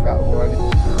fles over hoor.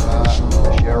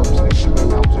 De sheriff slips in de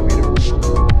naam zo weer.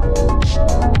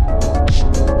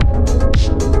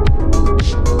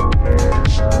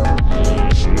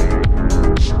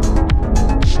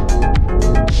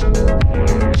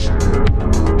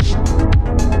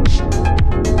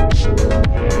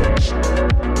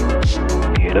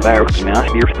 De barracks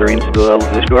me hier voor in school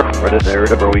dus door voor de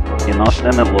derde broei in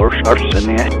Austin en Lord Stars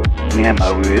in ja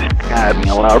maar we is gaat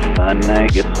me al out van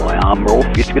get so I'm bro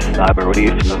is cyber what is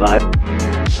in the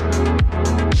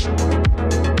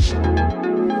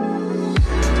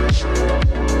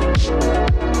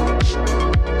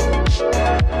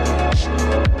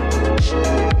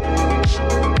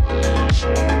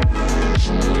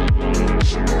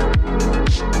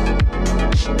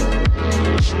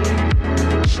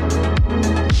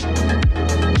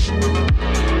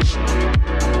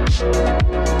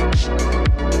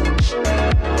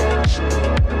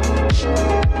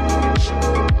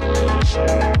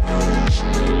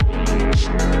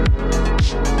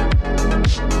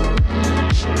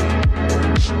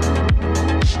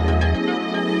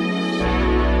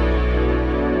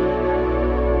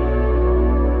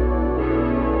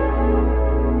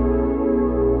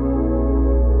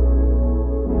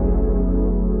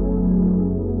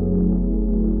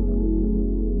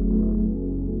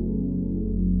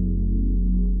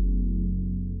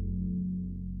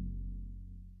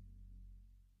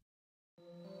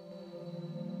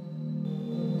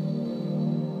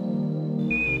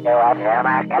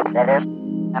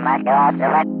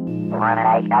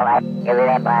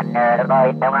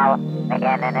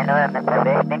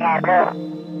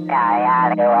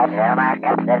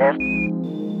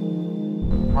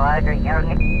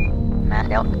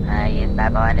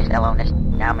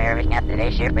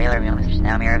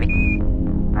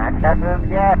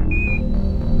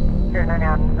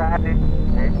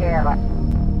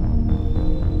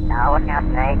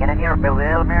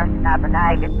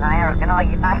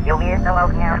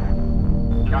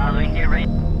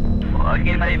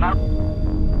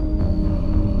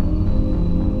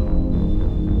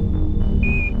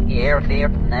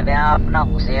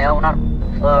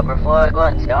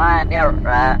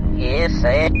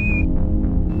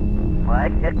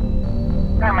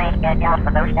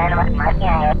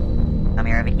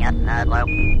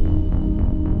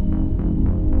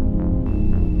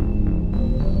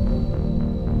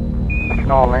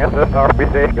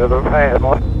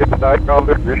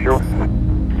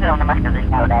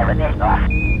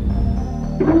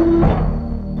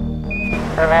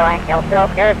Phillip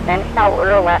Kerman,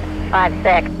 Chryslar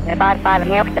 56, 55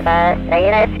 here for the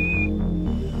say it.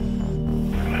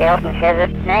 Shelton says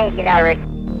it's name, get out of it.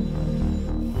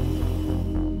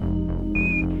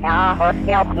 Now, let's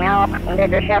help now, under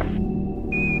the ship.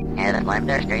 Yeah, that's like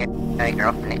there's great. Hey,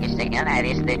 girl, Nick is sticking out at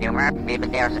this, they do more, maybe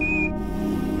there's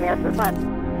yes, it's fun.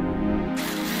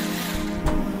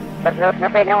 But there's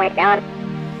nothing going down.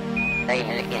 They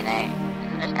hit again, eh?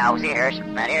 This cow's here,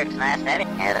 my ears last night.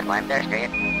 Yeah, that's like there's great.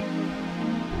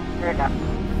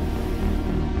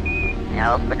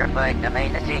 Ja, op de foot, dan ben je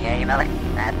natuurlijk helemaal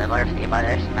naar de lorst, maar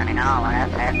er is maar een allemaal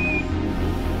uit.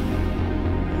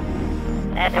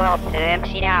 Dat is wel te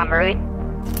zien aan, broer.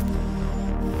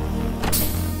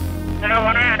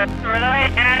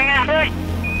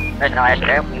 Dus nou is het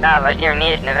ook, dat was hier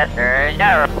niet in de wedstrijd.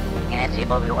 En het is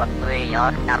wel wat we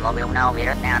ja, dan wel nou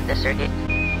weer naar de circuit.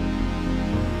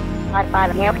 Wat van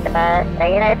hier op de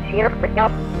say it, hier op de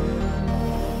knop.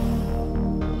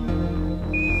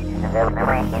 But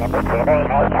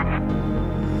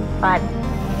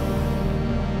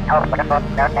oh, but if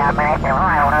it's down my head, I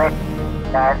don't know.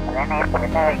 Does then they put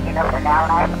it there, you know, the down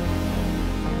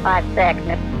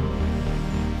 5-6.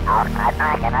 Oh, I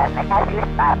think I do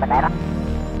stop with that.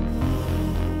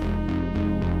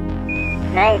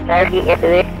 Nee, 30 is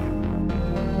it.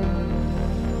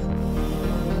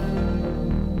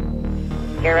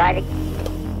 You're right.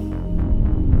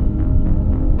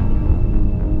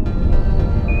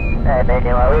 They do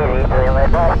a really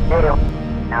good job, too.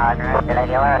 Now, I'm going to get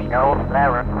a show,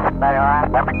 whatever. But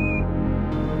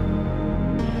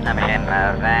I'm in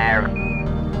there.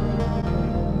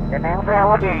 The name for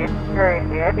all of you is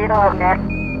curious, you know, next.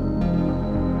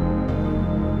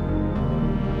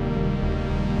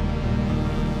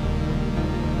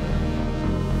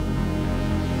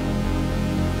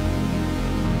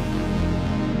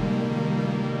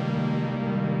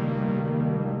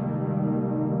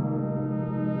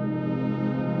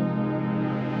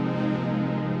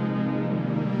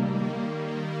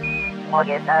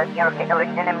 Get your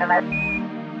situation in the mess.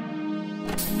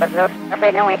 But those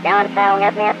are going downtown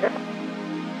as the answer.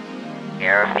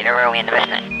 You're Peter, we're in the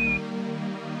business.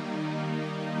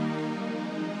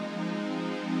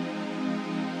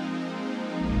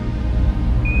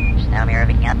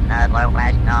 low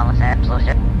flashing all the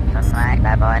absolute some like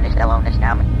that boy is still on this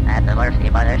now at the Lurcy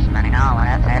Brothers running all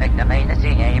that's having to be the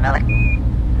sea email it.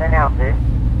 Then out there.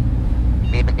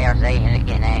 Be but they're saying it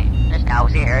again, eh? Just now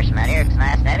see her, smell here, it's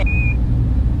nice, daddy.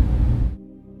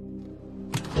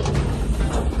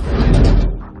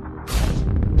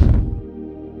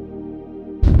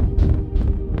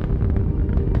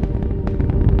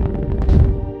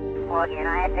 Well, you know,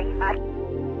 I think you might.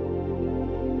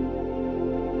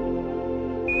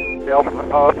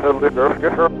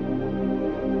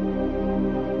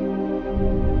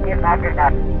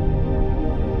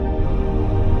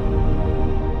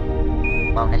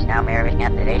 Bonus now, Mary,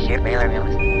 at the day shift, Baylor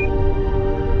Mills.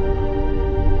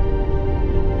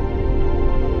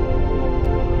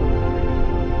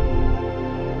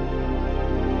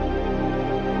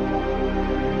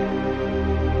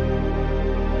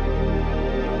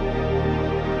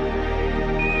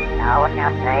 Now, what now,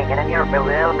 today? Get in here for a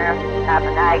little bit. Not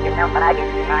the night, get down, but I get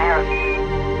tired.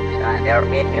 Son, they're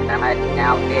making them at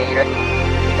now, theater.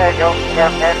 There you go,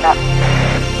 there's up.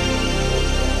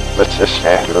 Let's just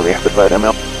actually have to let him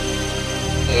out.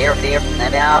 Here,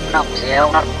 and out, no,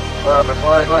 still, no.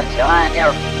 Before going to line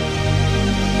here.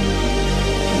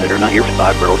 They're not here for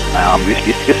 5 girls. Now I'm just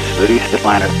the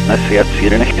planet. Let's see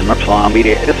it in a skin, so I'm be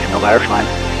there. It's no virus line.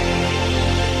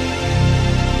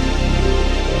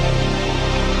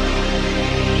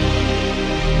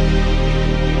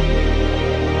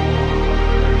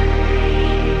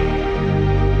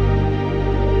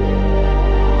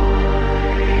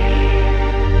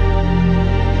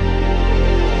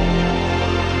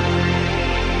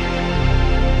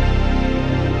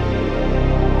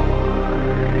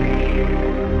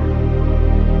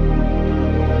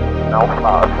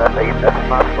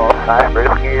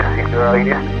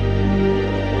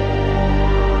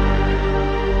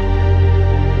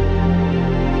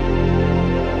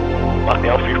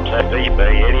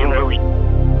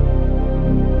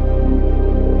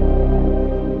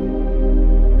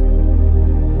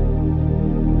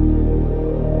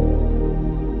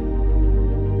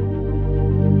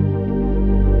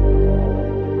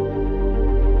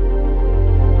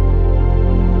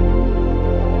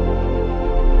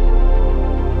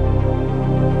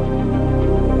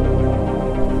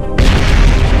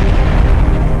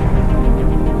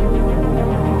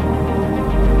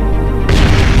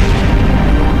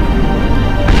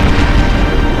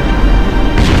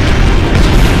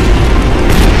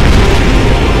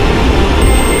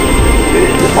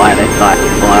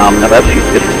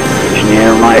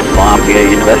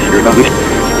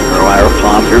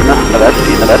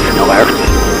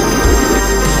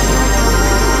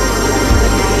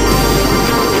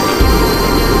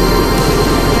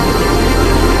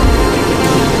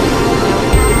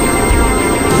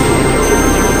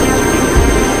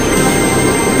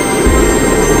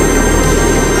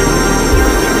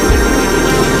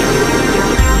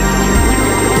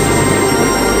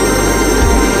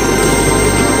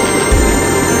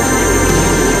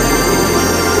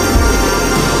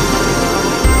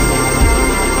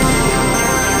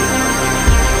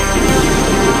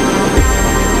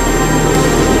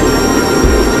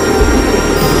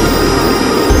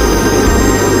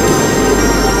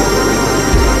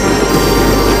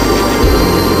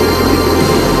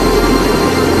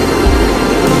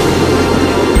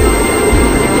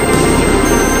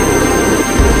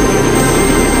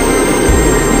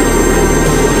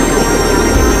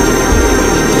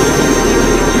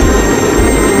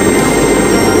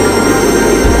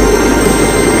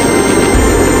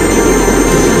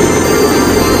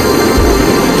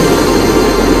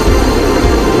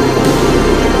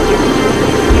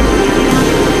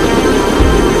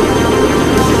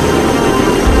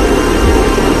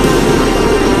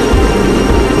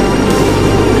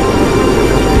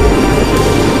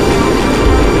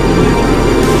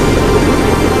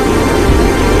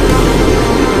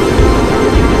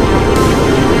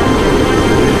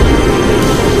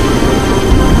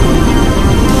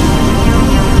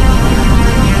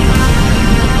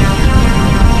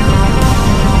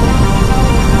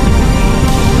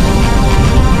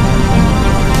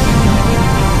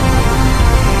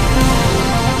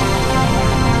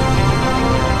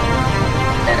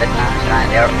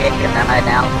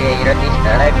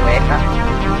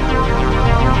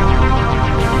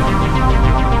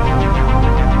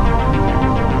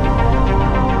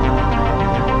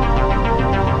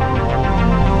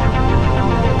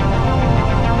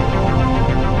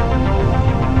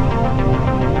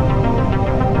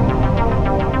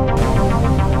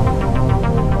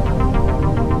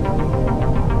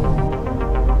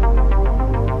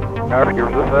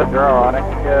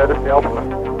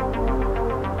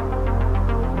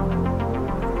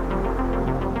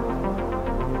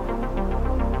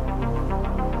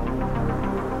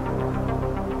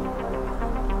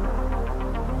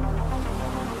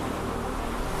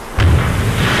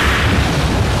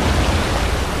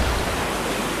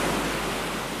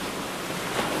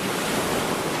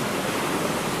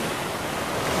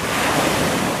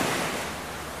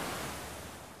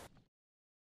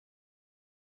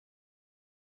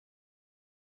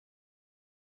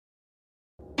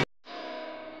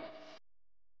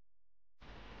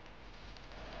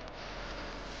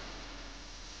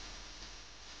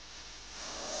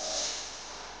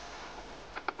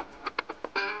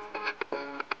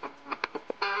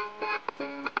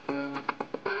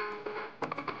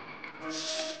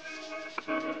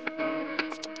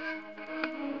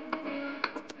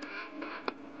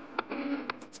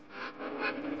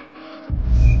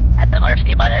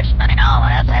 University Brothers, I know,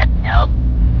 that's it, no.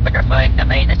 But you're going to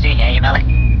be the CA, Billy.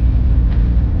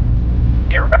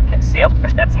 You're fucking sealed,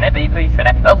 but that's never even for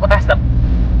that double best of.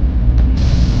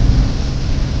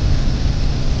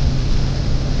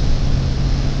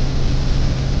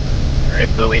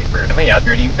 If the way for me, I'd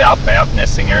really be out by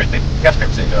missing everything.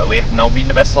 Customers in the way, no be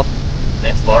the vessel.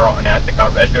 Then slow on out the car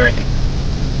red or at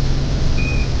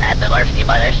the University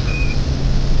Brothers.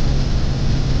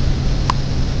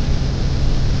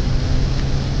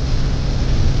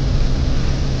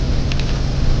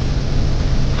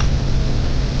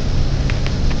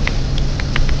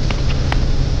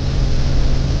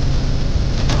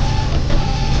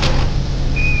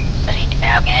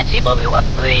 Chị bố biểu ấp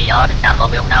người do được làm bố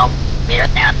biểu nào vì rất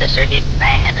nào từ sự đi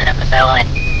này hẹn được làm sao này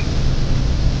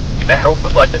chị bé không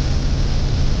có được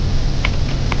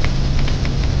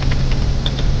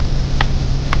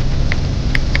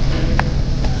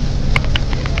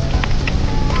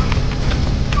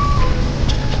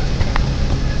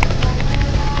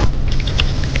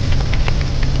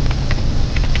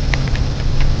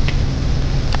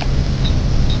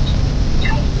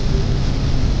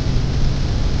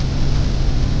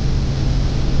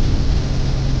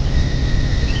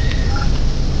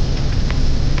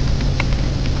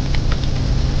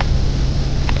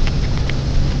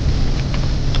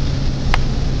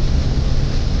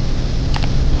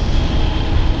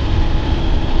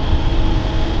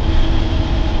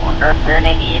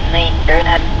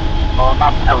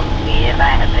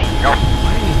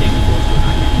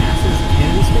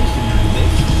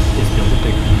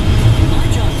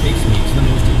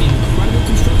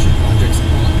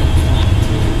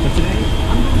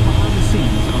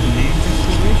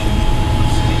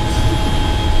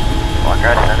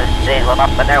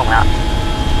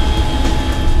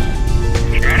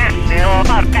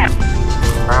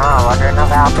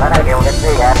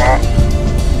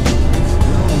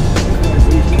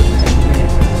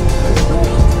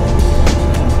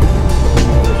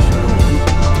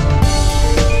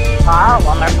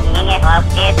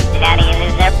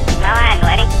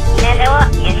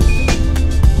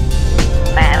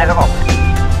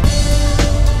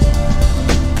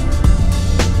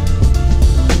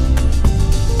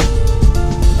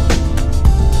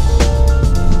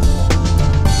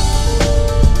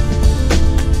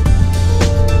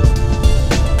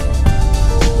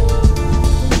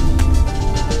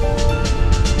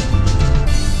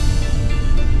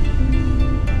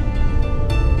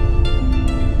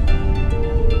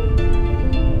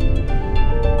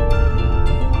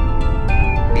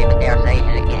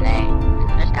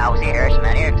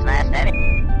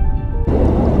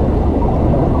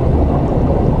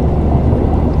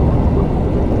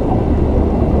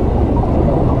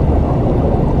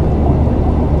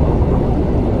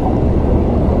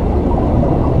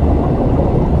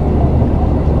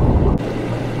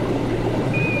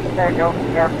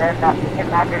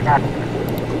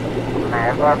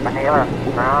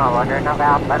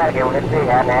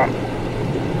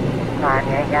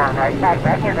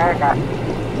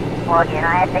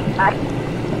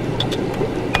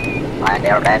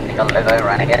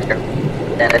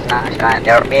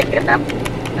They're big enough.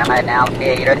 Now I now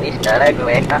see you're this other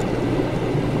way.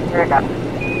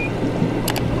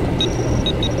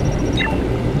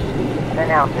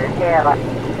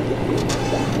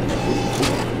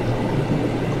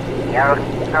 Now,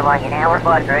 you're like an hour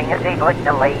wondering if they look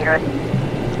the later.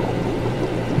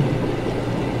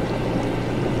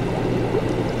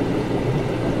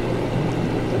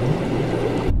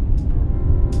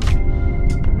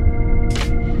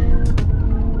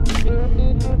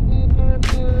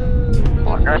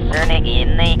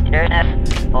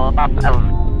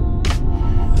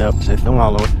 Nope, so it's no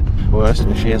all over. Worse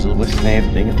than she has a list of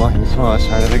everything. It's like it's hard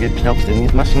to get help thing.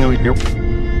 It's messing with you.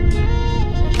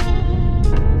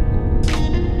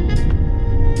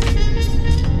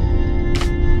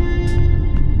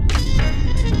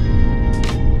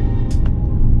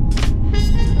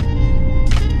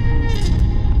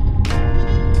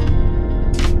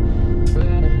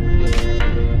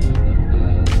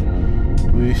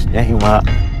 Stay what?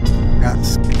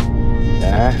 That's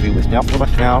we was now for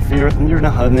us now fear and you're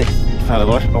not having it. Had a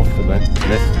lot off for that.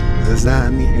 Is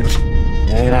that me?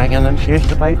 And I can shake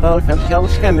the pipe out and tell the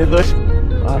skin of this.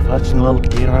 I've had some little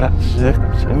kid or that sick.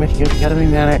 So make you get me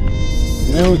man.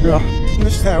 No, girl.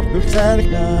 This help the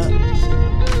side.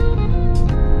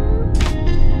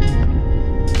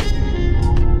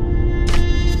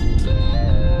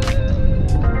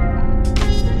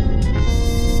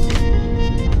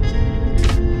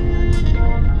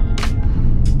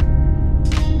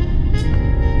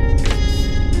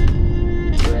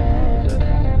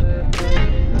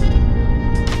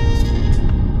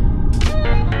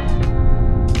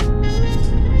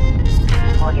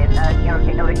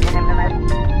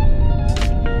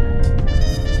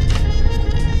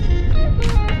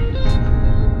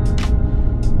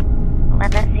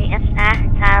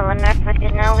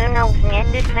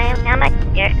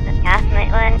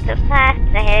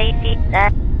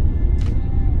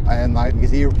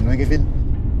 hier nog even.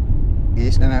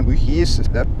 Is dan een beetje is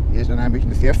dat is dan een beetje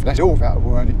de verf dat zo ver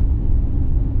worden.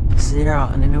 Zero,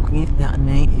 en ook niet, ja,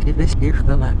 nee, dit is hier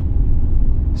gedaan.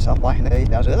 Zo lang nee,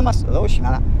 daar is helemaal los,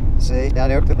 maar ze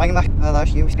daar ook de lang nacht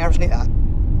dat je scherp niet aan.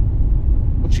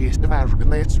 Wat is de waar voor de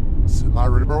laatste? Ze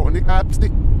maar de bro en ik heb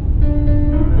stick.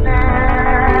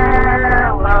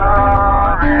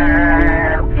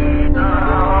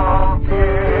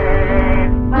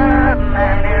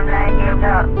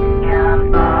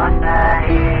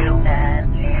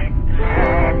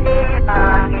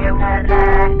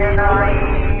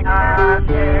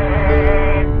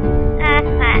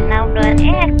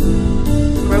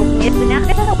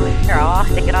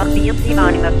 Stick it on the UC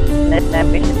monument. This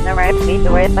ambition never has to be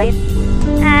the way it plays.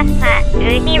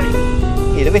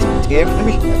 Hier is het gegeven van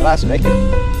de laatste week.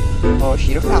 Oh,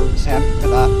 she of now, Sam.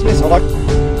 Het is al lang.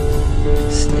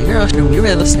 Sticker als je weer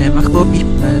willen zijn, mag ook niet.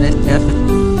 Net even.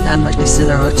 Dan wat je zit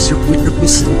er uit zoek moet er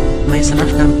kussen. Maar zijn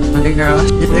afgaan, maar ik ga als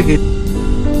je het goed.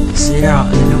 Zero,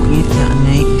 en ook niet, ja,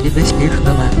 nee, dit is hier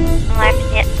gedaan. Maar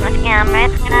dit was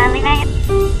camera's gedaan, wie weet.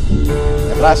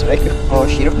 De laatste week. Oh,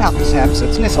 she of now, Sam.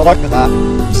 Het is al lang gedaan.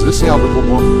 Ze is helemaal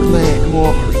gewoon. Nee, kom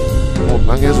op. Kom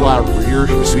lang is waar we hier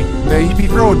sweet. Nee, je bent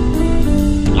rood.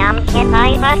 Ja, maar ik ga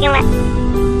je fucking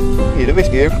Hier is het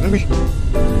gegeven van de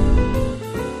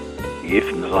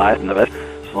Even de zijde de west.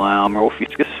 Slam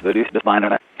rofietjes, verus de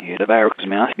fijne. Hier de werks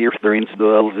maas hier erin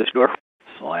de is door.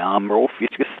 Slam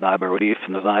rofietjes, daar brody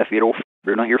van de zijde hier of.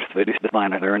 Weer nog hier verus de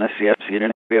fijne er en CF hier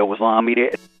in veel was aan me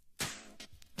dit.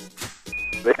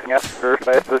 Picking up first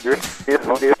passenger is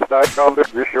on the side called the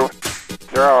visual.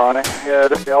 They're on it. Yeah,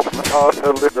 the scalp from the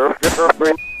hospital, the girl, get her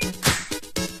brain.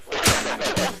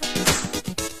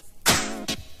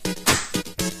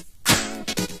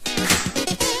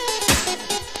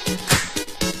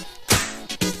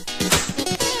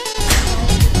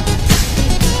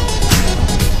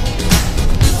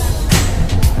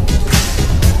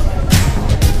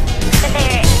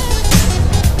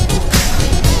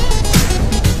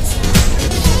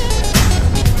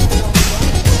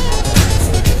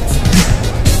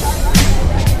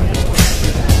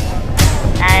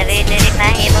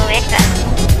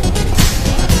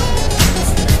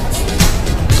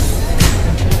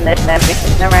 This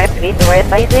ambition never has to be the way it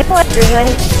plays. They put through you.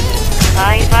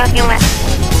 Are you fucking with?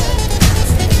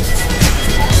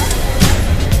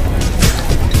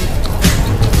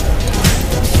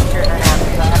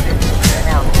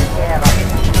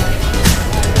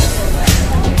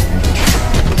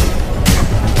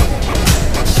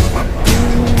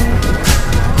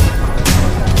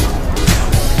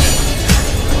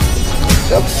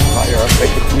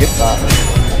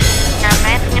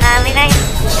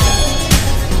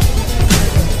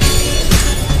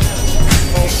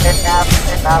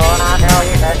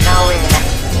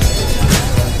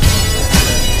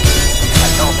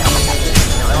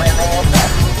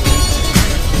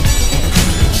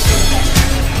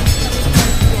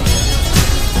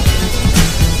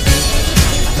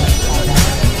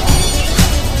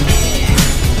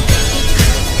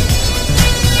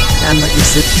 And like you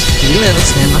said, you let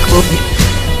us in, my coffee.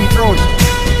 Keep rolling.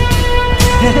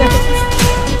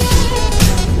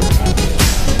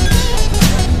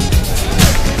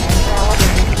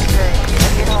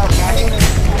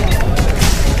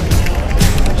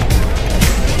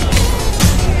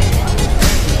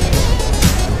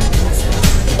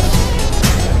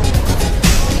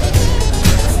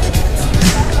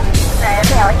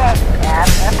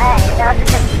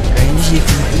 Crazy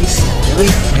from East, really?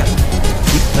 Yeah.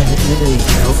 Keep by the middle,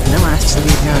 no ass to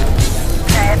be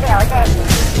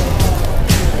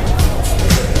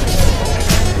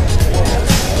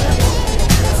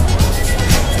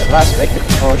Last week,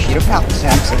 oh, she of now,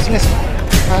 Sam. It's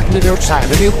back to the outside,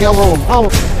 the new yellow. Oh.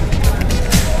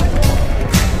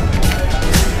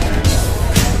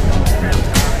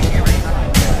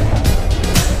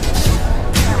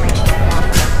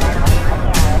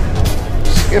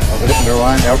 Skip a little bit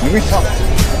around out when we talk.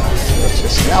 Let's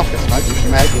just smell this, might be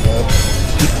some magic.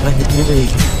 Keep by the middle.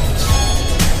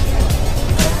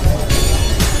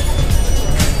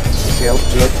 See how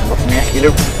it's good. Look, man, you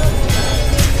know.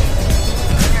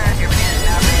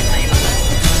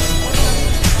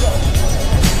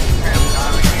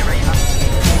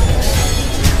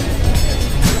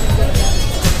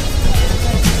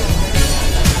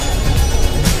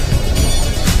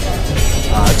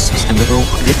 En de rol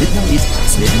dit nou niet.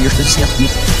 Ze hebben hier gezegd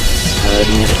niet.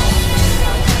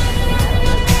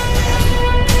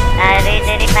 Nee.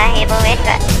 Dit is maar helemaal weg.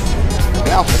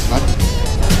 Ja, dat is maar.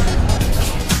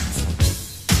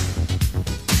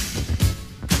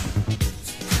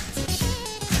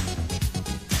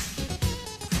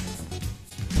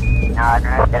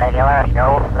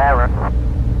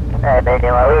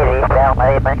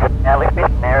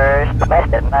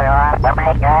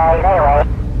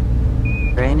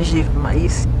 Energy from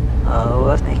mais.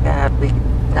 Wat ik heb,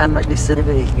 dan mag die zitten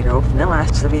hierop. Nou, maar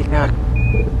ze weer gaan.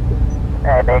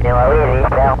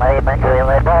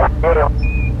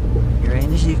 Your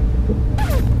energy.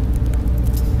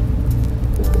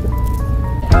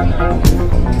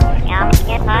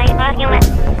 Get by document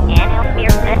and help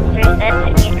your sisters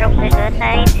and your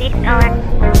society scholar.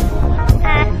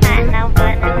 No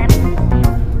button.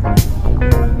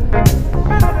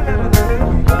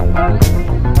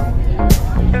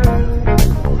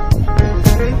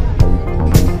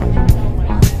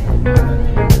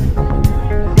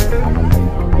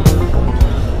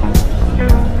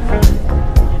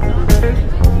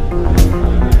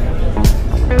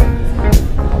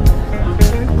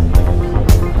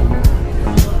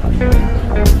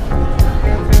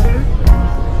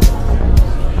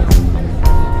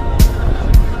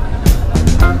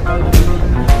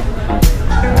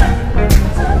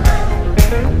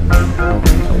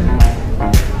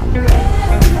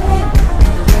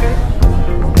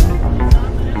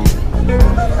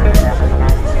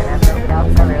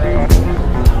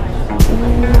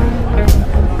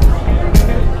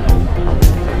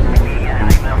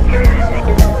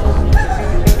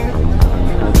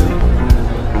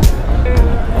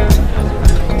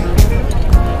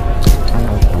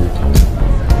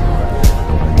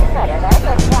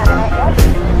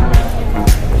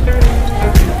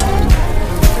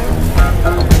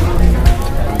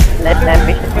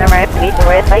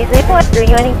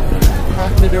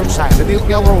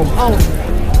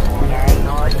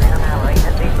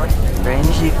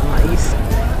 Energy from mais.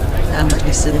 Dan mag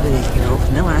die zitten hierop.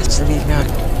 Nou, maar ze weer gaan.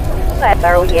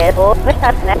 Claro, yeah, well, what's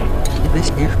up next? Dit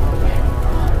is hier.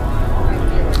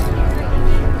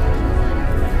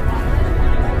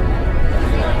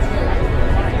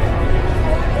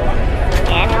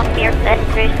 And help your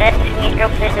sisters and your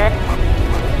society.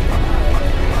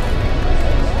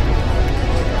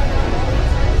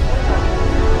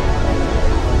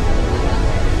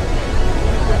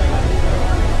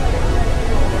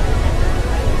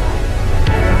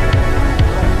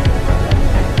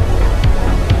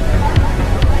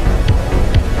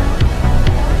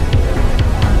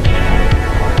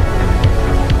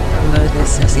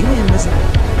 Así es.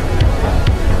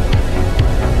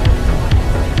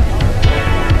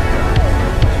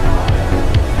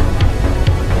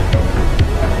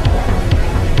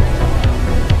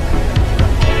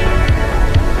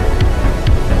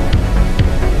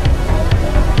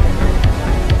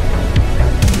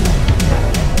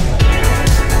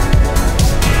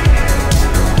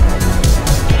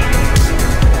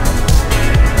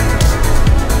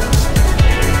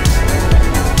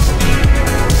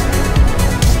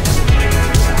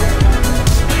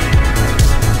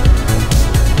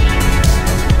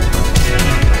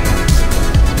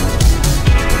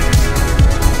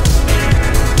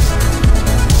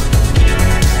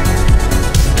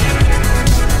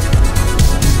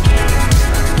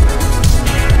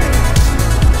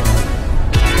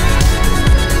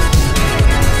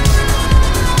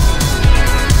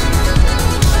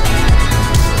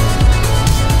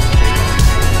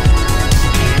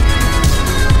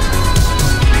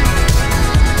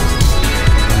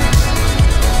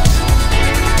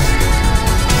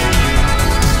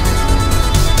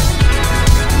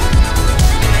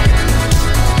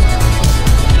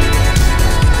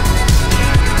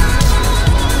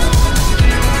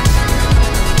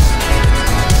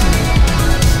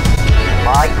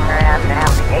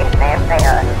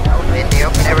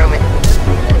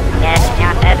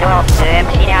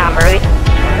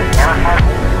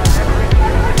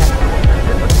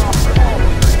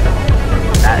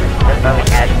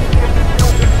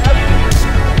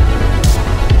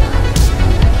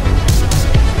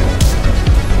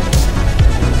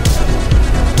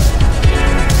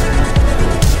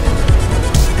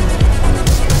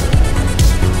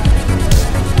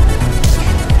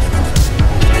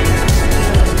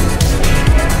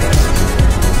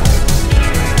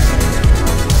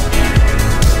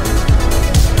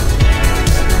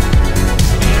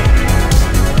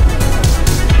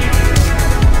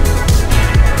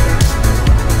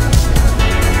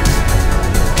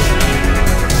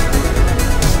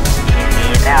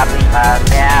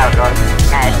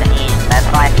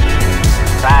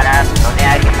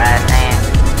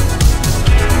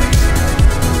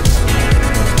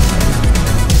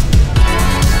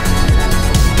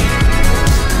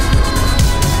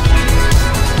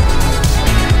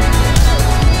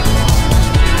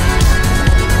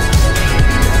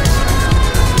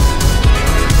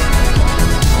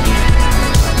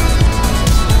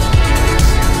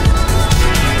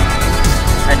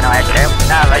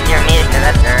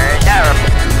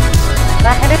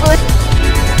 good.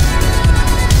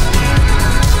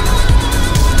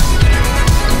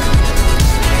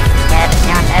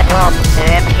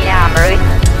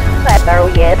 Claro,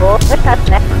 yeah, boy, what's that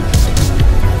next?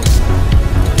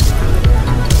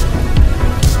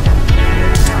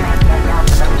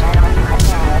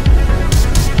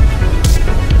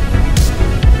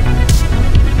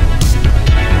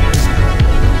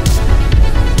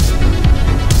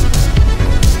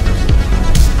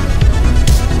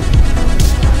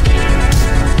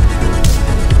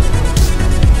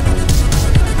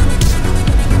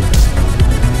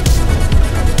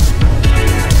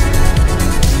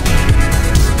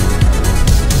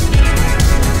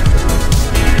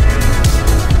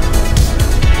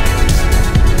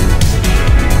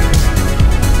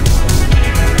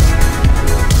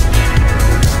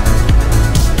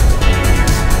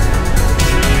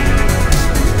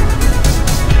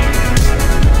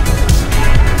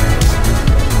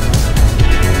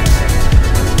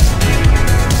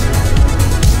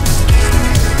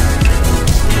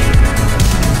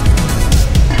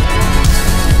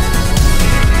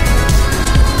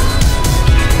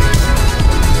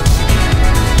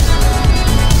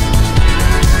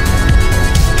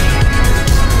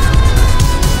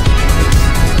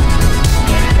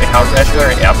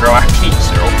 After our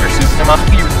keys are over shooting them up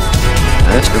here.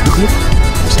 That's the good.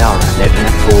 It's all right. They're going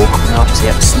to pull. Now it's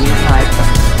the sneer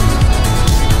knife.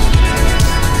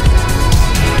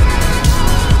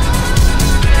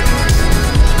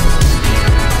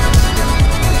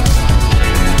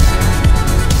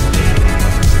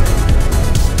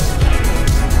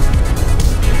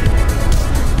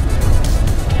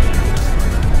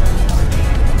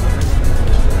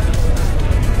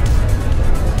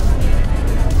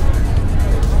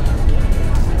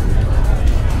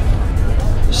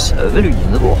 Över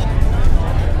inne då.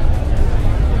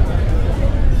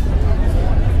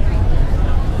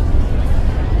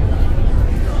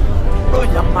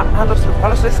 Ja, man,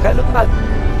 alles ist Skylab.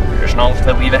 Snart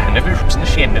ska vi henne för sin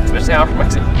skenet för sig av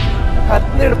Maxi.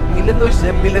 Att ner milen då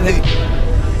sen milen dig.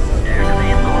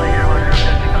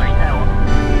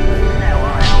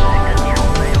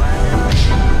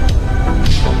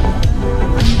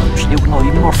 Still know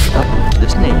you more stuff.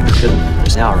 This name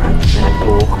is alright. That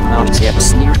ball now it's a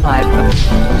sneer knife.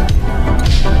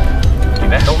 You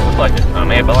bet help like it.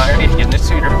 I'm able to iron if you get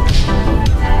suitor.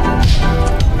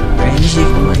 Range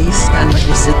even lace and like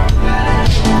this.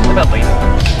 About lace.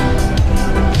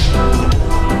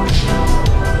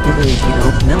 You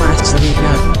know, no last to leave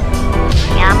out.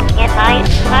 Yeah, get by,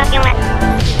 fucking it.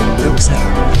 What was that?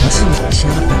 Listen,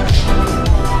 shut up.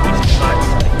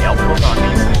 The output on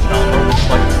these is not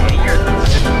like 8 years.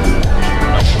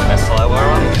 That's why we're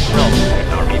on it. No, I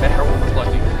don't even help with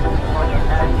lucky.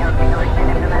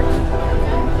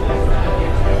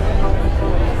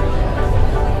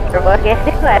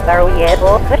 Claro, yeah,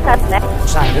 boy, what's that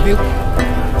next? Side of you.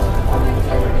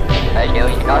 I know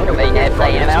you got to make that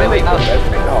play in a movie.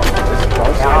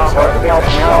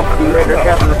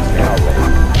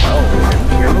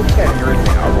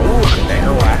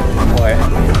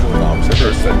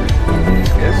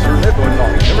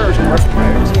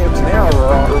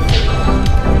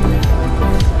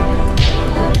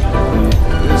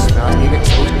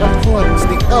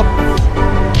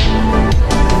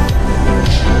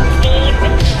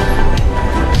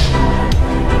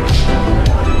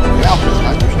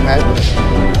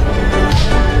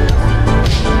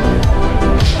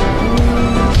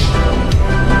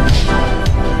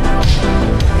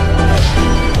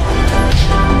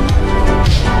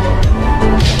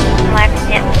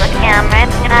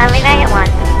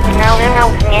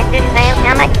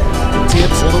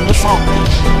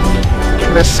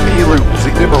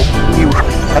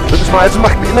 Mais uma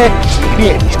né?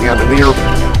 Sim, stand there.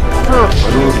 I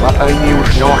don't know what I knew.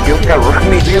 No, I can't get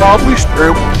working. It's all loose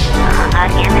through.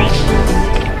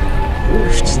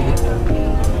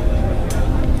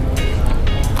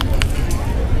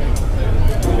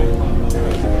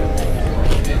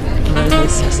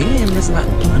 Así es, la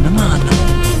mano.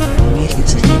 Me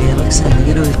dice que le va a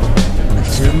salir hoy. La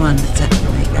German está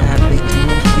me cabe que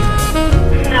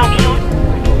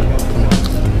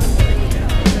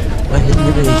Why didn't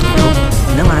you really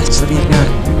no last to leave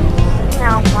out?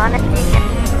 No, wanna see it.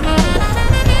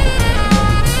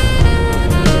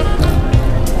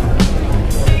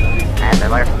 As I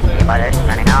learned, everybody's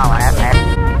running all I have had.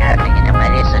 Gotta think in the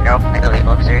place, the girl, I believe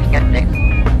looks are good.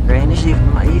 Range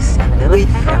even mais, really?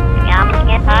 Yeah,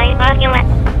 get by, fucking it.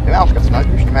 Ja, als ik het snel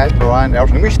moest mij proberen, daar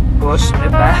was niet mis. Was de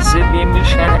baas in die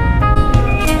machine?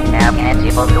 Now, can I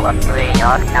see both of us?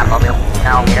 Now, we'll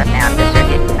now get us down to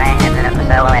circuit. I have it up the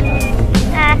silhouette.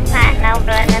 now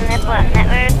button in the button that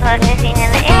we're focusing in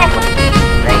the airport.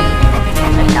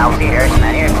 Now here's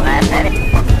my ears, my head.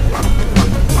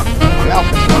 Ja,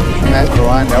 net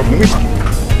gewoon elke mist.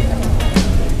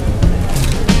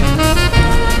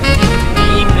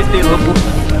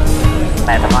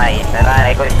 Bij de maai, daar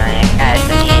ik ooit naar je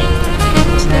kijken.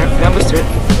 Dan moest er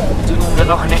toen we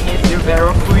nog niet eens weer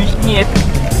op goeie niet.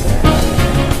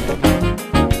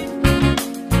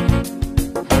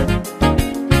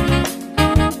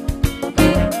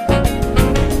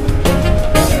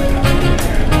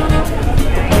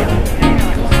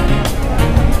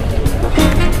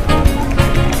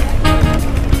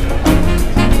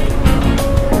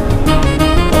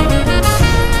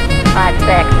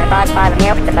 Five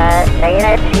minutes to the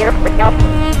United States for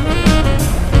help.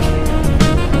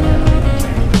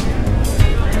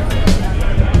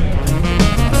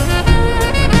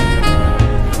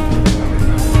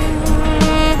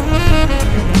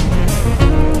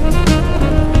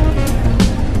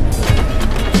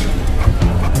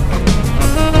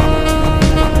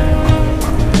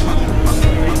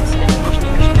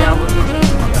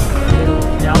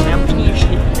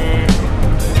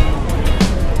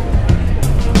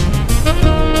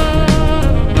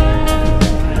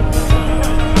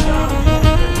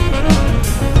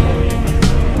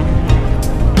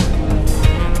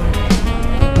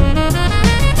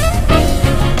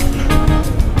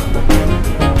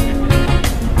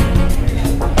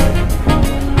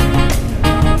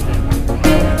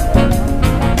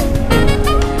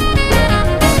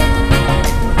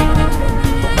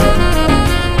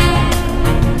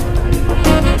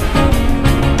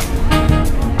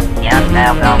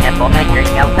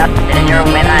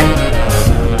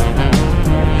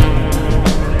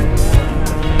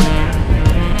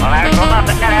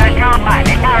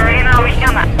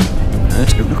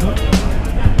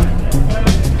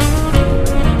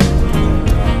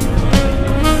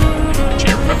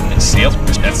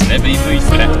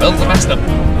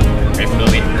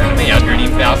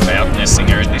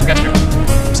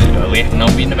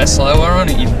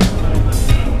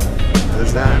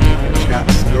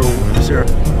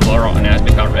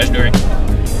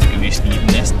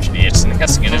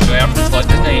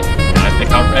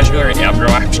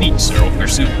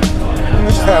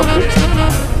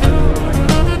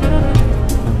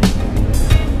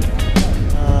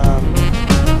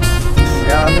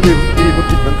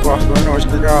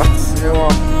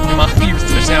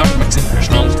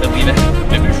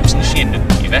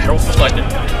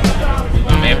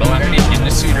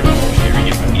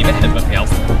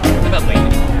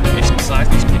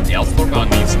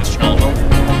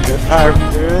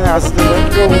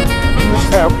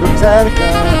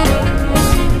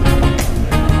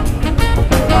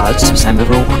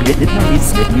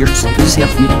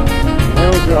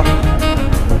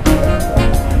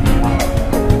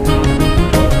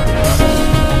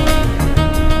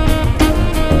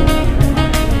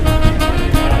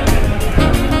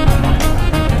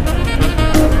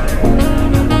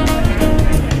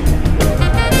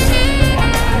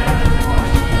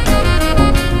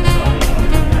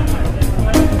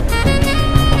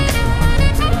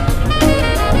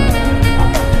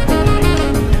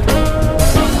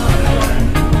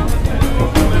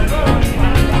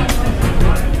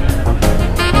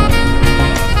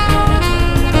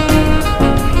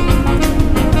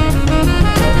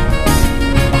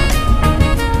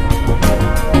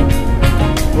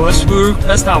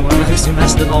 That's not one of the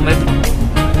semester moment.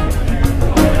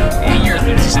 Hier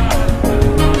is het.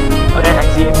 Oh, dan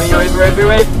zie je me over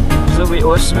everywhere. Zo we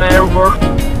ons meer voor.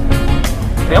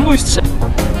 Wer moest zijn?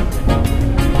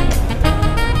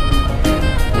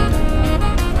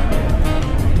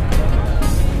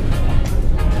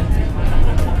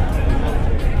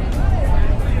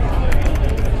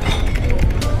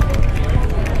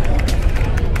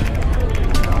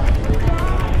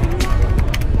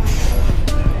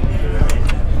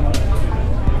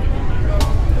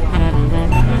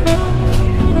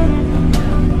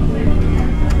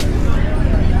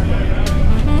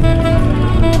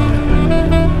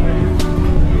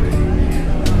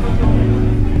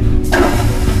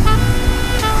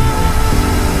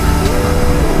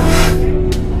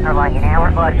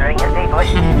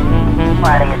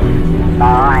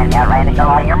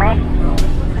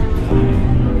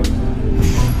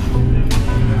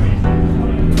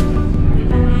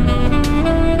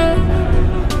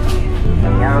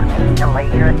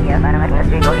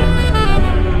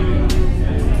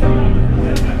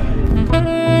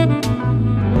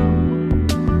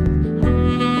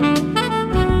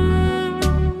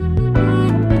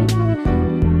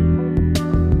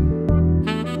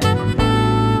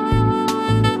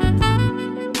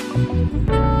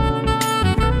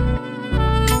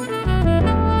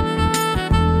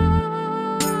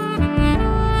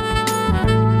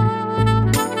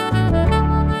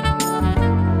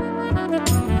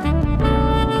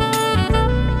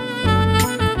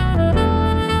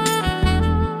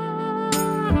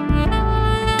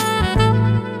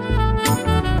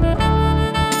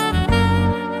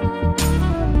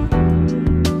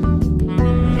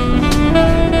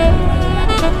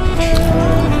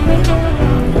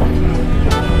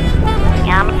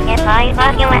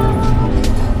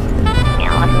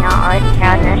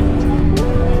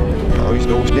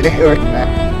 det hørt med.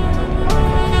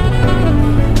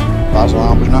 Pas wel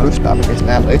anders naar rust, dat is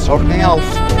net iets of niet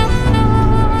half.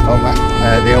 Oh, maar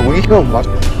de jongen niet komen was.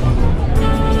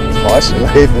 Was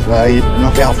even dat hier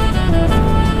nog wel.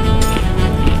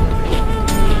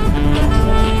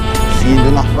 Zie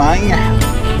je nog bijna?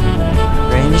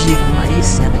 Range van mij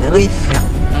is en lief.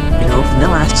 Ik hoop niet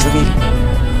maar te zien.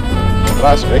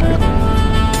 Was weg.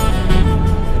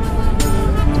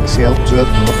 Zelf zult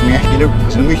nog meer geluk,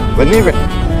 is niet wanneer. En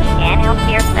heel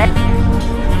veel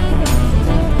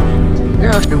Ja,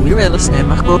 als je wel eens neemt,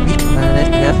 mag ook niet, maar net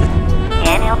even.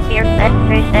 En heel veel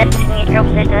vet, niet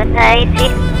op de tijd.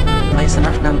 Maar is er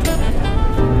nog dan?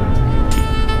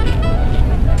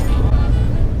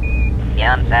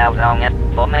 Jan zou zongen,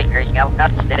 bommetjes jouw kat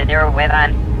zitten er weer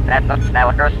aan. Dat nog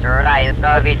snel rustig rijden,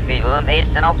 zo weet veel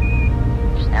meesten op.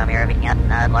 Snel weer bekend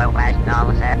naar het loopwijs en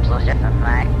alles hebt, zo zit het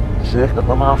mij. Zeg dat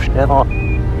allemaal afstellen.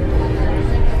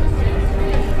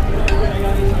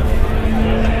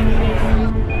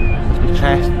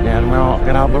 Ja, maar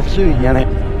ik ga wel verzuren, ja nee.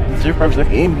 Super is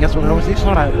like één, yes, we gaan eens zo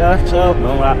uit. Ja, zo,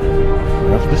 maar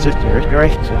dat is de sister, is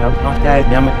gerecht. Ze hebben nog tijd,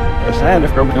 ja, maar we zijn er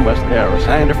voor me was daar, we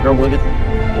zijn er voor me.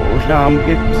 We gaan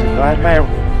get ze uit bij.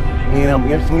 En dan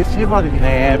begint ze niet te wat ik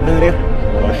hebben. We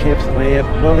ships weer,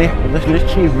 dat is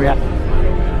niet cheap, ja.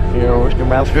 Hier was de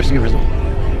miles receivers.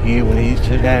 Hier when he's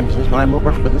to games is my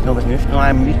mover, but there's nothing this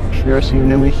time. Me, sure, see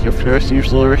you me, your first year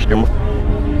still rich.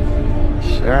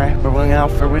 Sorry, we're going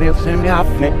out for video soon. Yeah,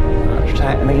 I'm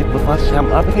trying to get the first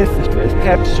time up against this place.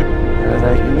 Capture,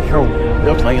 like in the show.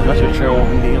 Looks like it's not a show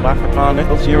in the African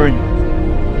nickel series.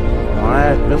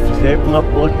 Alright, this is open up.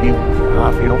 Look, you.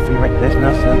 If you don't feel right, there's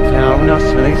nothing down, no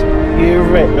sillies. You're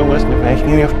right, no one's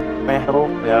making you. Metal,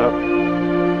 yeah.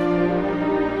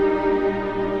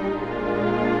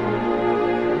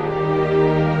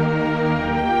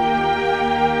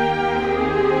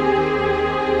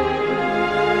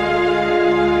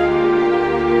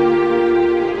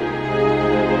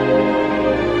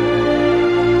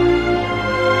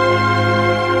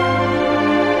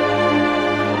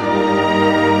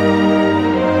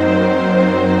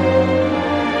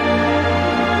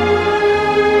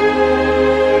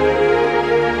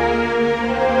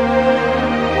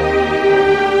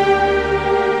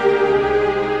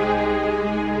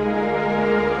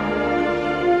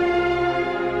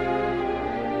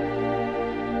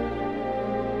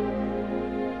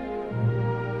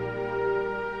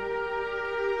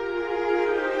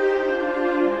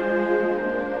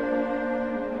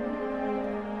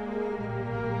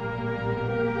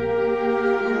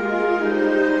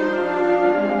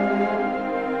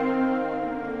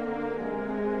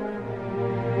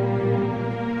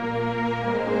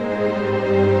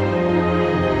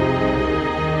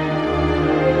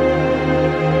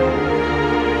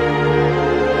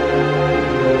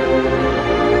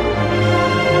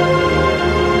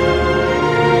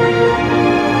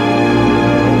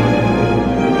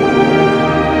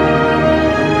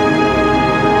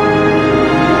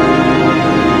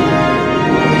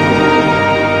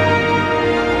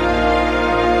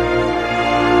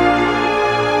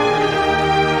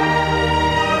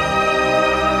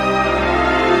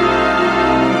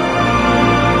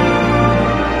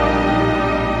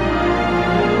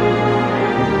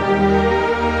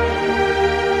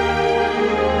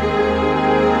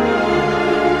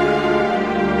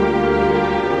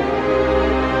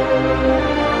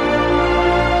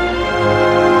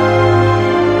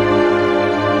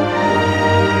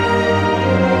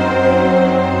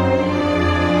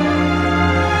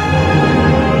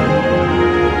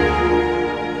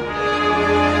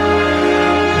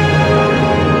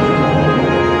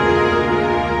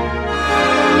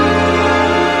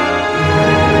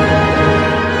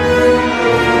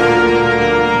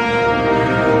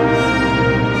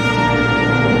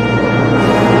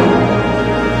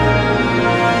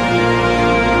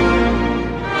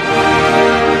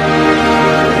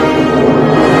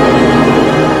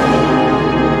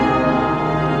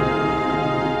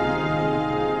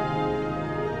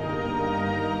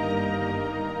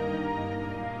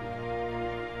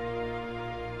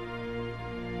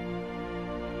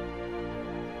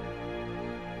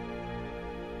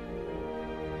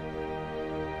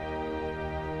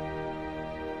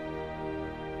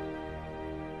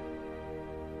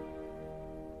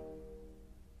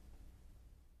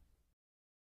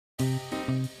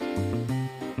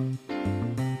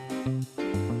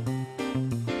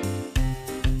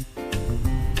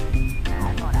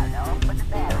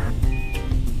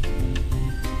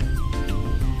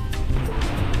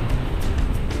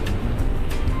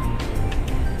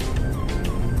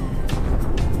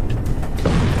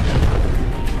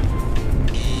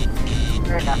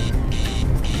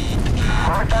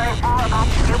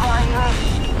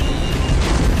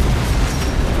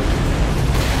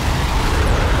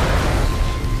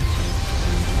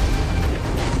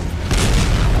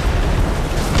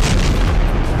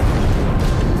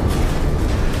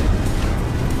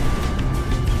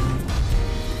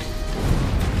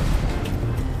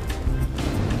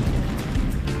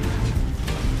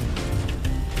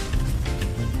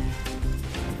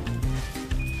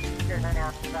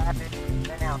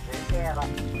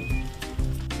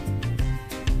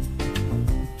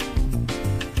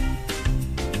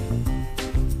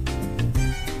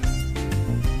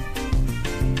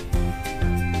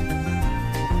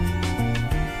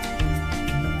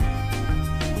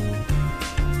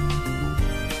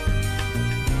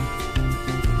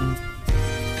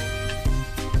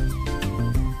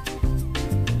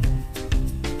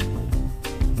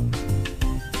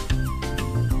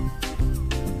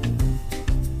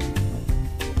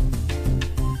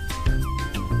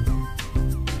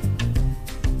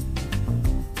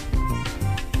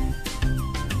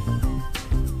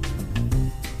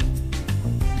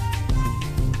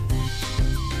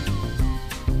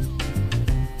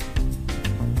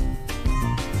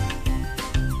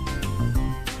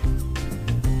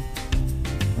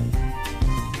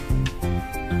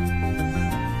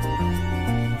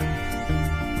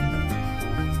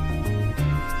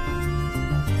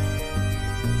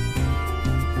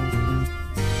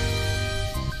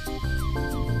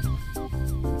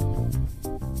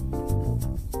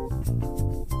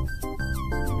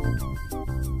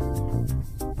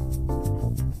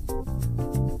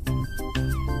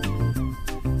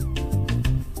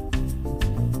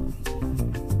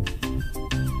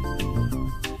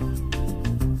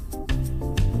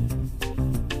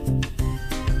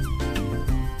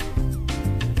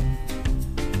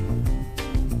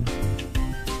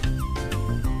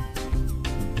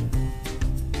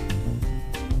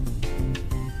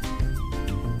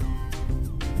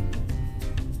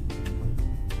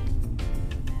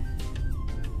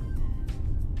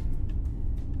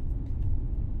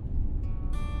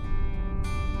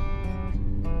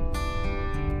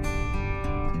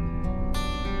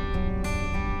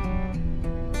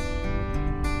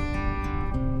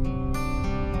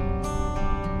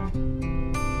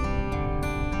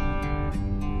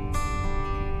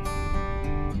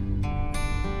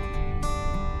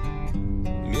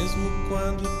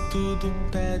 quando tudo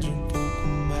pede um pouco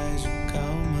mais de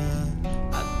calma,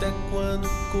 até quando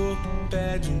o corpo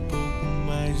pede um pouco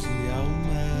mais de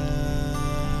alma.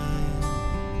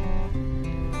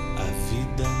 A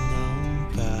vida não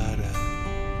para.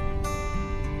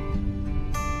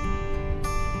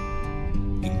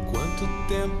 Enquanto o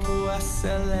tempo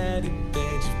acelera e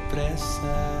pede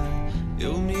pressa,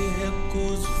 eu me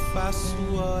recuso, faço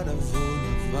hora, vou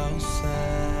na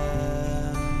valsa.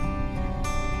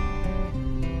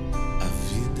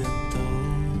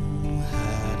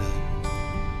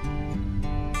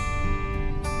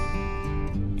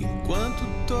 Enquanto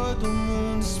todo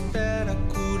mundo espera a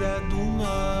cura do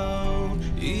mal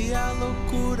e a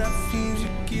loucura finge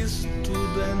que isso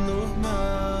tudo é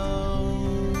normal,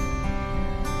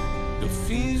 eu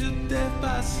finjo ter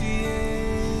paciência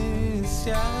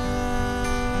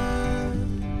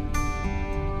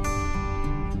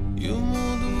e o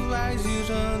mundo vai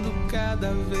girando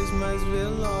cada vez mais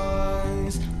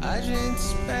veloz. A gente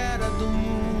espera do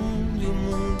mundo e o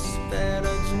mundo espera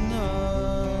de nós.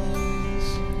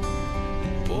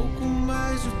 Pouco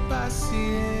mais de paciência.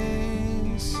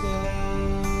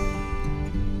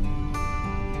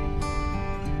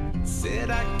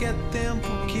 Será que é tempo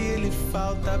que lhe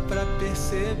falta pra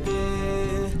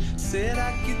perceber?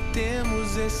 Será que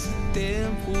temos esse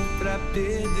tempo pra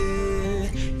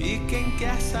perder? E quem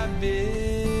quer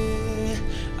saber?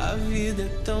 A vida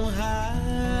é tão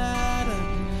rara,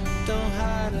 tão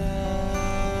rara.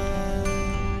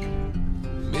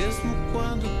 Mesmo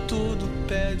quando tudo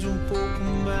pede um pouco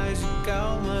mais de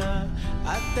calma,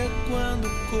 até quando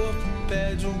o corpo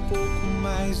pede um pouco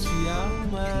mais de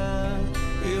alma,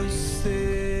 eu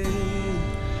sei,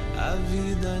 a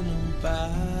vida não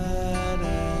para.